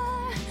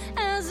are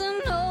as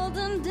in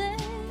olden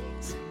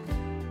days,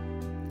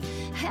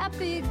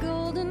 happy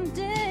golden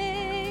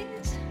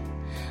days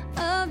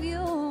of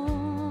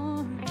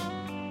yore.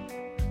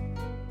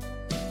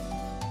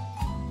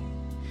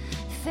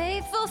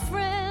 Faithful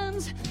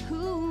friends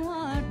who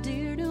are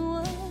dear to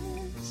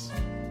us,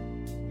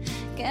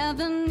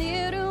 gather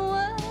near to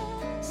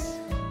us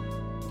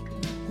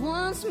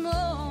once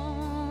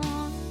more.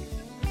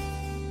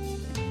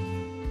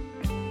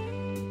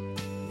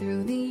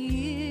 Through the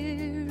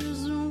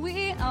years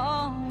we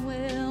all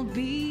will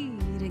be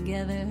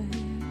together,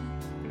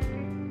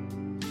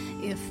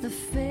 if the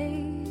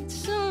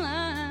fates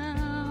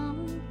allow.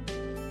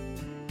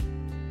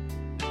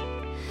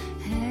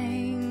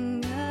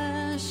 Hang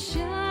a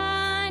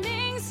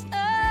shining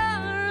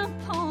star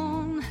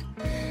upon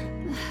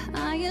the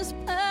highest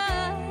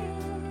bough,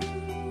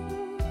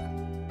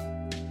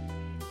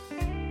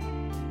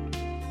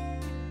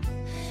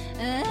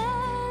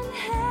 and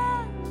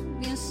have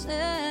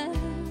yourself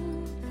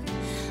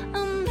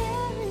a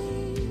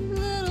merry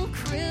little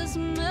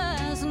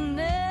Christmas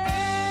now.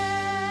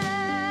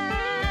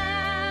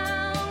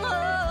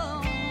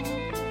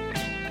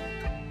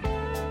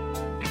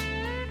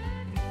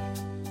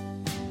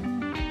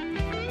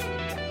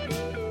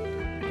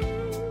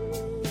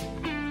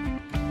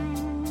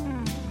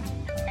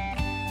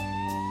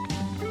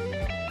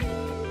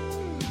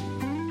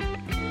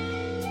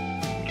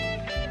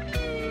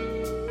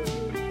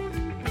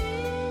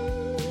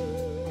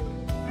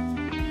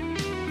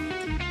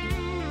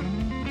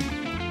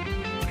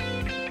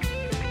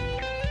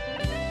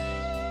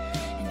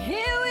 And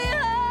here we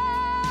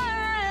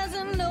are as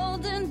in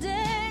olden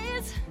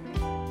days,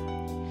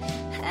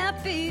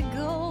 happy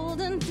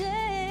golden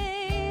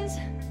days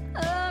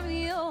of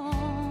yore.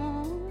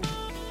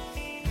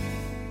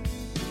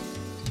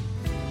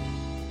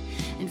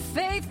 And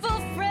faithful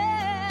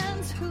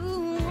friends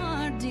who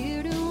are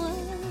dear to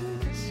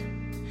us,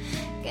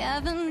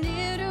 gather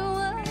near to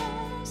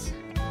us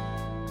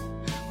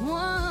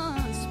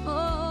once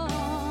more.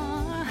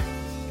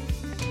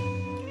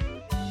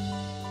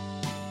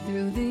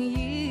 Through the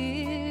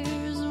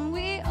years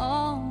we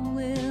all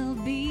will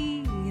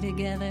be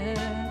together,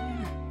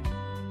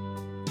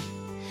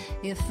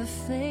 if the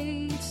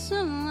fates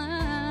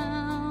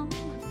allow.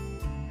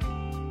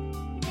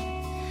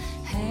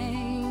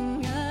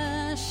 Hang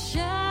a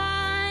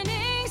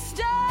shining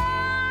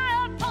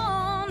star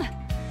upon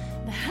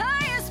the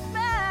highest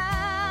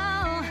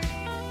bough.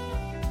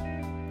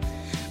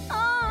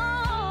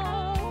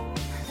 Oh,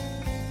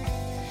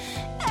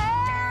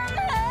 and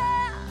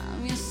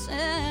have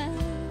yourself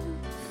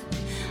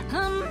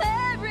a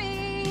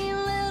merry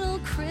little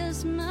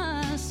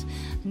Christmas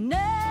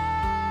now.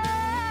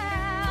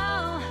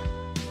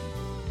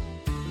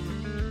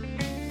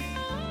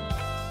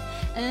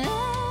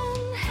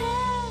 And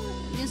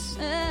have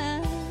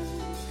yourself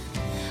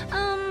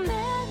a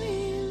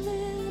merry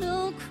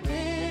little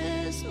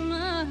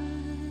Christmas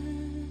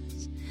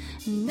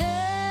now.